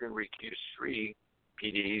you can recuse 3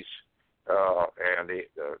 PDs, and the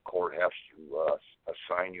court has to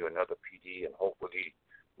assign you another PD, and hopefully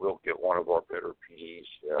we'll get one of our better PDs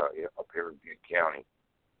up here in Butte County.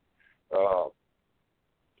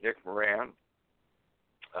 Nick Moran.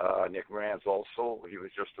 Nick Moran's also, he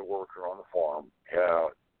was just a worker on the farm.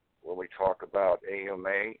 When we talk about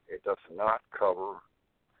AMA, it does not cover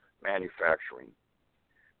manufacturing.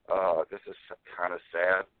 This is kind of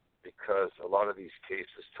sad because a lot of these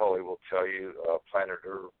cases, Tully will tell you, Planet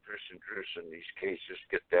Herb, Drusen, these cases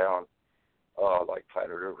get down like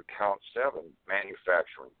Planet Herb Count 7,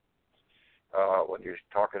 manufacturing. When you're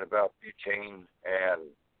talking about butane and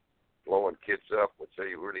blowing kids up, which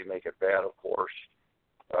they really make it bad, of course,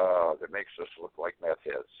 that makes us look like meth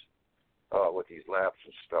heads with these labs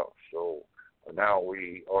and stuff. So now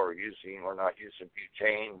we're not using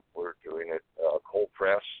butane, we're doing it cold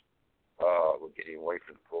press. We're getting away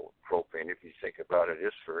from propane. If you think about it,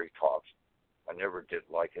 it's very toxic. I never did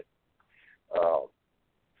like it.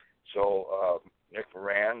 Nick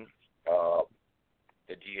Moran,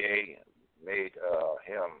 the DA made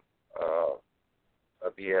him a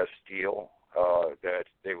BS deal that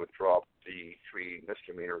they would drop the 3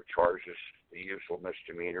 misdemeanor charges, the usual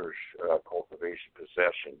misdemeanors, cultivation,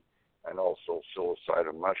 possession, and also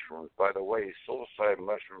psilocybin mushrooms. By the way, psilocybin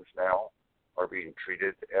mushrooms now are being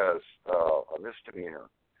treated as a misdemeanor,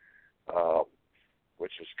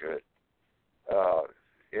 which is good.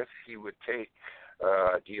 If he would take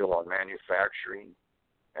a deal on manufacturing,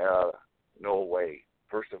 no way.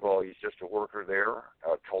 First of all, he's just a worker there.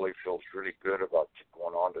 Tully feels really good about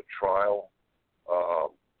going on to trial.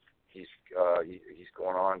 He's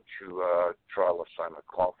going on to trial assignment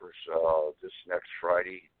conference this next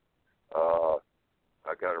Friday.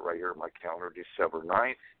 I got it right here on my calendar, December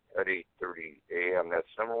 9th at 8:30 a.m.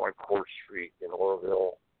 That's number 1 Court Street in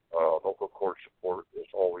Oroville. Local court support is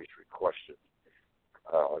always requested.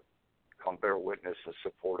 Come bear witness in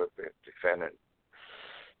support of the defendant.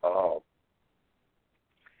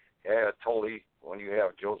 Tully, when you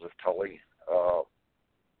have Joseph Tully,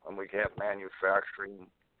 when we have manufacturing,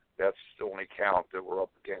 that's the only count that we're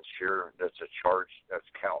up against here. That's a charge. That's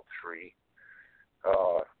count 3.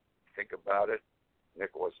 Think about it.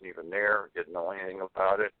 Nick wasn't even there, didn't know anything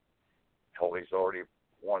about it. Tully's already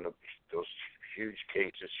won those huge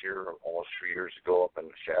cases here almost 3 years ago up in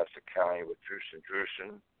Shasta County with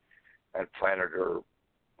Drusen and Planet Herb,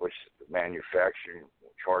 which the manufacturing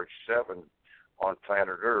charge 7 on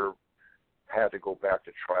Planet Herb, had to go back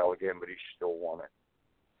to trial again, but he still won it.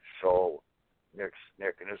 So Nick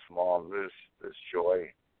and his mom, Liz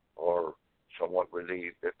Joy, are somewhat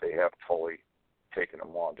relieved that they have Tully taking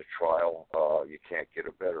him on to trial. You can't get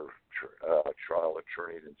a better trial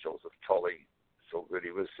attorney than Joseph Tully. So good.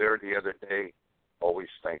 He was there the other day. Always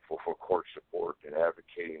thankful for court support and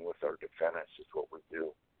advocating with our defendants is what we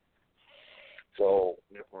do. So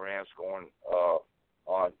Nick Moran's going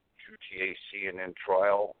on to TAC and then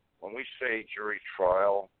trial. When we say jury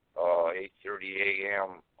trial, 8:30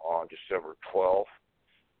 a.m. on December 12th,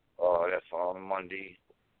 that's on Monday.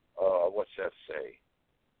 What's that say?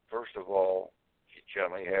 First of all, you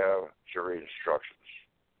generally have jury instructions.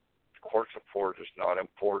 Court support is not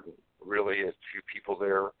important. Really, it's 2 people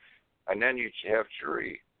there. And then you have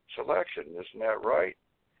jury selection. Isn't that right?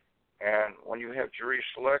 And when you have jury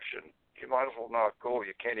selection, you might as well not go.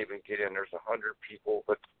 You can't even get in. There's 100 people,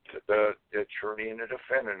 but the attorney and the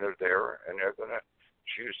defendant are there, and they're going to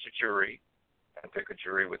choose the jury and pick a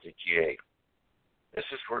jury with the GA. This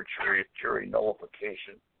is where jury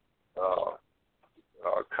nullification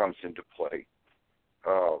comes into play.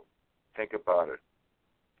 Think about it.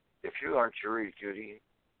 If you are on jury duty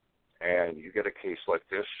and you get a case like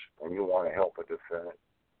this and you want to help a defendant,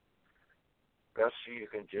 best thing you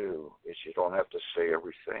can do is you don't have to say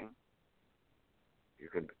everything. You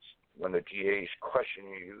can, when the DA is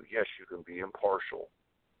questioning you, yes, you can be impartial.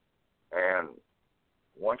 And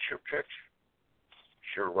once you're picked,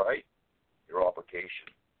 you're right, your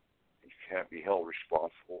obligation. You can't be held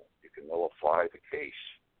responsible. You can nullify the case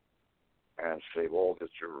and save all the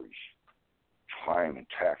jury's time and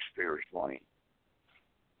taxpayers' money.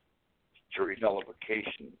 Jury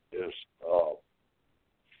nullification is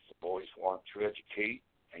always want to educate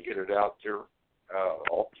and get it out there.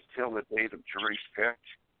 Until the day the jury's picked,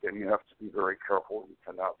 then you have to be very careful. You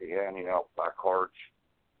cannot be handing out placards,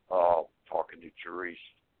 talking to juries,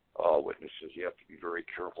 witnesses. You have to be very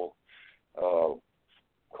careful.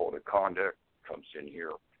 Code of conduct comes in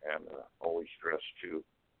here, and always dress too.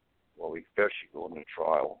 Well, especially going to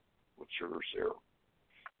trial with jurors there.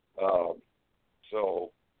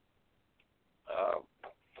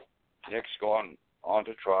 Nick's gone on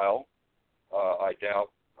to trial. I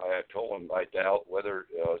had told him I doubt whether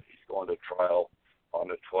he's going to trial on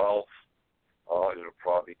the 12th. It'll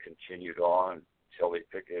probably continue on until they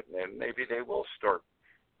pick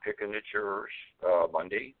jurors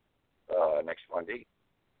Monday, next Monday,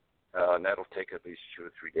 and that'll take at least 2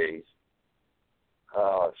 or 3 days.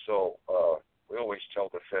 So we always tell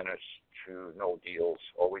defendants to no deals,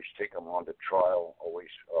 always take them on to trial, always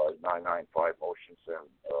 995 motions, and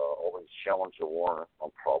always challenge the warrant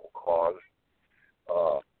on probable cause.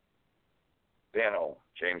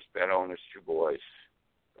 James Benno and his 2 boys.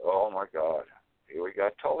 Oh my God, here we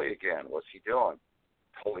got Tully again. What's he doing?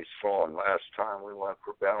 Tully's throwing. Last time we went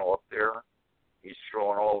for Benno up there, he's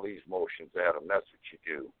throwing all these motions at him. That's what you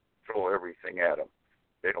do. Throw everything at him.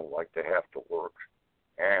 They don't like to have to work.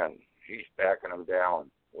 And he's backing them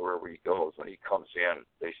down wherever he goes. When he comes in,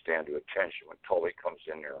 they stand to attention. When Tully comes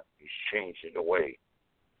in there, he's changing the way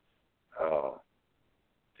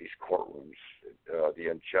these courtrooms, the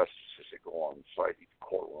injustices that go on inside these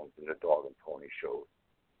courtrooms and the dog and pony shows.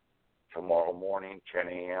 Tomorrow morning, 10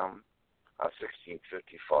 a.m.,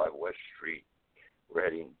 1655 West Street,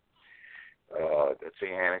 Reading. That's the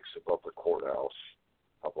annex above the courthouse.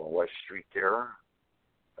 Up on West Street there.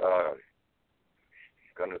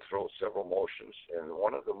 Going to throw several motions, and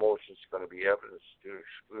one of the motions is going to be evidence to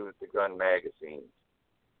exclude the gun magazines.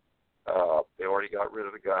 They already got rid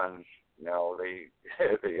of the guns. Now they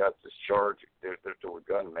got this charge. There were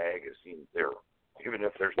gun magazines there, even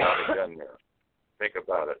if there's not a gun there. Think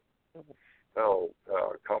about it. So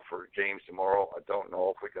come for James tomorrow. I don't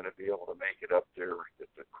know if we're going to be able to make it up there.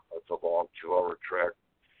 It's a long 2-hour trek,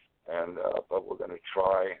 and but we're going to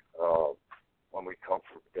try. When we come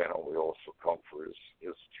for Benno, we also come for his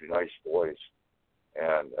 2 nice boys.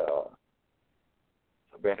 And I'll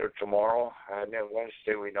be there tomorrow. And then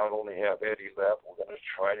Wednesday, we not only have Eddie left, we're going to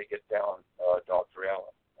try to get down Dr.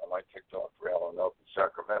 Allen. I might pick Dr. Allen up in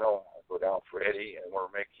Sacramento. I'll go down for Eddie, and we're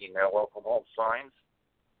making welcome home signs.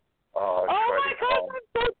 Oh, my God, I'm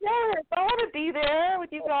so jealous. I want to be there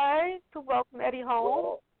with you guys to welcome Eddie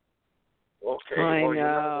home. Well, okay. I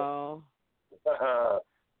know.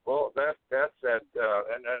 Well, that's that,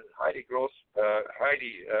 and then Heidi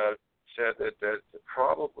said that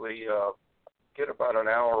probably get about an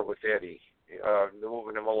hour with Eddie,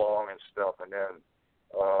 moving him along and stuff, and then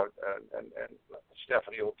and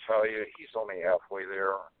Stephanie will tell you he's only halfway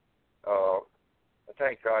there.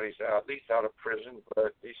 Thank God he's at least out of prison,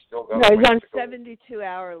 but he's still got. No, he's on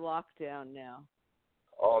 72-hour lockdown now.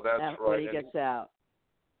 Oh, that's right. When he gets out.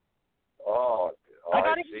 Oh, I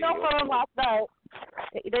got an email from him last night.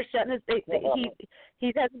 They're shutting his.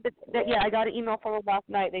 He hasn't been. Yeah, I got an email from him last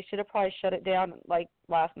night. They should have probably shut it down like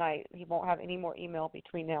last night. He won't have any more email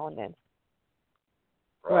between now and then.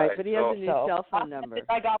 Right, but he has a new cell phone number.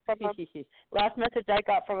 Last message I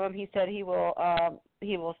got from him, he said he will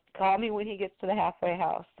call me when he gets to the halfway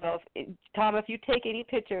house. So, Tom, if you take any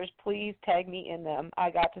pictures, please tag me in them.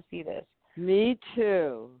 I got to see this. Me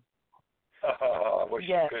too. I wish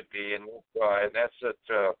it could be, and that's at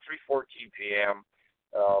 3:14 p.m.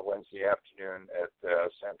 Wednesday afternoon at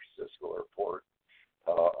San Francisco Airport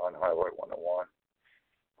on Highway 101.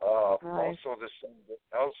 Nice.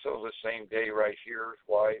 Also the same day right here is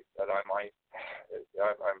why that I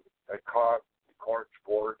caught the court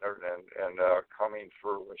sport and coming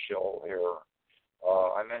for Michelle here.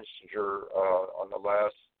 I mentioned her on the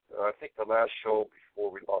last show before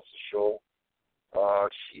we lost the show.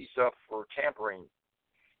 She's up for tampering.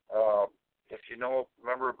 If you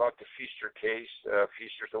remember about the Fischer case,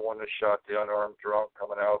 Fischer's the one that shot the unarmed drunk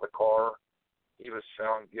coming out of the car. He was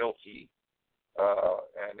found guilty,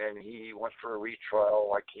 and then he went for a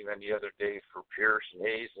retrial. I came in the other day for Pierce and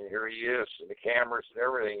Hayes, and here he is, and the cameras and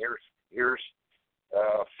everything. Here's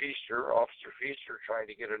Fischer, Officer Fischer, trying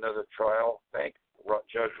to get another trial. Thank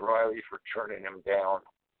Judge Riley for turning him down,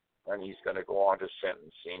 and he's going to go on to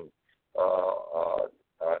sentencing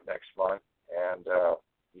next month, and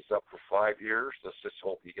he's up for 5 years. Let's just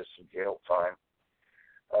hope he gets some jail time.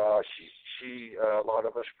 A lot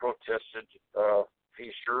of us protested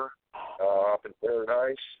Fischer up in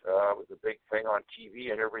Paradise. It was a big thing on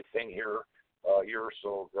TV and everything here a year or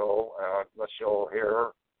so ago. Michelle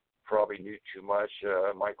O'Hare probably knew too much.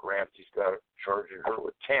 Mike Ramsey's got charging her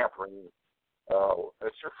with tampering.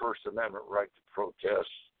 It's her First Amendment right to protest,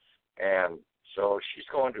 and so she's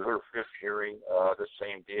going to her 5th hearing the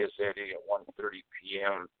same day as Eddie at 1:30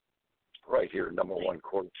 p.m. right here, number 1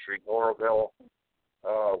 Court Street, Oroville.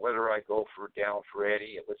 Whether I go down for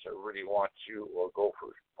Eddie, which I really want to, or go for,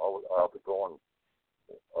 I'll be going.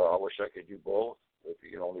 I wish I could do both. If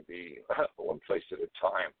you can only be one place at a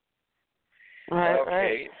time.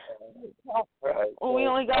 Okay. Right. Well, we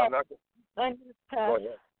only got 9 minutes past.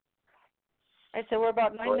 I said we're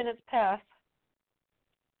about 9 minutes past.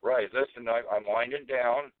 Right. Listen, I'm winding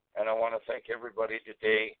down, and I want to thank everybody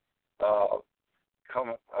today.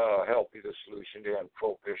 help be the solution to end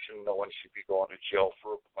prohibition. No one should be going to jail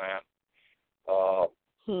for a plant.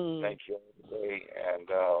 Thank you today, and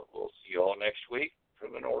we'll see you all next week for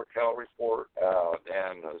the NorCal Report.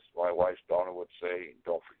 And as my wife Donna would say,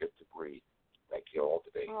 don't forget to breathe. Thank you all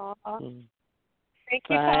today. Thank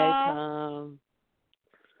you, Bye, Tom.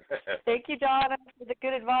 Thank you, Donna, for the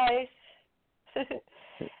good advice.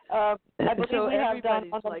 I believe so we have done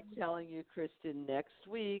everybody's like telling you, Kristin, next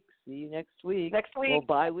week. See you next week. Next week. Well,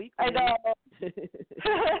 bi-weekly. I know.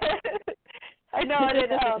 I know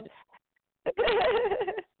it.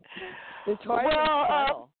 It's hard to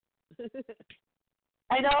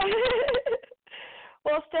I know.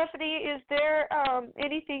 Well, Stephanie, is there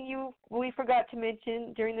anything we forgot to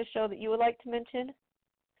mention during the show that you would like to mention?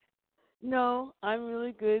 No, I'm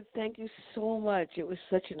really good. Thank you so much. It was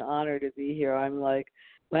such an honor to be here. I'm like,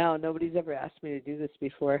 wow, nobody's ever asked me to do this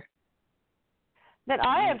before. Then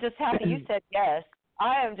I am just happy you said yes.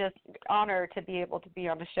 I am just honored to be able to be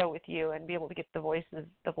on the show with you and be able to get the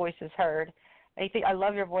voices heard. I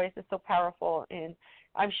love your voice. It's so powerful, and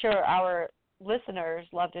I'm sure our listeners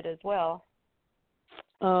loved it as well.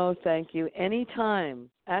 Oh, thank you.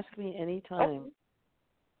 Anytime. Ask me anytime.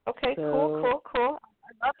 Okay, cool.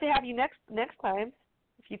 I'd love to have you next time,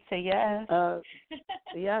 if you'd say yes.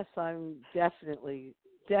 Yes, I'm definitely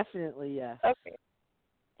yes. Okay.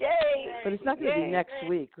 Yay! But it's not going to be next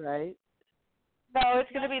week, right? No,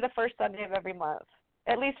 it's going to be the first Sunday of every month,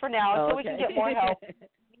 at least for now, until we can get more help.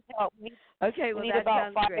 Okay, well, that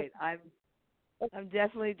sounds great. I'm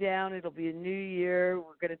definitely down. It'll be a new year.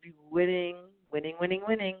 We're going to be winning.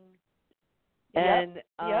 And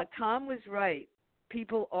Tom was right.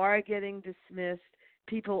 People are getting dismissed.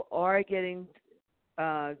 People are getting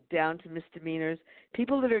down to misdemeanors.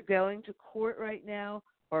 People that are going to court right now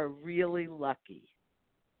are really lucky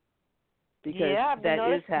because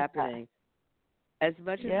that is happening. As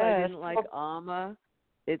much as I didn't like Alma,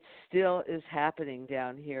 it still is happening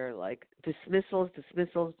down here, like dismissals.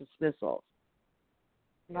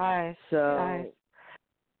 Nice. So,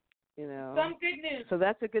 some good news. So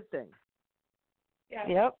that's a good thing. Yeah.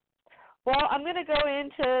 Yep. Well, I'm going to go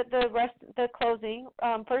into the closing.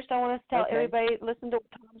 First, I want to tell everybody, listen to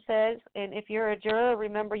what Tom says, and if you're a juror,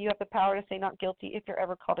 remember you have the power to say not guilty if you're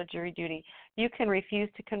ever called to jury duty. You can refuse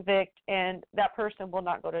to convict, and that person will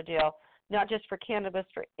not go to jail, not just for cannabis,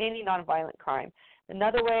 for any nonviolent crime.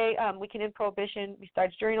 Another way we can end prohibition,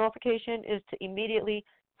 besides jury nullification, is to immediately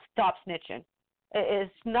stop snitching. It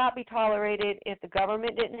is not be tolerated. If the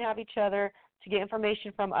government didn't have each other to get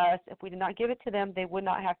information from us, if we did not give it to them, they would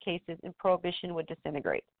not have cases, and prohibition would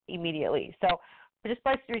disintegrate immediately. So just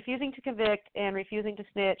by refusing to convict and refusing to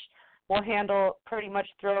snitch, we'll pretty much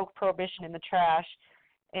throw prohibition in the trash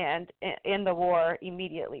and end the war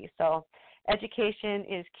immediately. So education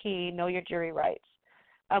is key. Know your jury rights.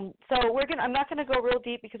 I'm not going to go real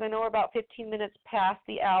deep because I know we're about 15 minutes past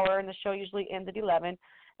the hour, and the show usually ends at 11.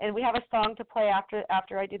 And we have a song to play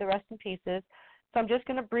after I do the rest in pieces. So I'm just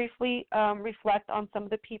going to briefly reflect on some of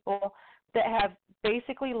the people that have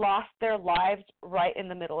basically lost their lives right in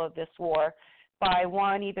the middle of this war by,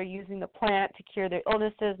 one, either using the plant to cure their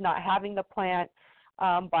illnesses, not having the plant,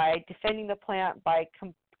 by defending the plant, by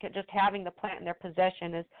just having the plant in their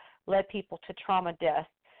possession has led people to trauma death.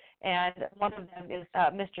 And one of them is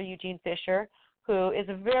Mr. Eugene Fischer, who is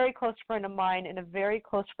a very close friend of mine and a very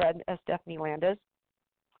close friend of Stephanie Landa's.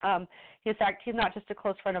 In fact, he's not just a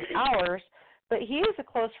close friend of ours, but he is a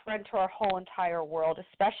close friend to our whole entire world,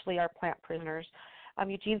 especially our plant prisoners.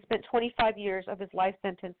 Eugene spent 25 years of his life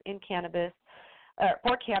sentence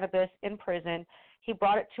for cannabis in prison. He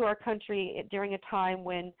brought it to our country during a time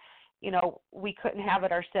when, we couldn't have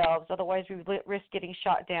it ourselves. Otherwise, we would risk getting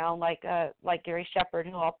shot down like Gary Shephard,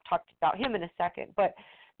 who I'll talk about him in a second. But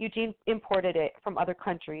Eugene imported it from other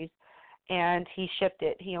countries, and he shipped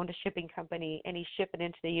it. He owned a shipping company, and he shipped it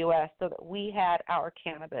into the U.S. so that we had our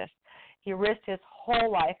cannabis. He risked his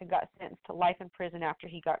whole life and got sentenced to life in prison after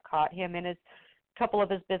he got caught. Him and a couple of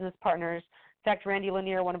his business partners. In fact, Randy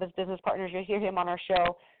Lanier, one of his business partners, you'll hear him on our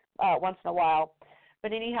show once in a while.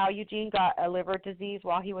 But anyhow, Eugene got a liver disease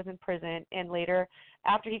while he was in prison, and later,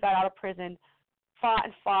 after he got out of prison,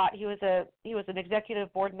 fought. He was an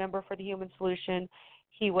executive board member for the Human Solution.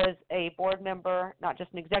 He was a board member, not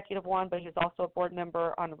just an executive one, but he was also a board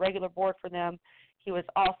member on a regular board for them. He was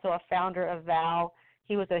also a founder of VOW.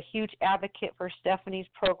 He was a huge advocate for Stephanie's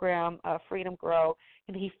program, Freedom Grow,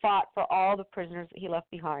 and he fought for all the prisoners that he left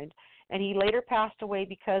behind. And he later passed away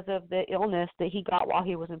because of the illness that he got while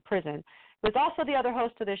he was in prison. He was also the other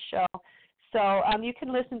host of this show. So you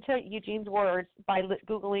can listen to Eugene's words by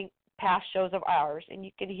Googling past shows of ours, and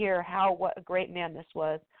you can hear what a great man this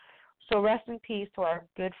was. So rest in peace to our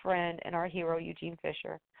good friend and our hero, Eugene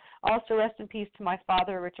Fischer. Also rest in peace to my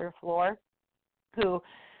father, Richard Flor, who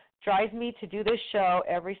drives me to do this show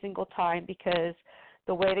every single time because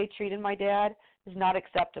the way they treated my dad is not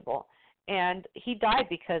acceptable. And he died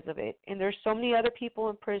because of it. And there's so many other people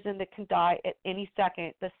in prison that can die at any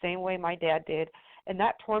second the same way my dad did. And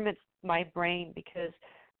that torments my brain because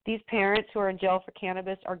these parents who are in jail for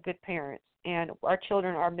cannabis are good parents, and our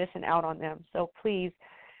children are missing out on them. So please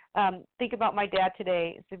think about my dad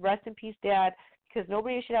today. So rest in peace, Dad, because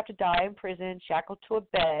nobody should have to die in prison, shackled to a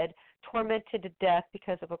bed, tormented to death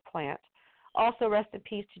because of a plant. Also rest in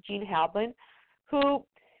peace to Gene Halbin, who,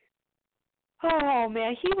 oh,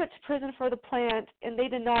 man, he went to prison for the plant, and they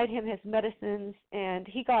denied him his medicines, and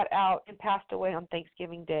he got out and passed away on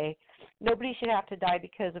Thanksgiving Day. Nobody should have to die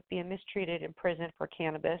because of being mistreated in prison for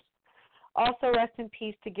cannabis. Also, rest in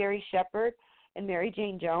peace to Gary Shephard and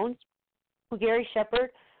Maryjane Jones. Gary Shephard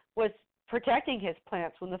was protecting his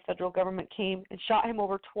plants when the federal government came and shot him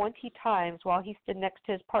over 20 times while he stood next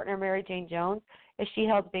to his partner, Maryjane Jones, as she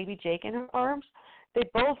held baby Jake in her arms. They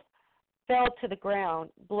both fell to the ground,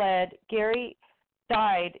 bled. Gary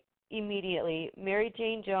died immediately.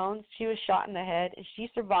 Maryjane Jones, she was shot in the head, and she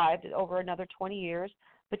survived over another 20 years,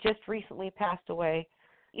 but just recently passed away.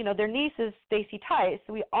 You know, their niece is Stacy Tice.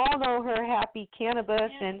 We all know her happy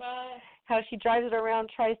cannabis and how she drives it around,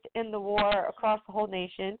 tries to end the war across the whole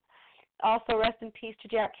nation. Also, rest in peace to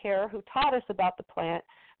Jack Hare, who taught us about the plant.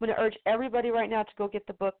 I'm going to urge everybody right now to go get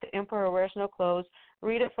the book, The Emperor Wears No Clothes.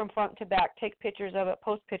 Read it from front to back. Take pictures of it.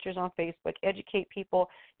 Post pictures on Facebook. Educate people.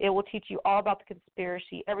 It will teach you all about the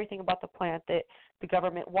conspiracy, everything about the plant, that the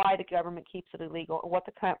government, why the government keeps it illegal, and what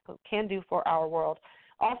the plant can do for our world.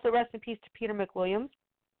 Also, rest in peace to Peter McWilliams,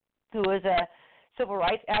 who is a civil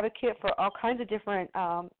rights advocate for all kinds of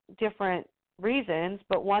different reasons,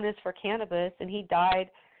 but one is for cannabis, and he died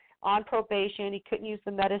on probation. He couldn't use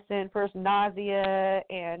the medicine for his nausea,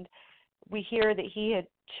 and we hear that he had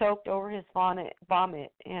choked over his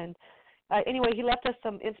vomit. And anyway, he left us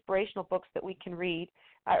some inspirational books that we can read.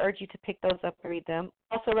 I urge you to pick those up and read them.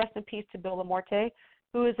 Also, rest in peace to Bill Lemorte,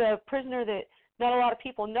 who is a prisoner that not a lot of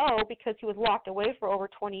people know because he was locked away for over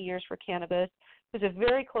 20 years for cannabis. He was a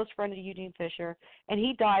very close friend of Eugene Fischer, and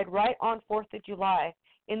he died right on 4th of July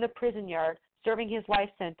in the prison yard serving his life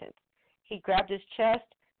sentence. He grabbed his chest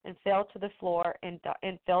and fell to the floor and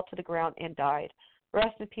fell to the ground and died.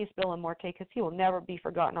 Rest in peace, Bill Lemorte, because he will never be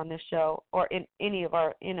forgotten on this show or in any of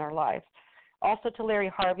our lives. Also to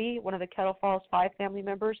Larry Harvey, one of the Kettle Falls 5 family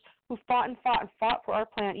members, who fought for our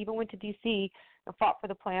plant, even went to D.C. and fought for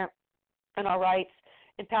the plant and our rights,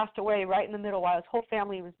 and passed away right in the middle while his whole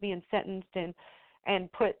family was being sentenced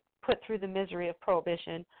and put through the misery of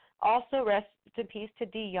Prohibition. Also, rest in peace to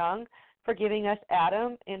Dee Young for giving us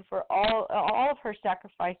Adam and for all of her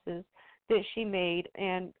sacrifices that she made,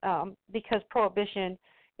 and because Prohibition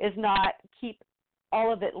is not keep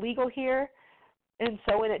all of it legal here, and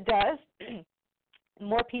so when it does,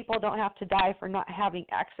 more people don't have to die for not having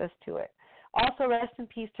access to it. Also, rest in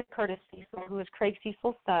peace to Curtis Cecil, who is Craig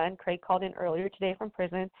Cecil's son. Craig called in earlier today from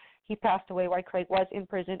prison. He passed away while Craig was in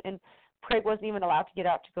prison, and Craig wasn't even allowed to get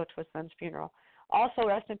out to go to his son's funeral. Also,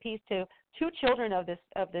 rest in peace to 2 children of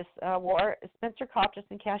this war, Spencer Koptis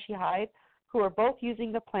and Cashy Hyde, who are both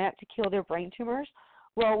using the plant to kill their brain tumors.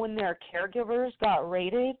 Well, when their caregivers got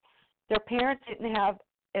raided, their parents didn't have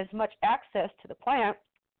as much access to the plant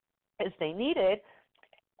as they needed,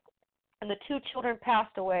 and the 2 children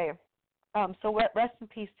passed away. So rest in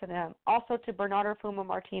peace to them. Also to Bernardo Fumo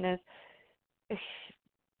Martinez,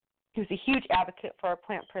 he was a huge advocate for our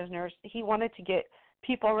plant prisoners. He wanted to get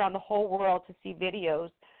people around the whole world to see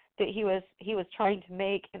videos that he was trying to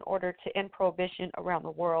make in order to end Prohibition around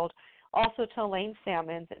the world. Also to Elaine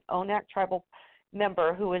Sammons, an Onak tribal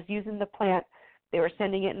member who was using the plant. They were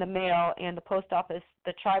sending it in the mail, and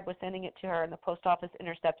the tribe was sending it to her, and the post office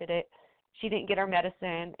intercepted it. She didn't get her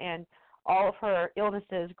medicine, and all of her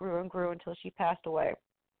illnesses grew and grew until she passed away.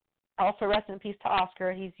 Also, rest in peace to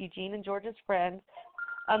Oscar. He's Eugene and George's friend.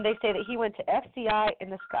 They say that he went to FCI in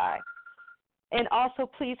the sky. And also,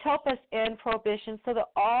 please help us end Prohibition so that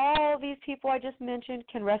all these people I just mentioned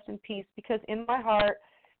can rest in peace, because in my heart,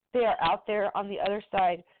 they are out there on the other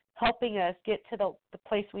side helping us get to the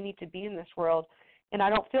place we need to be in this world. And I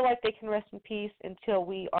don't feel like they can rest in peace until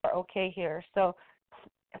we are okay here. So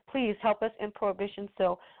please help us end Prohibition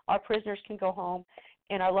so our prisoners can go home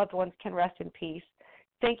and our loved ones can rest in peace.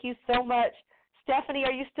 Thank you so much. Stephanie,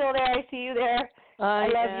 are you still there? I see you there. I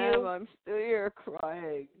love you. I'm still here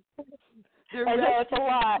crying. I know, it's a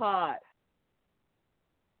lot. Hot.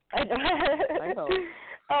 I know. I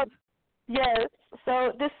hope. Yes.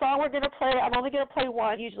 So this song we're going to play, I'm only going to play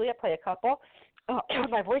one. Usually I play a couple. Oh,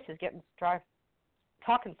 my voice is getting dry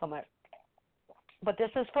talking so much. But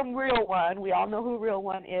this is from Real One. We all know who Real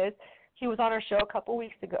One is. He was on our show a couple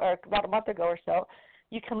weeks ago, or about a month ago or so.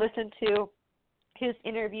 You can listen to his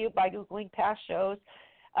interview by Googling past shows.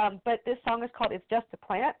 But this song is called It's Just a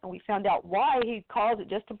Plant, and we found out why he calls it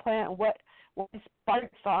Just a Plant and what inspired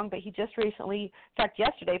the song. But he just recently, in fact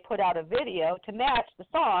yesterday, put out a video to match the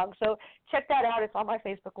song. So check that out. It's on my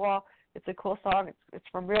Facebook wall. It's a cool song. It's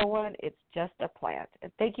from Real One. It's Just a Plant.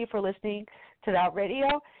 And thank you for listening to That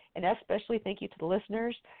Radio, and especially thank you to the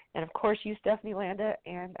listeners, and of course you, Stephanie, Landa,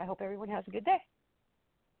 and I hope everyone has a good day.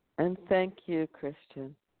 And thank you,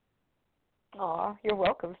 Kristin. Aw, you're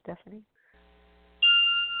welcome, Stephanie.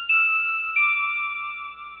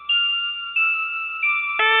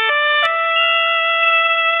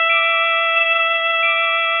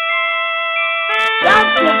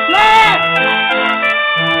 Just a plant.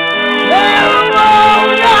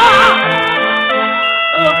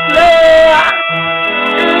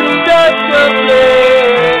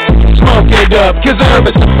 Smoke it up, cause herb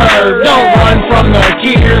is superb. Don't run from the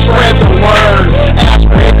cure, spread the word. Ask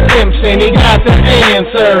Fred Simpson, he got the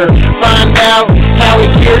answer. Find out how he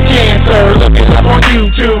cured cancer. Look it up on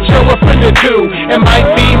YouTube, show a friend or two. It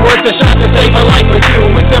might be worth a shot to save a life or two.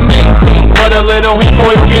 It's amazing what a little hemp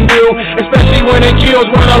oil can do, especially when it kills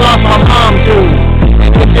what I lost my mom to.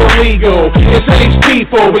 It's illegal, it saves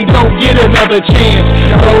people, we don't get another chance.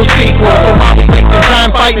 No sequel, so why we take the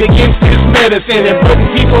time fighting against this medicine and putting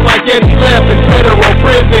people like Eddie Left in federal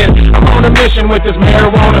prison. I'm on a mission with this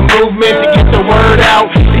marijuana movement to get the word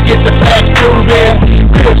out, to get the facts proven.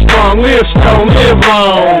 Live strong, live strong, live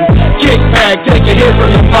long. Kick back, take a hit from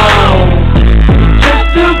the phone.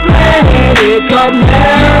 Just a planet called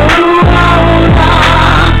marijuana.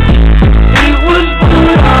 It was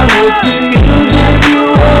put on with the music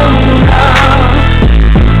you own now.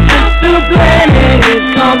 Just a planet is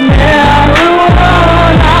called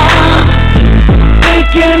marijuana. It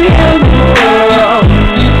can heal the world.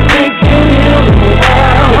 It can heal the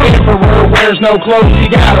world. The emperor wears no clothes, you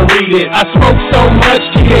gotta read it. I smoke so much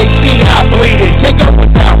THC, I bleed it. Take up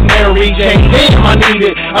without Maryjane, damn I need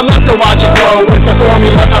it. I love to watch it grow with the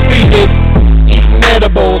formula I feed it. Eating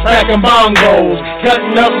edibles, packing bongos,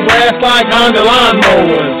 cutting up grass like Honda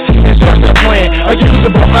lawnmowers. It's just a plant, a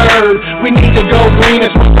usable herb. We need to go green,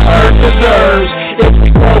 it's what the earth deserves. If we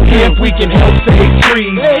grow hemp, we can help save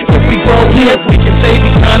trees. If we grow hemp, we can save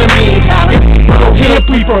economies. If we grow hemp,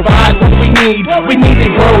 we provide what we need. We need to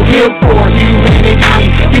grow hemp for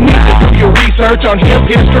humanity. You need to do your research on hemp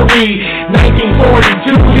history.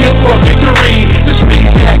 1942, hemp for victory. Just read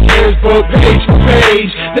Jack Hare's book, page for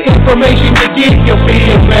page. The information you get, you'll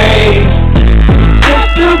be amazed.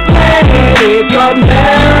 Just a planet called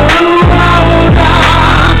marijuana.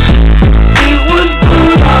 It was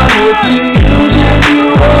put on with the music you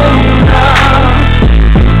own now.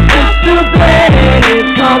 Just a planet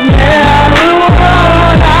called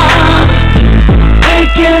marijuana. It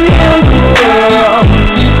can heal the world.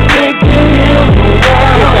 It can heal the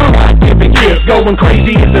world. Gift. Going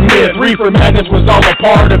crazy is the myth. Reefer madness was all a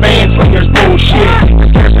part of Anslinger's bullshit.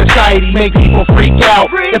 Society make people freak out.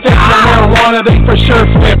 If they smell marijuana, they for sure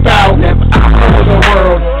flip out. Over the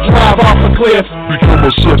world, drive off a cliff, become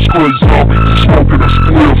a sex crazy zombie, smoking a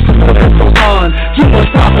spliff. On too much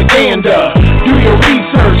propaganda. Do your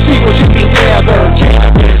research, see what you can gather.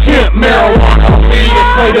 Cannabis, hemp, marijuana, weed has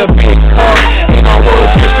played a big part in our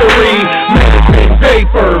world's history. Medicine,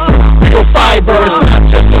 vapor, real fiber. It's not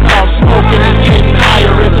just about smoking and getting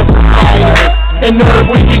higher. It's a provider. An herb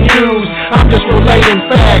we can use. I'm just relating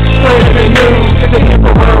facts, spreading the news. The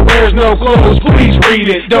emperor wears no clothes, please read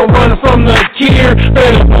it. Don't run from the cure,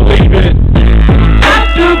 better believe it.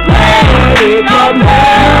 Just a planet called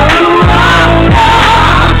marijuana.